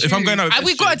 Ooh, that's So true. if I'm going out with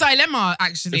We've got a dilemma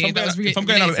actually. If I'm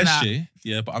going out with related to that. SJ,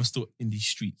 yeah, but I'm still in these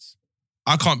streets,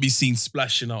 I can't be seen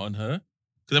splashing out on her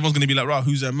because everyone's gonna be like, "Rah,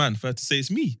 who's her man?" For her to say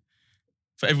it's me.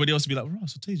 For everybody else to be like, "Rah,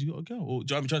 so Taze, you got a girl?" Or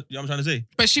do you know what I'm trying to say?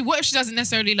 But what if she doesn't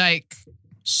necessarily like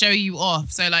show you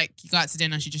off? So like you go out to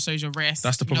dinner, she just shows your wrist.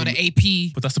 That's the You know, problem. the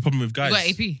AP. But that's the problem with guys. You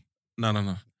got AP. No.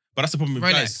 But that's the problem with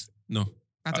Rolex. guys. No,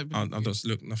 I don't I don't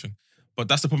look nothing. But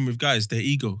that's the problem with guys. Their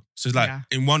ego. So it's like Yeah.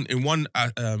 in one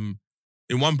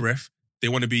breath they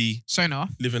want to be Showing off.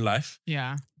 living life,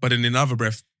 Yeah. but then in another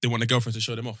breath they want a girlfriend to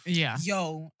show them off. Yeah.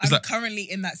 Yo, It's I'm like- currently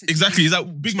in that situation. Exactly. Is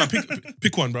that big man?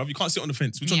 Pick one, bro. You can't sit on the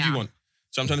fence. Which one do Yeah. you want?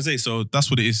 So I'm trying to say. So that's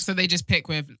what it is. So they just pick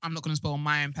with, I'm not going to spoil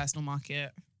my own personal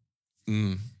market.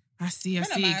 Mm. I see.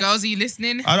 Kinda mad. Girls, are you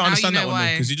listening? I don't Now understand you that know one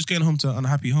why. because you're just getting home to an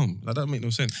unhappy home. Like, that don't make no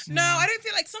sense. No, I don't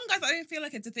feel like some guys. I don't feel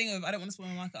like it's a thing of I don't want to spoil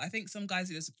my market. I think some guys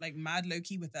are just like mad low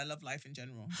key with their love life in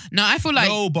general. No, I feel like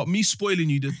No, but me spoiling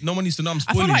you, no one needs to know I'm I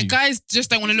spoiling feel like you. guys just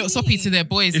don't want to look soppy to their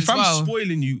boys If as I'm well.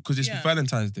 spoiling you because it's Yeah.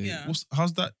 Valentine's Day, Yeah.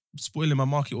 how's that spoiling my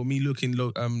market or me looking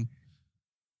low?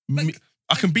 But-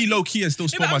 I can be low key and still No,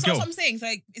 spoil but my that's girl. what I'm saying. It's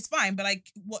like it's fine, but like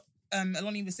what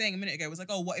Aloni was saying a minute ago was like,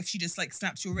 oh, what if she just like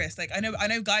snaps your wrist? Like I know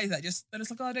guys that they're just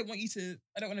like, oh, I don't want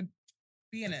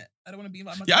be in it. I don't want to be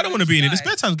like. Yeah, I don't want to be in it. There's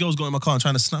bare times girls go in my car and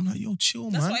trying to snap. I'm like, yo, chill,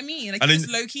 That's man. what I mean. Like, And just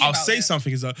then low key. I'll say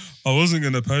something. It's like, I wasn't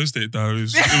gonna post it though. It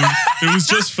was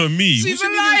just for me. She's What a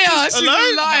do you mean it was liar. just She's a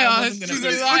liar. I wasn't She's gonna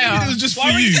a post it. liar. It was just for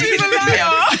Why would you. say She's a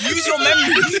liar. Use your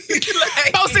memory.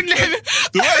 Posting them.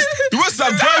 The worst is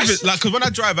I'm driving. Like, because when I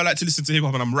drive, I like to listen to hip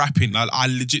hop and I'm rapping. Like, I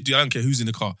legit do. I don't care who's in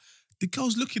the car. The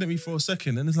girl's looking at me for a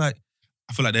second and it's like,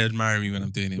 I feel like they admire me when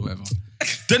I'm doing it, whatever.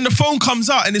 Then the phone comes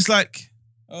out and it's like,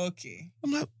 Okay.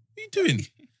 I'm like, what are you doing?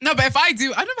 No, but if I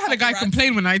do, I never had a guy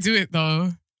complain when I do it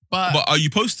though. But are you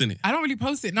posting it? I don't really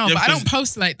post it. No, Yeah, but I because- don't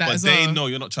post like that But as they well. know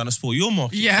you're not trying to spoil your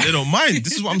market. Yeah. They don't mind.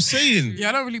 This is what I'm saying. Yeah,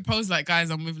 I don't really post like guys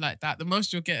I'm with like that. The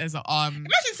most you'll get is a Imagine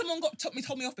someone told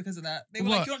me off because of that. They were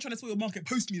What? like, "You're not trying to spoil your market.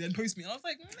 Post me, then post me." And I was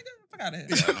like, "Nigga, fuck out of here."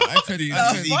 I could,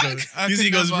 His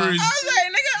ego's never. bruised. I was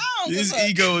like, "Nigga, I don't His give a fuck."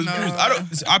 ego is No.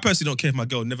 bruised. I personally don't care if my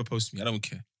girl never posts me. I don't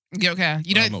care. You don't care.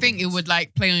 You No, I'm don't not think it bothered. would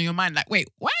like play on your mind? Like, wait,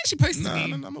 why ain't she posting Nah,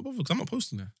 me? I'm not bothered because I'm not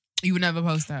posting her. You would never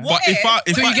post that. What But if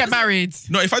So I you get married.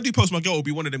 No, if I do post my girl, it'll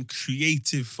be one of them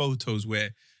creative photos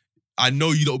where I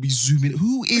know you don't be zooming.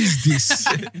 Who is this?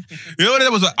 You know what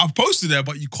it was like? I've posted her,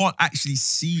 but you can't actually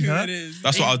see Who her. it is.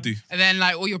 That's what I'll do. And then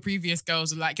like all your previous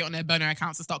girls will like get on their burner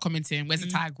accounts and start commenting. Where's the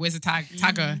tag? Where's the tag?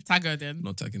 Tag her. Tag her then. I'm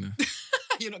not tagging her.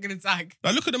 You're not gonna tag.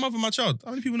 Like, look at the mother of my child.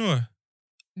 How many people know her?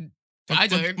 I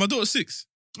don't. My daughter's 6.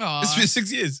 Oh, It's been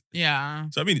 6 years. yeah.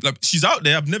 So I mean, like, she's out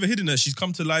there. I've never hidden her. She's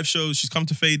come to live shows. She's come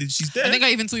to Faded. She's there. I think I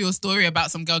even saw your story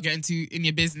about some girl getting to in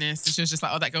your business. And she was just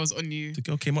like, oh, that girl's on you. The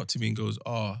girl came up to me and goes,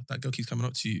 "Oh, that girl keeps coming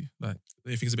up to you. Like,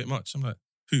 you think it's a bit much?" I'm like,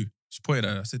 "Who?" She pointed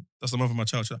at her. I said, "That's the mother of my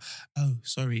child." She's like, "Oh,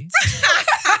 sorry."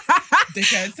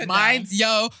 Dickhead, sit Mind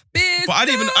your business. But I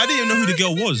didn't even know who the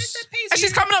girl was. And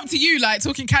she's coming up to you, like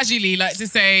talking casually, like to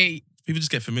say, People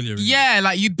just get familiar. with it. yeah,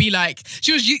 like you'd be like,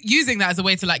 she was using that as a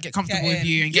way to like get comfortable Get with in.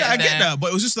 you and get Yeah, I in get there. that, but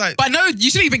it was just like, But no, you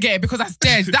shouldn't even get it because that's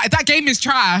dead. that game is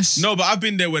trash. no, but I've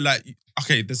been there where like,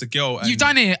 okay, there's a girl. And You've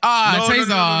done it. Ah, no,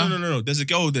 Taser. no. There's a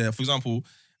girl there, for example,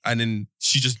 and then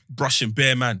she just brushing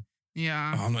bare man.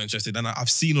 Yeah. Oh, I'm not interested. And I've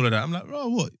seen all of that. I'm like, bro,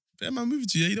 what? Bare man moving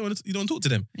to you. You don't talk to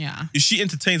them. Yeah. If she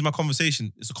entertains my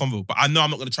conversation, it's a convo. But I know I'm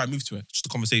not going to try and move to her. It's just a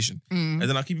conversation. Mm. And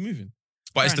then I keep it moving.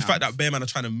 But it's Fair the fact enough. that bare man are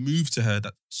trying to move to her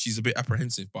that she's a bit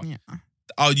apprehensive. But Yeah.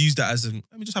 I'll use that as let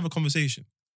me just have a conversation.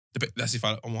 That's if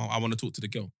I want to talk to the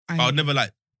girl. I I would never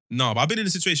like, no, but I've been in a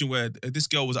situation where this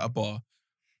girl was at a bar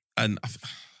and I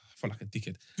felt like a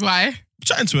dickhead. Why?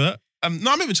 Chatting to her. No, I'm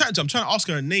not even chatting to her. I'm trying to ask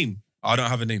her a name. I don't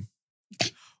have a name.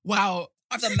 Wow.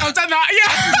 I've done I've that. done that.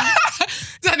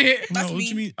 Yeah. Done it. No, That's what do me.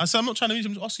 you mean? I said, I'm not trying to meet you.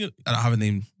 I'm just asking you. I don't have a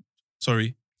name.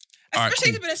 Sorry. All right, Especially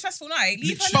if cool. it's been a stressful night.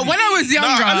 Leave her. But when I was younger,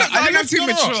 Nah, I think I'm too no,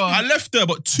 mature. I left her,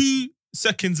 but 2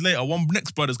 seconds later, one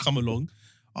next brother's come along.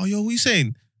 Oh, yo, what are you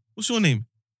saying? What's your name?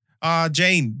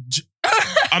 Jane.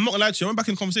 I'm not gonna lie to you. I went back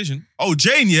in the conversation. Oh,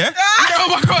 Jane, yeah? Oh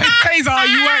my God, Taser,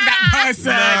 you weren't that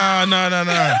person.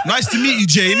 No. Nice to meet you,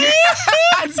 Jane.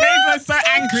 Taser's so What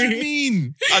do you angry.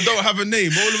 mean? I don't have a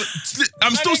name.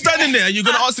 I'm still standing there and you're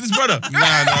gonna answer this brother. Nah.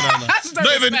 That's no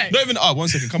Not respect. even, 1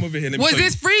 second. Come over here. Let me Was tell you.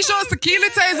 this free shots tequila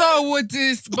Taser or was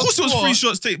this Of course it was before? free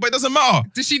shots take, but it doesn't matter.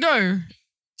 Did she know?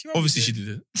 Obviously she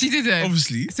didn't. She didn't.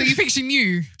 Obviously. So you think she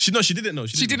knew? She didn't know.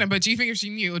 She didn't, but do you think if she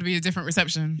knew it would be a different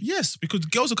reception? Yes, because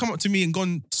girls will come up to me and go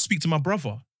and speak to my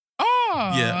brother.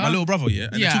 Oh. Yeah, my little brother, yeah.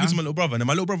 And Yeah. they're talking to my little brother. And then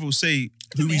my little brother will say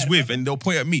who he's with and they'll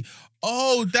point at me.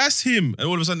 Oh, that's him. And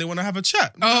all of a sudden they want to have a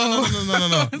chat. No.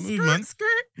 Move, Screw, man. screw.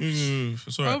 Move.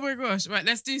 It's all Oh right. my gosh. Right,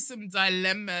 let's do some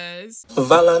dilemmas.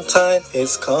 Valentine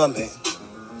is coming.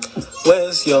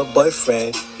 Where's your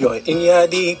boyfriend? You're in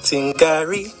yard eating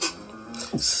Gary.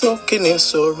 Soaking in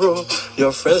sorrow.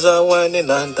 Your friends are whining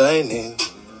and dining.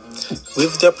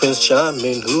 With their Prince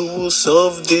Charming, who will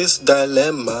solve this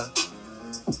dilemma?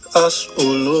 Ask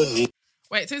Oloni.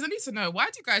 Wait, so I need to know, why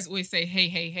do you guys always say hey,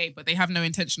 hey, hey, but they have no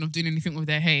intention of doing anything with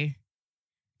their hey?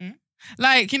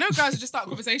 Like, you know, guys will just start a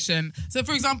conversation. So,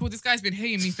 for example, this guy's been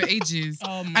haying me for ages.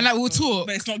 And like, we'll talk.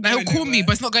 But it's not Like, he'll going call me, anywhere.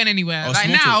 but it's not going anywhere. Oh, Like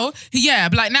small now,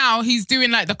 but like now he's doing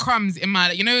like the crumbs in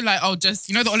my, you know, like, oh, just,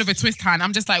 you know, the Oliver Twist hand.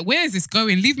 I'm just like, where is this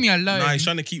going? Leave me alone. Nah, he's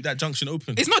trying to keep that junction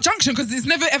open. It's not junction because it's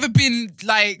never ever been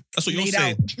like, That's what you're laid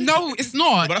saying. out. no, it's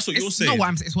not. But that's what you're It's saying. not what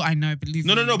I'm saying. It's what I know, believe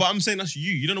me. No, but I'm saying that's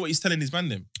you. You don't know what he's telling his man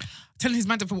then. Telling his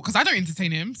man to, because I don't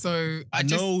entertain him. So I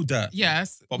just, know that.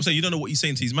 yes. But I'm saying you don't know what he's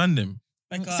saying to his man then.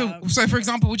 Like, So for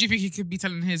example, what do you think he could be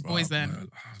telling his boys then? Well,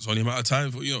 it's only a matter of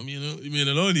time for you and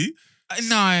Aloni.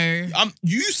 No,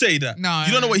 You say that. No.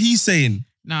 You don't know what he's saying.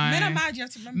 no. men are mad. You have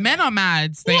to remember. Men that. are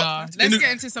mad. They What? are. Let's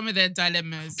get into some of their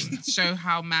dilemmas and show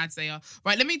how mad they are.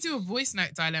 Right, let me do a voice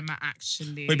note dilemma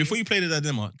actually. Wait, before you play the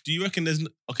dilemma, do you reckon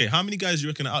okay, how many guys do you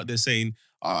reckon are out there saying,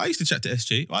 oh, I used to chat to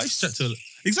SJ. Oh, I used to chat to...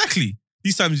 Exactly.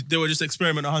 These times they were just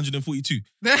experiment 142.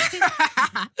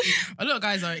 A lot of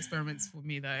guys are experiments for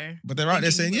me though. But they're out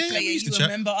there saying, yeah, we used to chat.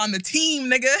 Remember on the team,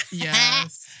 nigga.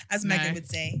 Yes. As Megan would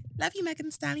say. Love you, Megan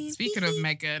Thee Stallion. Speaking of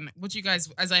Megan, what do you guys,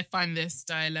 as I find this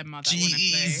dilemma that I want to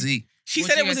play. Jeezy. She What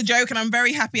said do it you was a guys- joke, and I'm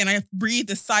very happy, and I breathed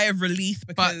a sigh of relief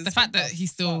because But the fact that he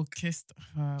still kissed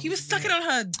her. he was sucking on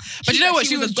her. But you know what?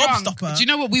 She was a drunk. gobstopper. Do you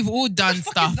know what? We've all done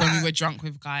fuck stuff is when we that? were drunk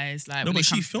with guys. Like, No, when but it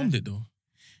she comes to- filmed it though.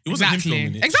 It wasn't Exactly. him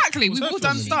filming it. Exactly. It was We've her all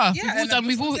done filming it. stuff. Yeah, We've all and done. that's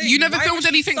We've what all. I'm saying. You never Why filmed was she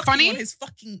anything sucking funny? On his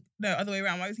fucking other way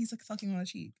around. Why was he sucking on her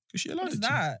cheek? Because she allowed What is it to.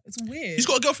 that? It's weird. He's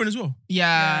got a girlfriend as well.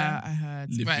 Yeah, I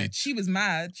heard. Live Right. it. She was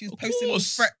mad. She was Of posting all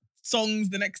course. threat songs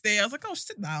the next day. I was like, oh,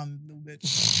 sit down a little bit.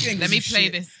 You ain't Let gonna me do play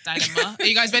shit. this dilemma. Are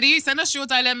you guys ready? Send us your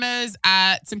dilemmas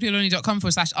at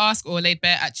simplyonly.com/ask or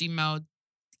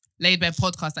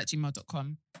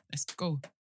laidbearpodcast@gmail.com. Let's go.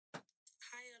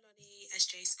 Hi, Aloni,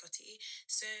 SJ Scotty.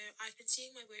 So I've been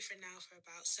seeing my boyfriend now for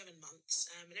about 7 months,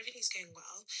 and everything's going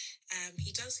well. He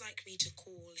does like me to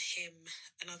call him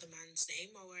another man's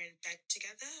name while we're in bed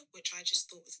together, which I just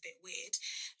thought was a bit weird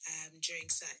during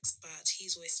sex, but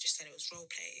he's always just said it was role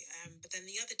play. But then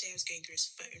the other day I was going through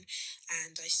his phone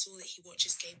and I saw that he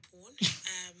watches gay porn,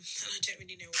 and I don't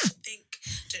really know what to think.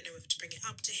 Don't know whether to bring it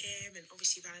up to him, and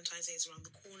obviously Valentine's Day is around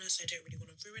the corner, so I don't really want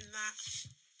to ruin that.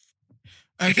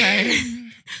 Okay.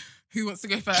 Who wants to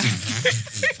go first?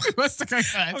 Who wants to go I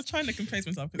was first? trying to compose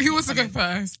myself. Who wants to go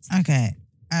first? Okay.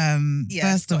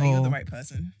 Yeah, First of Scotty, all, you're the right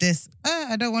person. this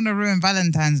I don't want to ruin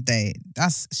Valentine's Day.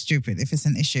 That's stupid. If it's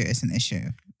an issue, it's an issue.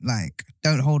 Like,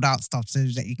 don't hold out stuff so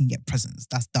that you can get presents.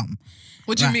 That's dumb.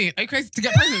 What do you Right. mean? Are you crazy to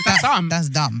get presents? That's dumb. That's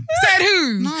dumb. Said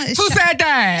who? No, it's who said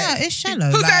that? Yeah, it's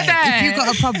shallow. Who like, said that? If you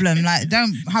got a problem, like,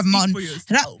 don't have Martin. for yourself.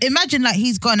 Like, imagine like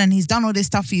he's gone and he's done all this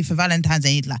stuff for you for Valentine's,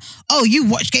 and he's like, "Oh, you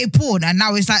watch gay porn," and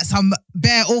now it's like some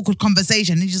bare awkward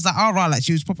conversation. He's just like, "Oh, right," like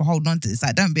she was proper holding on to this.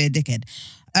 Like, don't be a dickhead.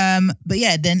 But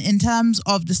yeah, then in terms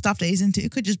of the stuff that he's into,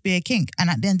 it could just be a kink. And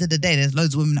at the end of the day, there's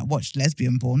loads of women that watch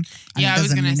lesbian porn. And Yeah, it I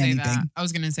was doesn't gonna mean say anything. that. I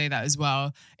was gonna say that as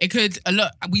well. It could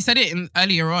we said it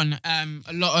earlier on.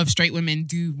 A lot of straight women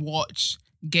do watch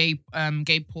gay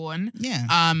porn. Yeah.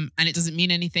 And it doesn't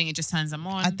mean anything. It just turns them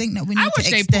on. I think that we need I to watch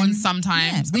gay extend, porn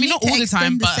sometimes. Yeah, I mean, not all the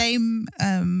time, the but same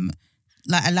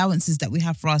like allowances that we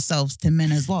have for ourselves to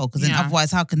men as well. Because then Yeah.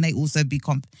 otherwise, how can they also be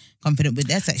confident with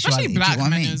their sexuality? especially Do you black know what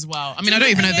men I mean? as well. I mean, I don't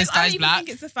even know if this I guy's don't even black. think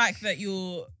it's the fact that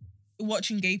you're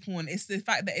watching gay porn. It's the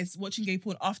fact that it's watching gay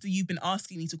porn after you've been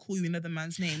asking me to call you another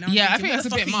man's name. Now I'm Yeah, I thinking, think what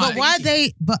that's the a bit fuck are much.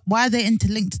 you But why are they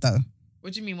interlinked though?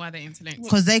 What do you mean? Why are they interlinked?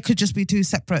 Because they could just be two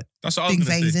separate That's what I was things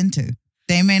that going he's to say. into.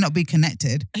 They may not be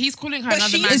connected. He's calling her But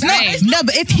another she- man's It's not. name. No,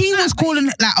 but if he was calling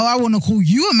like, "Oh, I want to call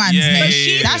you a man's Yeah, name,"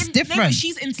 yeah, yeah. that's No, but different.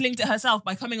 she's interlinked it herself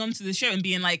by coming onto the show and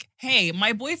being like, "Hey,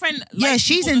 my boyfriend." Yeah, likes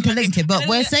she's people that like interlinked him." it, but And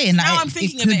we're then- saying that now it- I'm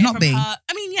thinking it of could it not from be. Her,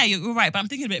 I mean, yeah, you're right, but I'm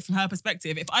thinking of it from her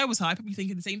perspective. If I was her, I'd probably be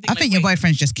thinking the same thing. I like, think your wait,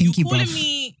 boyfriend's just kinky, you're bro. calling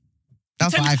me.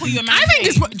 That's tend what to I call you a think. man's I think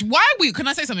name. it's why are we? Can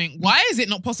I say something? Why is it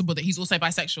not possible that he's also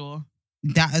bisexual?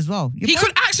 That as well. He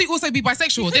could actually also be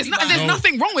bisexual. There's be bi. there's No.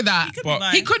 nothing wrong with that. He could But- be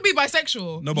bi. He could be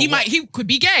bisexual. No, but He could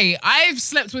be gay. I've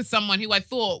slept with someone who I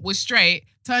thought was straight.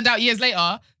 Turned out years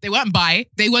later, they weren't bi,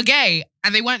 they were gay.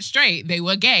 And they weren't straight, they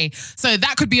were gay. So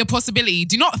that could be a possibility.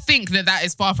 Do not think that that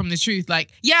is far from the truth.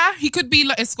 Like, yeah, he could be,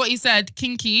 like as Scotty said,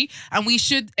 kinky. And we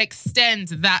should extend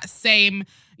that same,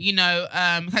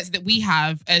 that we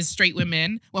have as straight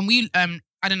women. When we,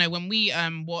 when we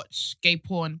watch gay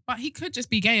porn, but he could just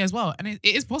be gay as well. And it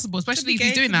is possible, especially if gay,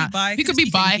 he's doing could be that. bi, He could could be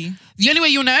just be bi. kinky. The only way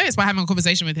you'll know is by having a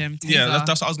conversation with him. Yeah, Teaser.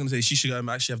 that's what I was going to say. She should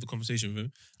actually have the conversation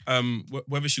with him.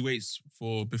 Whether she waits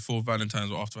for before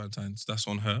Valentine's or after Valentine's, that's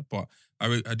on her. But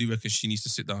I do reckon she needs to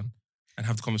sit down and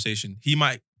have the conversation. He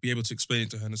might be able to explain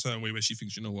it to her in a certain way where she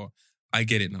thinks, you know what, I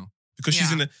get it now. Because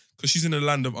she's in a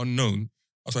land of unknown.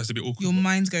 That's why it's a bit awkward. Your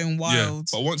mind's going wild.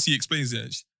 Yeah, but once he explains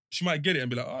it, she might get it and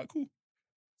be like, all right, cool.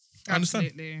 I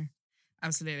understand.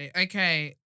 Absolutely.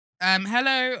 Okay.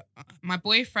 Hello. My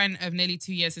boyfriend of nearly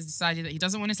 2 years has decided that he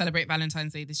doesn't want to celebrate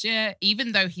Valentine's Day this year,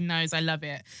 even though he knows I love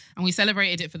it. And we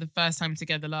celebrated it for the first time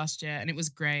together last year, and it was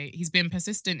great. He's been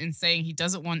persistent in saying he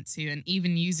doesn't want to, and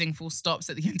even using full stops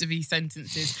at the end of his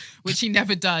sentences, which he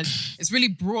never does. It's really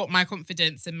brought my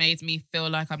confidence and made me feel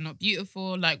like I'm not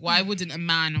beautiful. Like, why wouldn't a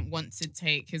man want to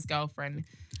take his girlfriend,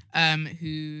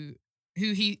 who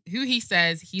he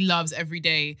says he loves every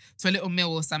day, to a little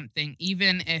meal or something,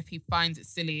 even if he finds it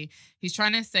silly? He's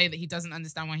trying to say that he doesn't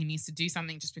understand why he needs to do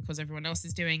something just because everyone else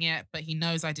is doing it, but he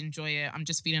knows I'd enjoy it. I'm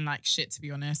just feeling like shit, to be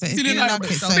honest. But if Feeling you like,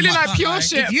 like it so feeling much, like pure like,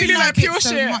 shit. If you Feeling like like it pure so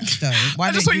shit. much though, why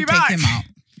I just don't want you you take back. him out?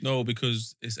 No,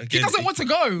 because it's He again. doesn't want to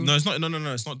go. No, it's not.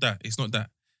 No, it's not that. It's not that.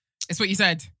 It's what you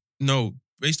said. No,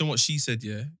 based on what she said,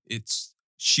 yeah,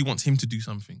 she wants him to do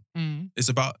something. It's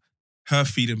about her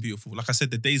feeling beautiful. Like I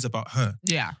said, the day's about her.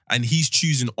 Yeah. And he's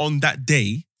choosing on that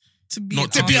day To be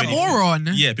not To be a anything. moron.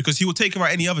 Yeah, because he will take her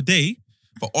out any other day,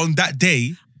 but on that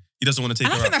day, he doesn't want to take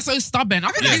And I her think out. that's so stubborn. I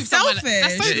think that's that's selfish.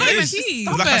 That's so selfish. Yeah, not it even is.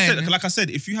 cheap. Like I said,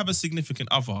 if you have a significant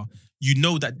other, you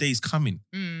know that day's coming.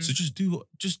 So just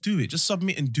do it. Just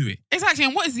submit and do it. Exactly.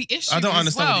 And what is the issue? I don't as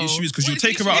understand what well? the issue is because What you'll is the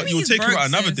take her issue? out. Maybe You'll he's take her broke, out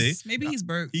another day. sis. Maybe he's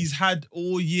broke. He's had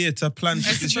all year to plan for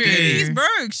That's this true. day. He's broke.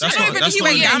 That's Shit. not- that's He not-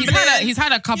 went yeah, gambling. He's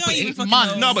had a couple You don't even fucking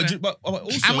months. know. No, but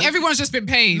also, and everyone's just been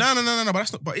paid. no. But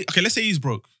that's not. But okay, let's say he's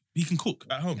broke. He can cook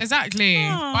at home. Exactly.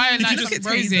 Oh, Buy he like can some just-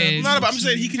 roses. No, but I'm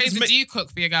saying he can Taser, just make. do you cook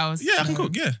for your girls? Yeah, I can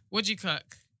cook. Yeah. What do you cook?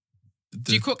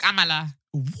 Do you cook amala?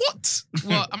 What?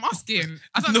 What? I'm asking.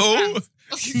 I don't No. understand.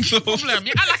 What's the problem?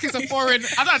 You act like it's a foreign.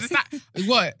 I don't understand.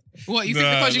 What? You think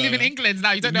Nah, because you nah, live in nah. England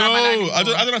now you don't know No, amala anymore? I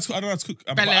don't know how to cook.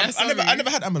 But Bella, I never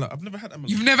had amala. I've never had amala.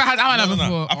 You've never had amala No.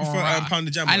 before? I prefer Alright.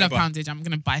 pounded jam. or I love whatever. pounded jam. I'm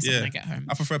gonna buy some when I get home.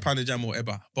 I prefer pounded jam or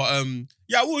whatever. But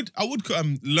yeah, I would learn how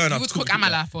You to would cook that.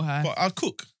 amala for her. But I'll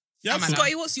cook. Yeah, I'll Amala. cook.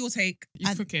 Scotty, what's your take?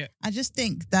 You cook it. I just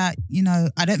think that,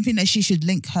 I don't think that she should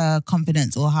link her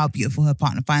confidence or how beautiful her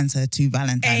partner finds her to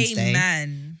Valentine's Day.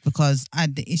 Amen. Because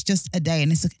it's just a day,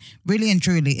 and it's really and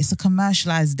truly, it's a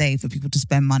commercialized day for people to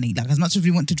spend money. Like, as much as we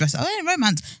want to dress,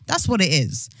 romance, that's what it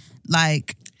is.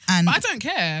 Like, and But I don't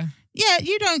care. yeah,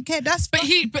 you don't care. That's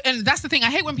And that's the thing.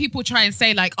 I hate when people try and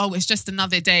say like, "Oh, it's just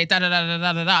another day." Da da da da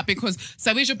da da da. Because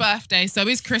so is your birthday, so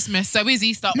is Christmas, so is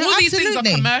Easter. No, All these things are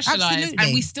absolutely. commercialized, Absolutely.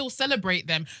 and we still celebrate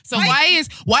them. So why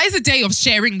is a day of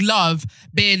sharing love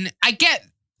been? I get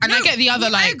the other I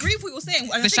like. agree with what you're saying.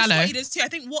 And I the think shallow. Scotty does too. I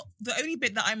think the only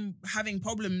bit that I'm having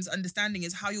problems understanding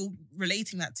is how you're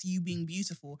relating that to you being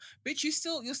beautiful. Bitch, you're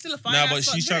still a fine. No, ass but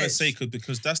fuck she's trying to bitch. say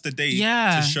because that's the day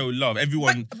Yeah. to show love.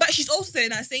 Everyone. But she's also saying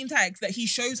in that same text that he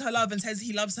shows her love and says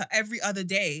he loves her every other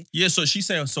day. Yeah, so she's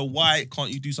saying, so why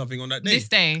can't you do something on that day? This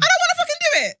day. I don't want to fucking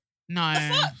do it. No.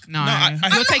 fuck? No. No, I'm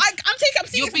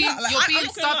You're serious being, about that. you're I'm being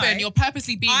not gonna stubborn. lie. You're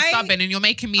purposely being I- stubborn, and you're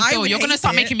making me I feel. would You're gonna hate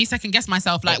start it. making me second guess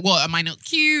myself. Like, what? Am I not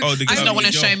cute? Oh, the He's girl- not want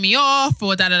to girl. show me off,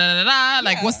 or da da da da da.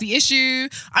 Like, Yeah. what's the issue?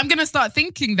 I'm gonna start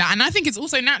thinking that, and I think it's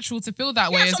also natural to feel that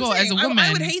way Yeah, as that's well what I'm as a saying. woman.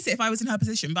 I would hate it if I was in her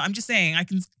position, but I'm just saying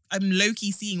I'm low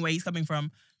key seeing where he's coming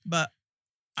from, but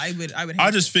I would hate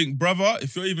I just it. think, brother,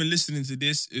 if you're even listening to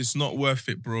this, it's not worth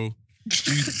it, bro.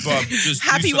 Just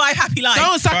Happy wife, happy life.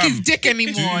 Don't suck Fam, his dick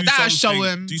anymore. do That'll show something-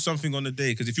 him. Do something on the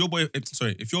day, because if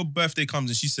your birthday comes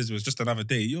and she says it was just another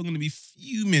day, you're gonna be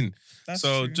fuming. That's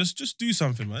so true. just do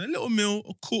something, man. A little meal,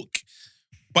 a cook.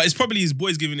 But it's probably his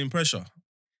boys giving him pressure.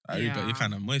 But Yeah. you're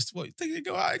kind of moist. What? You think you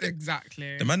go out again?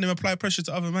 Exactly. The man never apply pressure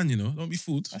to other man, you know. Don't be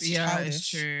fooled. Yeah, childish. it's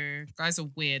true. Guys are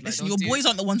weird. Like, Listen, they'll your do- boys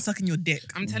aren't the ones sucking your dick.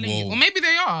 I'm telling you. Whoa. Well, maybe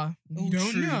they are. We Oh,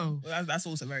 don't true. know. Well, that's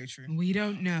also very true. We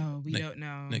don't know. We Ne- don't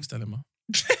know. Next dilemma.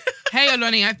 Hey,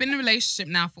 Oloni, I've been in a relationship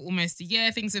now for almost a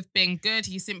year. Things have been good.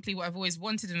 He's simply what I've always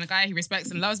wanted in a guy. He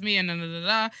respects and loves me and da, da, da,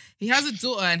 da. He has a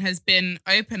daughter and has been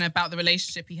open about the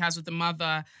relationship he has with the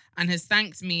mother and has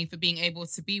thanked me for being able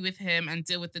to be with him and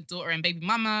deal with the daughter and baby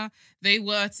mama. They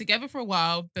were together for a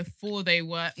while before they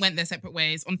went their separate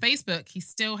ways. On Facebook, he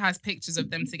still has pictures of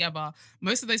them together.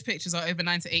 Most of those pictures are over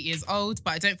 9 to 8 years old,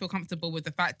 but I don't feel comfortable with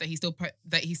the fact that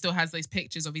he still has those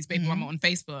pictures of his baby mama on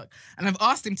Facebook. And I've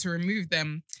asked him to remove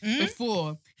them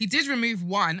before. He did remove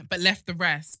one, but left the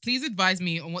rest. Please advise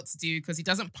me on what to do because he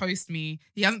doesn't post me.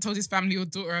 He hasn't told his family or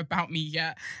daughter about me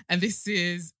yet. And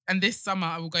this summer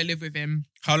I will go live with him.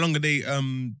 How long have they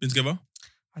been together?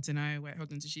 I don't know. Wait,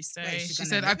 hold on. Did she say? Wait, she's She gonna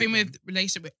said live I've been with with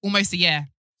relationship with almost a year.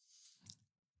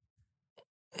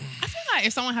 I feel like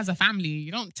if someone has a family,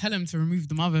 you don't tell them to remove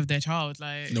the mother of their child.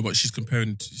 Like, No, but she's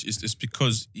comparing. It's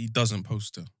because he doesn't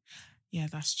post her. yeah,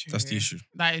 that's true. That's the issue.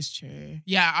 That is true.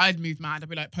 Yeah, I'd move mad. I'd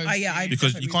be like, post. yeah, me. I'd-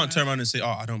 Because definitely you can't not. turn around and say, "Oh,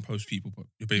 I don't post people," but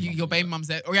your baby. Your baby mum's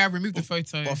there. Oh yeah, remove the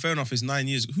photo. Well, fair enough. It's 9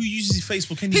 years. Who uses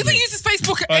Facebook anyway? People uses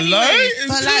Facebook Hello? anyway.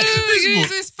 But like- Who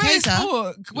uses Fraser,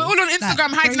 Facebook? We're all on Instagram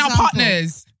for hiding our example,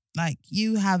 partners. like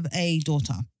you have a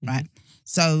daughter, right?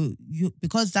 So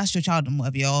because that's your child and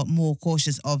whatever, you're more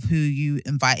cautious of who you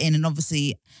invite in. And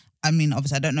obviously, I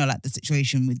don't know like the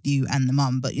situation with you and the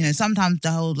mum, but sometimes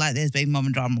the whole like there's baby mum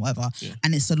and drama or whatever,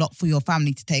 and it's a lot for your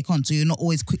family to take on. So you're not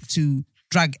always quick to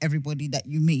drag everybody that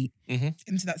you meet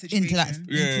Into that situation.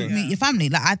 into meet your family.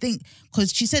 Like I think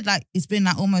because she said like it's been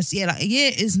like almost a year. Like a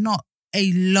year is not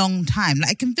a long time.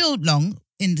 Like it can feel long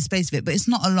in the space of it, but it's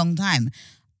not a long time.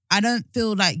 I don't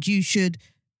feel like you should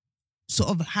sort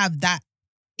of have that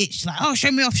itch like, oh,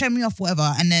 show me off,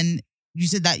 whatever. And then you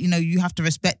said that, you have to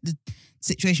respect the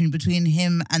situation between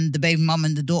him and the baby mum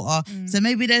and the daughter. So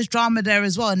maybe there's drama there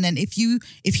as well. And then if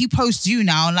he posts you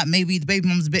now, like maybe the baby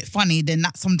mum's a bit funny, then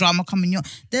that's some drama coming your.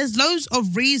 There's loads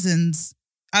of reasons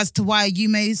as to why you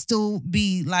may still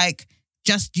be like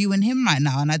just you and him right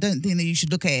now. And I don't think that you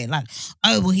should look at it like,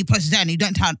 oh, well, he posted that and you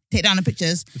don't take down the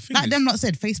pictures. Like them lot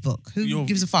said, Facebook. Who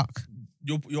gives a fuck?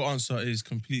 Your answer is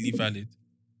completely valid.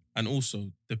 And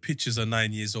also, the pictures are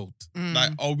 9 years old.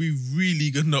 Like, are we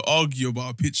really going to argue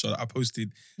about a picture that I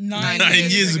posted 9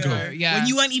 years ago? Yeah. When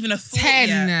you weren't even a thought 10.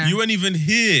 yet. You weren't even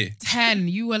here. 10.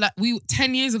 You were like,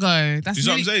 10 years ago. That's you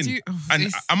know what I'm saying?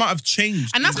 And I might have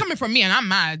changed. And that's coming from me, and I'm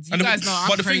mad. You guys know I'm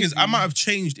But the thing is, crazy. I might have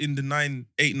changed in the 9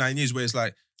 years where it's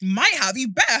like, Might have, you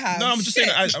better have. no, I'm just saying.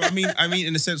 I mean,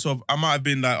 in the sense of I might have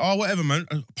been like, oh, whatever, man,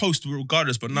 I post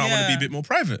regardless. But now I want to be a bit more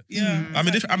private. Yeah,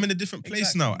 I'm in a different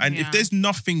place now. And if there's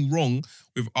nothing wrong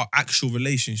with our actual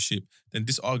relationship, then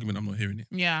this argument, I'm not hearing it.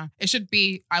 Yeah. It should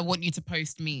be, I want you to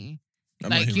post me. I'm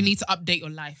not Like, you hearing need to update your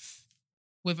life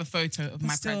with a photo of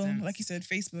my Still, presence. like you said,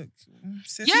 Facebook.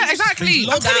 Yeah, exactly.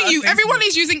 I'm telling you, everyone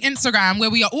is using Instagram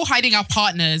where we are all hiding our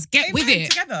partners. Get with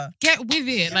it. Together. Get with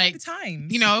it. Like,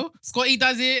 times. Scotty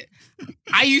does it.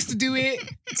 I used to do it.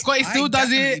 Scotty still does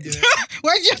it.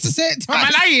 Why did you have to say it twice?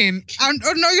 Am I lying?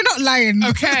 Oh, no, you're not lying.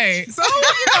 Okay. So,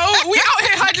 we out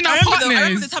here hiding our partners. I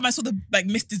remember the time I saw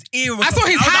missed his ear. I saw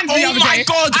his hand the other day.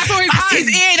 God. I saw his That's hand. his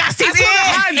ear. That's his I saw ear.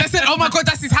 the hand. I said, oh my God,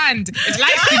 that's his hand. It's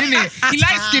light skin, isn't it? He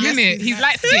light skin, isn't it? He's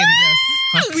light skin.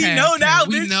 Yes. We know now.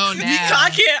 We bitch. know now. We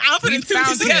can't get out We and two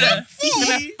found together. him. We're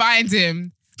gonna find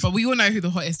him. But we all know who the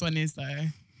hottest one is, though.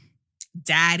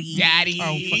 Daddy.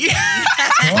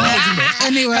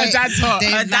 Anyway, Her dad's hot.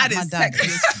 Her dad my is sexy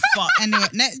as fuck. Anyway,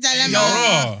 next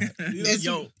dilemma. It's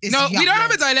No, yuck, we don't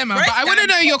have a yuck. dilemma, Brent's but I want to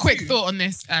dad know your hot quick too. thought on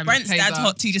this. Brent's Taser. dad's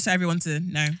hot too, just so everyone to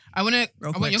know. I want your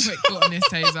quick thought on this,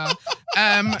 Taser.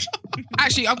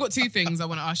 Actually, I've got two things I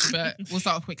want to ask you, but we'll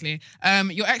start off quickly.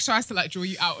 Your ex tries to draw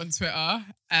you out on Twitter.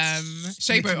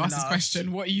 Shabo Nicki asked this Minaj.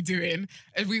 question: "What are you doing?"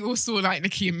 And we all saw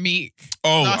Nicki and Meek.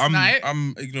 Oh, last night.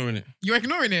 I'm ignoring it. You're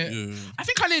ignoring it. Yeah. I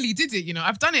think I nearly did it.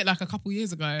 I've done it like a couple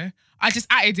years ago. I just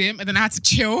added him, and then I had to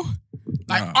chill,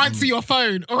 answer your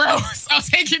phone, or else I'll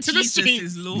take it to the Jesus streets.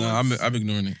 is Lord. No, I'm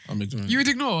ignoring it. I'm ignoring it. You would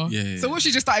ignore. Yeah. So what?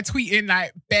 She just started tweeting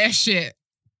bare shit.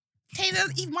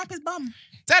 Taser, even wipe his bum.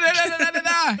 Da, da, da, da, da,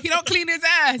 da. He don't clean his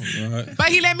ass. Alright. But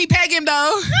he let me peg him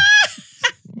though.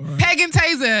 Peg and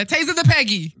Taser. Taser the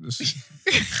Peggy.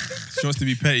 She wants to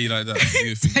be petty like that.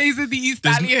 Taser the East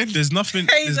Stallion. There's nothing.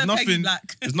 Taser There's Peggy nothing.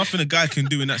 Black. There's nothing a guy can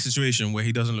do in that situation where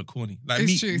he doesn't look corny. Like It's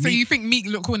Meek, true. So you think Meek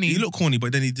look corny? he looked corny,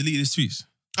 but then he deleted his tweets.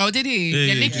 Oh, did he?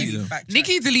 Yeah, Nikki. yeah.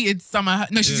 Nikki deleted some of her.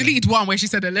 No, she Yeah. deleted one where she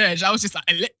said alleged. I was just like,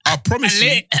 I promise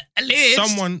you,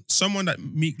 alleged. someone that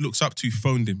Meek looks up to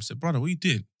phoned him. Said, "Brother, what you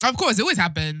did? Of course, it always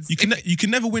happens. You can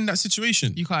never win that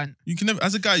situation. You can't. You can never,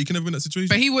 as a guy, you can never win that situation."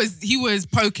 But he was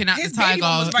poking at His the baby mum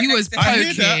tiger. was right He next was to him. I hear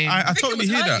poking. that. I think totally it was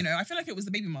hear her, that. I feel like it was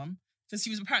the baby mum. Because she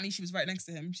was right next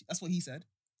to him. That's what he said.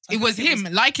 So I It feel was like him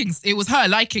liking. It was her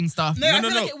liking stuff. No, I No, feel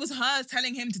no. like it was her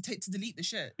telling him to delete the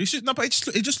shit. It's just, no, but it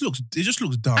just looks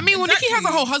dumb. I mean, well, Nikki has a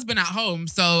Exactly. whole husband at home,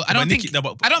 so I don't Nikki- think no,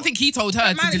 but- I don't think he told her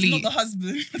That to man is delete. not the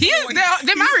husband. He is.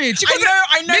 They're married. She calls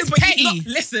I it know, Miss but Petty. he's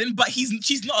not. Listen, but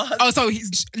she's not a husband. Oh, so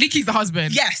Nikki's the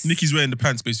husband. Yes. Nikki's wearing the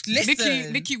pants, basically.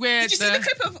 Listen. Nikki wears. Did you see the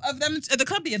clip of them at the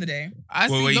club the other day? I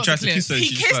see Where he lots tried of to clips. kiss her. He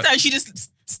she's kissed like- her and she just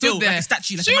stood there. like a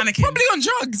statue, like She a was mannequin. probably on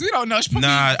drugs. We don't know. She's probably,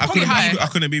 Nah, probably high. I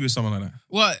couldn't be with someone like that.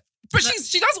 What? But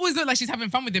she does always look like she's having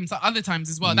fun with him other times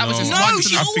as well. That was No. just No, once.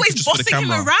 she's I think always it's just for the bossing him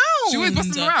camera. around. She always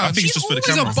bossing him around. I think it's just for the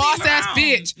She's a camera. boss Bossing ass around.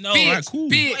 bitch. No. bitch, Alright, cool.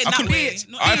 bitch, I couldn't- bitch.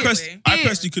 Not I anyway.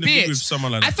 personally couldn't be with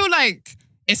someone like I that. feel like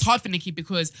it's hard for Nikki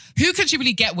because who can she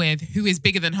really get with who is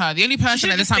bigger than her? The only person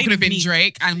should've at the just time stayed could have with been Meek.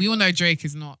 Drake, and we all know Drake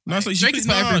is not. No, Like, so Drake is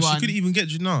for everyone. She couldn't even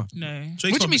get No. Drake's What do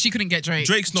you not- mean she couldn't get Drake?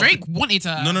 Drake's not- Drake wanted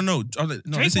her. No. No, Drake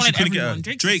listen, she wanted couldn't get her.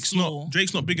 everyone. Drake's small.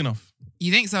 Drake's not big enough.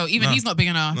 You think so? Even No. he's not big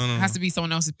enough. No. It has to be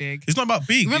someone else is big. It's not about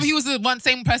big. Remember, he was the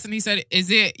same person who said,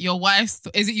 "Is it your wife's?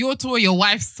 Is it your tour? Or your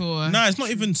wife's tour?" Nah, it's not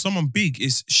even someone big.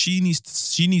 It's she needs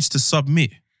to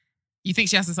submit. You think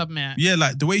she has to submit? Yeah,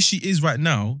 like the way she is right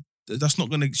now, that's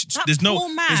not gonna. There's no poor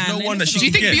man, one that she Do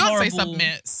you can think get. Beyonce Horrible.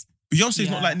 submits? Beyonce's Yeah.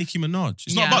 not like Nicki Minaj.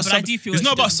 It's Yeah, not about. but I do feel It's like not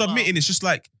she about does well. submitting. It's just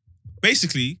like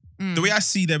basically the way I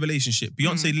see their relationship.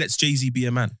 Beyonce lets Jay-Z be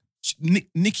a man.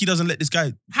 Nicki doesn't let this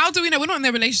guy. How do we know? We're not in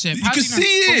their relationship. You How can do you know? see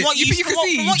it. From what you think you can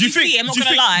see? From what Do you see, I'm not do gonna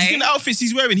Do you lie. think the outfits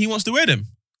he's wearing, he wants to wear them?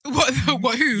 What?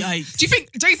 Who? Yikes. Do you think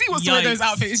Jay-Z wants to wear those Yikes.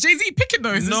 outfits? Is Jay-Z picking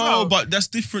those as well? No, but that's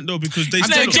different though because they No,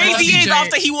 still look Jay-Z like is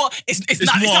after he wore. It's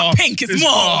not pink. It's more.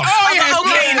 Oh, yeah,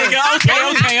 Okay,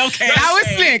 nigga. Okay. That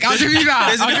was slick. I'll give you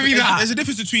that. I'll give you that. There's a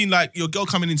difference between like your girl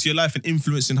coming into your life and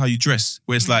influencing how you dress,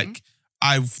 where it's like,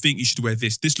 I think you should wear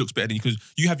this. This looks better than you because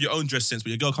you have your own dress sense, but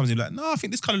your girl comes in like, no, I think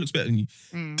this color looks better than you.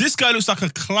 This guy looks like a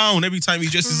clown every time he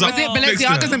dresses up. Was it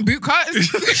Balenciagas and boot cuts?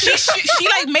 she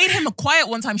like made him a quiet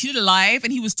one time. She did a live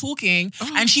and he was talking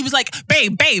and she was like,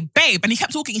 babe. And he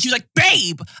kept talking and she was like,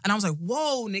 babe. And I was like,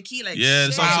 whoa, Nikki. Like, Yeah,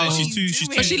 that's what I'm saying. She's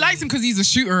too. But she likes him because he's a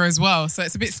shooter as well, so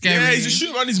it's a bit scary. Yeah, he's a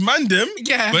shooter on his mandem.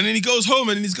 Yeah. But then he goes home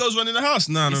and his girl's running the house.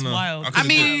 No. wild. I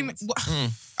mean,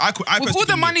 I with all the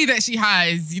personally money that she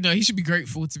has, you know, he should be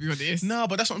grateful, to be honest. No,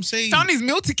 but that's what I'm saying. Found his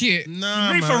meal ticket. Nah,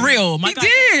 Really, man. for real. He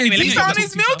did. He found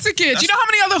his meal ticket. Do you know how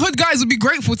many other hood guys would be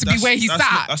grateful to be where he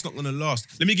sat? That's not going to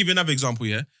last. Let me give you another example,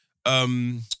 yeah?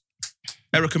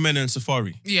 Erica Mena and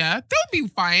Safari. Yeah, they'll be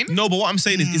fine. No, but what I'm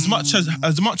saying is,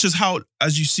 as much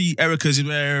as you see Erica's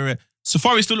in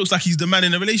Safari still looks like he's the man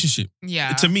in the relationship.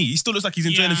 Yeah. To me, he still looks like he's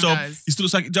enjoying himself. He does. He still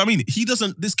looks like, do you know what I mean? He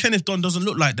doesn't, this Kenneth Don doesn't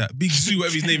look like that. Big Sue,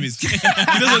 whatever his name is. He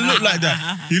doesn't look like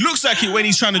that. He looks like it when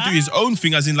he's trying to do his own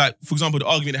thing, as in like, for example, the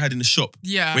argument they had in the shop.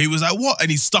 Yeah. Where he was like, what?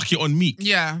 And he stuck it on me.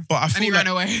 Yeah. But I feel and he like,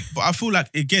 ran away. But I feel like,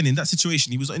 again, in that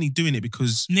situation, he was only doing it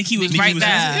because Nikki was right there.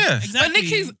 Yeah.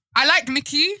 Exactly. But I like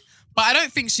Nikki, but I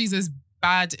don't think she's as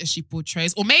bad as she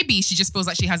portrays. Or maybe she just feels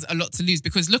like she has a lot to lose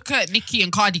because look at Nikki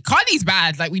and Cardi. Cardi's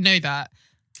bad, like we know that.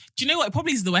 Do you know what? It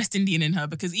probably is the West Indian in her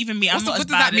because even me, What I'm not does as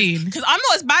bad that mean? Because I'm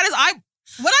not as bad as I.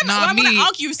 When I want to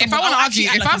argue with someone, if I want to I'll argue, actually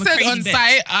if act I like I'm a said crazy on bitch.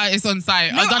 site, it's on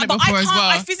site. No, I've done it but before as well.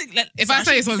 I physically, If I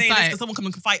say it's on site, because someone come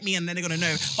and fight me and then they're gonna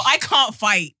know. But I can't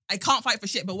fight. I can't fight for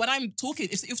shit. But when I'm talking,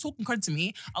 if you're talking credit to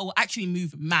me, I will actually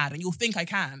move mad, and you'll think I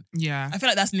can. Yeah. I feel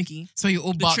like that's Nikki. So you're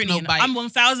all The bark, no Trini. bite. I'm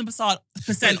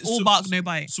 1000% all bark, no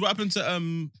bite. So what happened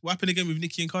to what happened again with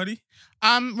Nicki and Cardi?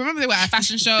 Remember they were at a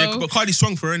fashion show? Yeah, but Cardi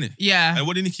swung for her, innit? Yeah. And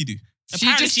what did Nicki do? She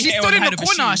Apparently she hit her stood on in the the head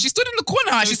with a corner. shoe. She stood in the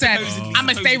corner. She said, supposedly. I'm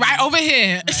going to stay right over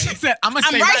here. She said, I'm going to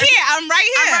I'm stay right here. I'm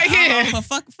right here. here. Oh,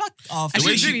 fuck off. And The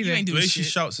way she's really she, doing the way she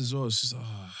shit. shouts as well, she's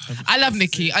I love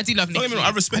Nikki. I do love Don't Nikki. get me wrong,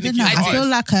 I respect I don't Nicki. know. as an I feel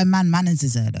artist. like her man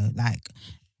manages her though. Like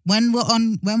when we're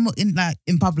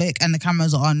in public and the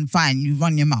cameras are on, fine, you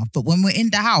run your mouth. But when we're in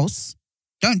the house,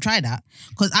 don't try that.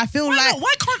 Because I feel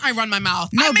Why can't I run my mouth?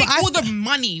 No, I but make I all the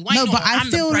money. Why no, not? but I I'm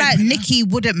the feel like breadwinner. Nikki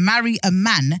wouldn't marry a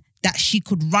man that she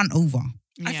could run over.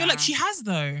 I feel like she has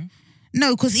though.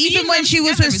 No, because even Seeing when them she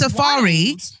was together with is Safari,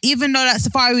 wild. even though that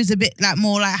Safari was a bit like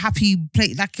more like happy,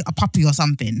 play like a puppy or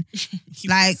something,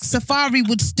 like Safari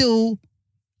would still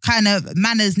kind of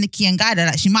manners Nikki and Guida.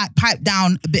 Like she might pipe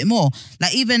down a bit more.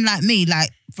 Like even like me,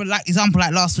 like for like example,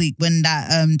 like last week when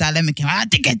that dilemma came,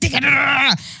 dig it,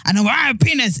 and I'm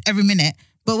penis every minute.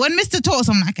 But when Mr. talks,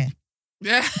 I'm like, okay.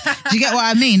 Yeah. Do you get what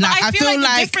I mean? Like I feel like the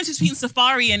like difference between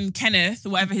Safari and Kenneth,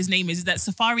 whatever his name is that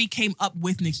Safari came up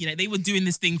with Nikki. Like they were doing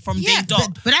this thing from day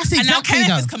dot. but that's and now exactly Kenneth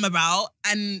though. has come about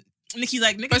and Nikki's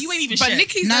like, nigga, you ain't even but shit.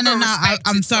 Nikki's No, never no, respected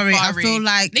I'm sorry. I Safari. feel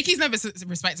like Nikki's never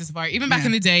respected Safari. Even back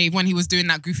in the day when he was doing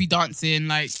that goofy dancing,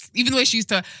 like even the way she used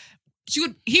to,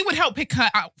 he would help pick her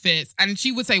outfits, and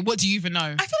she would say, "What do you even know?" I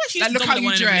feel like she's Like, the look how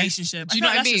dominant you one in a dress. relationship. Do you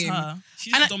I know feel what I like mean? that's just her.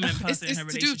 She's the dominant person it's in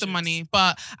her to do with relationship. the money,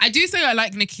 but I do say I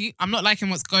like Nikki. I'm not liking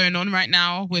what's going on right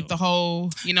now with the whole,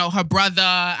 her brother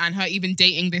and her even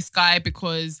dating this guy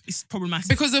because It's problematic.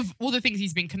 because of all the things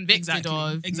he's been convicted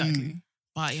of. Exactly.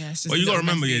 But yeah, it's just. Well, you a got to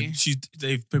little remember, messy.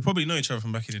 they probably know each other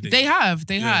from back in the day. They have,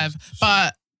 Yeah.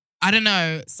 but I don't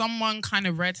know. Someone kind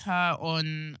of read her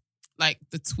on like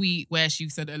the tweet where she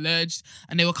said alleged,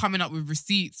 and they were coming up with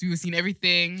receipts. We were seeing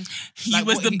everything. He Like,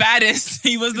 was what the baddest.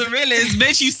 He was the realest.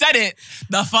 Bitch, you said it.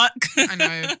 The fuck? I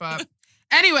know, but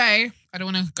anyway, I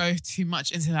don't want to go too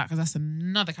much into that because that's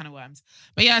another kind of worms.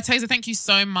 But yeah, Taser, thank you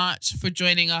so much for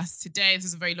joining us today. This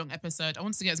is a very long episode. I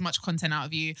wanted to get as much content out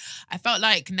of you. I felt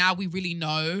like now we really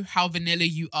know how vanilla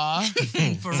you are.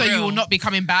 For so real. you will not be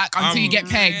coming back until you get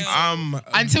pegged.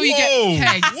 Until you Whoa, get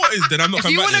pegged. What is then? I'm not If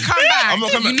coming you back. want to then. come back, I'm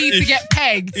not coming you back. need to If- get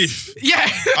pegged. If Yeah.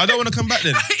 I don't want to come back,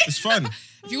 then it's fun.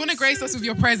 If you want to grace us with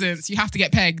your presence, you have to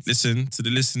get pegged. Listen to the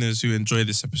listeners who enjoy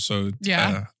this episode.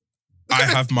 Yeah. I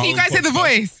have my Can own you guys hear the podcast.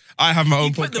 voice? I have my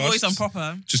own Put podcast. the voice on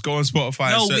proper. Just go on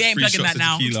Spotify No, and we search ain't 3 plugging shots that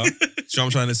now. of tequila. So I'm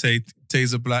trying to say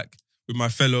Taser Black with my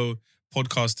fellow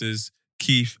podcasters,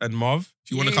 Keith and Marv.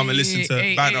 If you want to come and listen to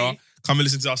Hey, banter, hey. come and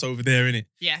listen to us over there, innit?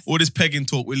 Yes. All this pegging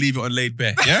talk, we'll leave it on laid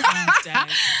bare, yeah?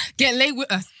 Get laid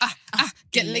with us.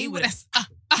 Get laid with us.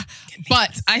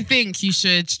 But I think you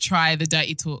should try the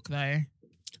dirty talk though.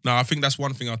 No, I think that's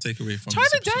one thing I'll take away from Try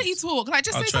this the dirty episode. talk. Like,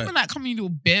 just I'll say try something it. like, come on, you little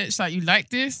bitch. Like, you like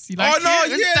this? You like Oh, no,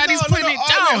 it? And yeah, Daddy's no, putting no, it no.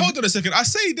 down. Oh, wait, hold on a second. I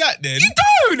say that then. You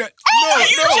don't! No,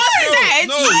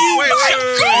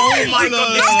 Oh my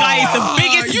God, this guy is the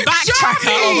biggest you backtracker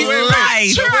joking. of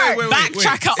life.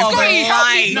 Backtracker of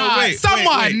life. Nah,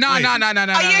 someone. No. Are you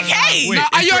okay? No,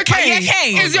 are you okay?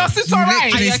 Is your sister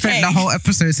alright? Literally spent the whole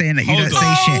episode saying that you don't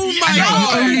say shit. Oh my and that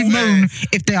God. you only moan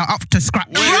if they are up to scratch.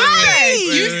 You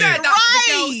said that the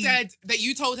girl said that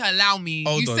you told her, allow me.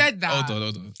 Hold You on, said that.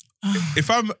 Hold on.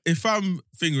 If I'm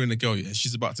fingering a girl, yeah,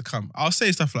 she's about to come. I'll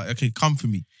say stuff like, okay, come for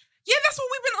me. Yeah, that's what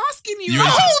we've been asking you. You the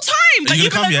ready to- whole time. Are you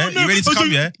gonna come, yeah? You ready to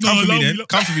come, yeah? Come for me then.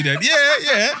 Come for me then.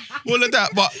 Yeah. All of that.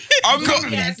 But I'm not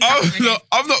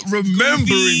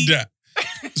remembering that.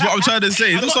 That's what I'm trying to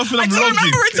say. It's not something I'm logging. I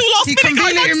remember it till last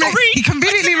minute. He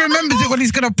conveniently remembers it when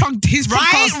he's gonna plug his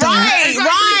podcast. Right.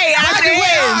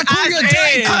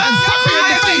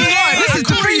 This is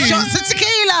 3 shots of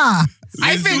tequila.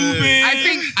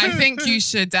 I think you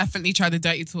should definitely try the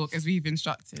dirty talk as we've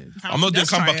instructed. I'm not doing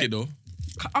come bucket though.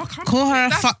 Call her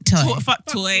a fuck toy. Fuck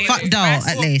toy. Fuck doll,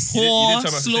 at least. Whore,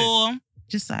 slaw.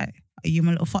 Just like, are you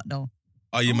my little fuck doll?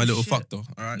 Are you my little fuck though?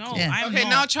 All right. No, cool. Yeah. I'm Okay,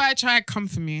 not. now try come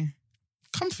for me.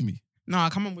 Come for me. No,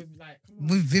 come on with like.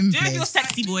 With Vim, Do it with your please.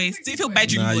 sexy voice. Do it with your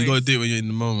bedroom Nah, voice. you gotta do it when you're in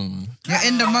the moment, man.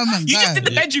 You're in the moment, You go. just did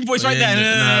the bedroom voice right When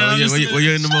there.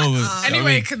 you're in the moment.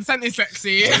 Anyway, consent is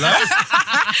sexy.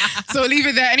 So leave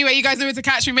it there. Anyway, you guys know where to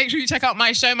catch me. Make sure you check out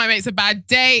my show, My Mate's a Bad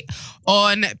Date,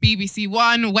 on BBC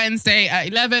One, Wednesday at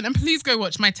 11. And please go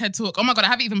watch my TED Talk. Oh my God, I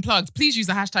haven't even plugged. Please use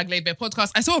the hashtag Laidbare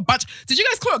Podcast. I saw a bunch. Did you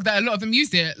guys clock that a lot of them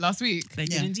used it last week? They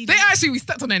did indeed. We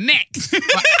stepped on their necks. Like,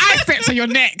 I stepped on your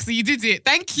neck, so you did it.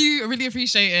 Thank you. I really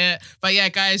appreciate it. But yeah,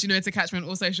 guys, you know where to catch me on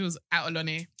all socials at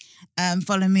Oloni.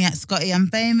 Follow me at Scotty I'm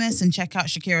Famous and check out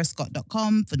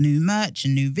ShakiraScott.com for new merch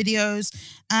and new videos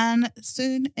and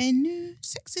soon a new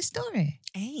sexy story.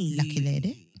 Hey. Lucky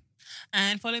lady.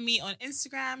 And follow me on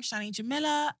Instagram, Shani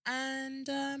Jamila. And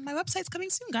my website's coming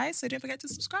soon, guys. So don't forget to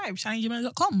subscribe,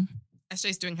 ShaniJamila.com.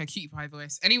 SJ's doing her cutie pie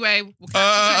voice. Anyway, we'll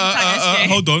catch you.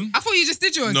 Hold on. I thought you just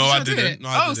did yours. No, Did you I not do didn't. it? No,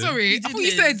 I oh, didn't. sorry. I thought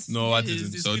you said. No, I It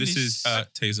didn't. is, So this is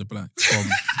Taser Black from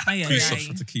Chris Soft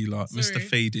for Tequila, Sorry. Mr.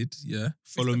 Faded. Yeah,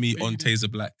 follow Mr. me on Faded.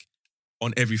 Taser Black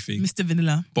on everything. Mr.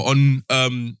 Vanilla. But on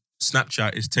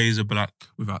Snapchat is Taser Black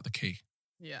without the K.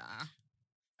 Yeah.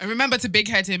 And remember to big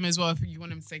head him as well if you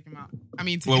want him to take him out. I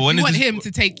mean, Well, if when you is want this- him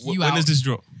to take you out. When does this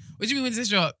drop? What do you mean when does this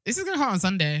drop? This is going to come out on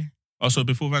Sunday. Also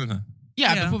before Valentine.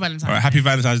 Yeah, before Valentine's All right, happy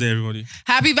Valentine's Day, everybody.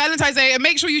 Happy Valentine's Day. And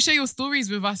make sure you share your stories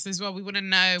with us as well. We want to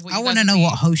know what you I guys want to know think.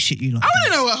 what host shit you like. I want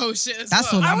to know what whole shit is.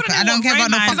 That's well. all I don't care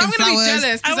about no Because fucking I'm going to be flowers.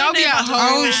 jealous because I I'll wanna be know at about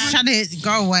home. Oh, shut it.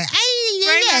 Go away. Hey,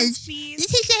 yes. Romance, please.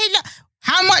 This is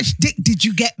how much dick did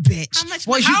you get, bitch? How much-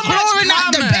 Was you clawing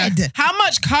at the bed? How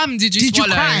much cum did you Did you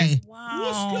swallow? cry?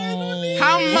 Wow.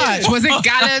 How much? Was it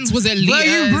gallons? Was it liters? Were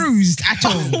you bruised at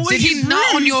all? Did he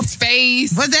nut on your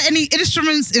face? Was there any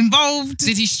instruments involved?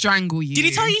 Did he strangle you? Did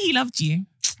he tell you he loved you?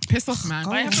 Piss off, man.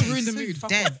 God, I have to ruin the so mood. Fuck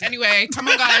dead. off. Anyway, come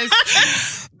on,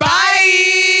 guys. Bye.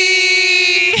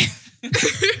 You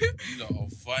lot are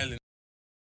violent.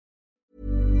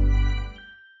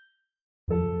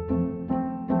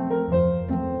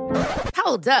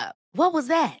 Hold up. What was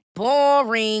that?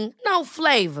 Boring. No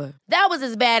flavor. That was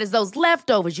as bad as those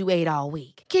leftovers you ate all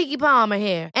week. Keke Palmer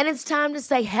here, and it's time to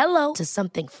say hello to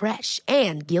something fresh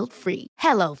and guilt-free.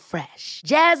 Hello Fresh.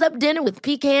 Jazz up dinner with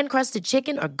pecan-crusted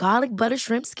chicken or garlic butter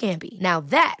shrimp scampi. Now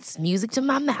that's music to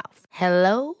my mouth.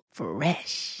 Hello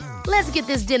Fresh. Let's get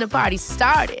this dinner party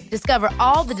started. Discover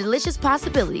all the delicious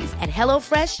possibilities at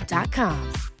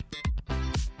HelloFresh.com.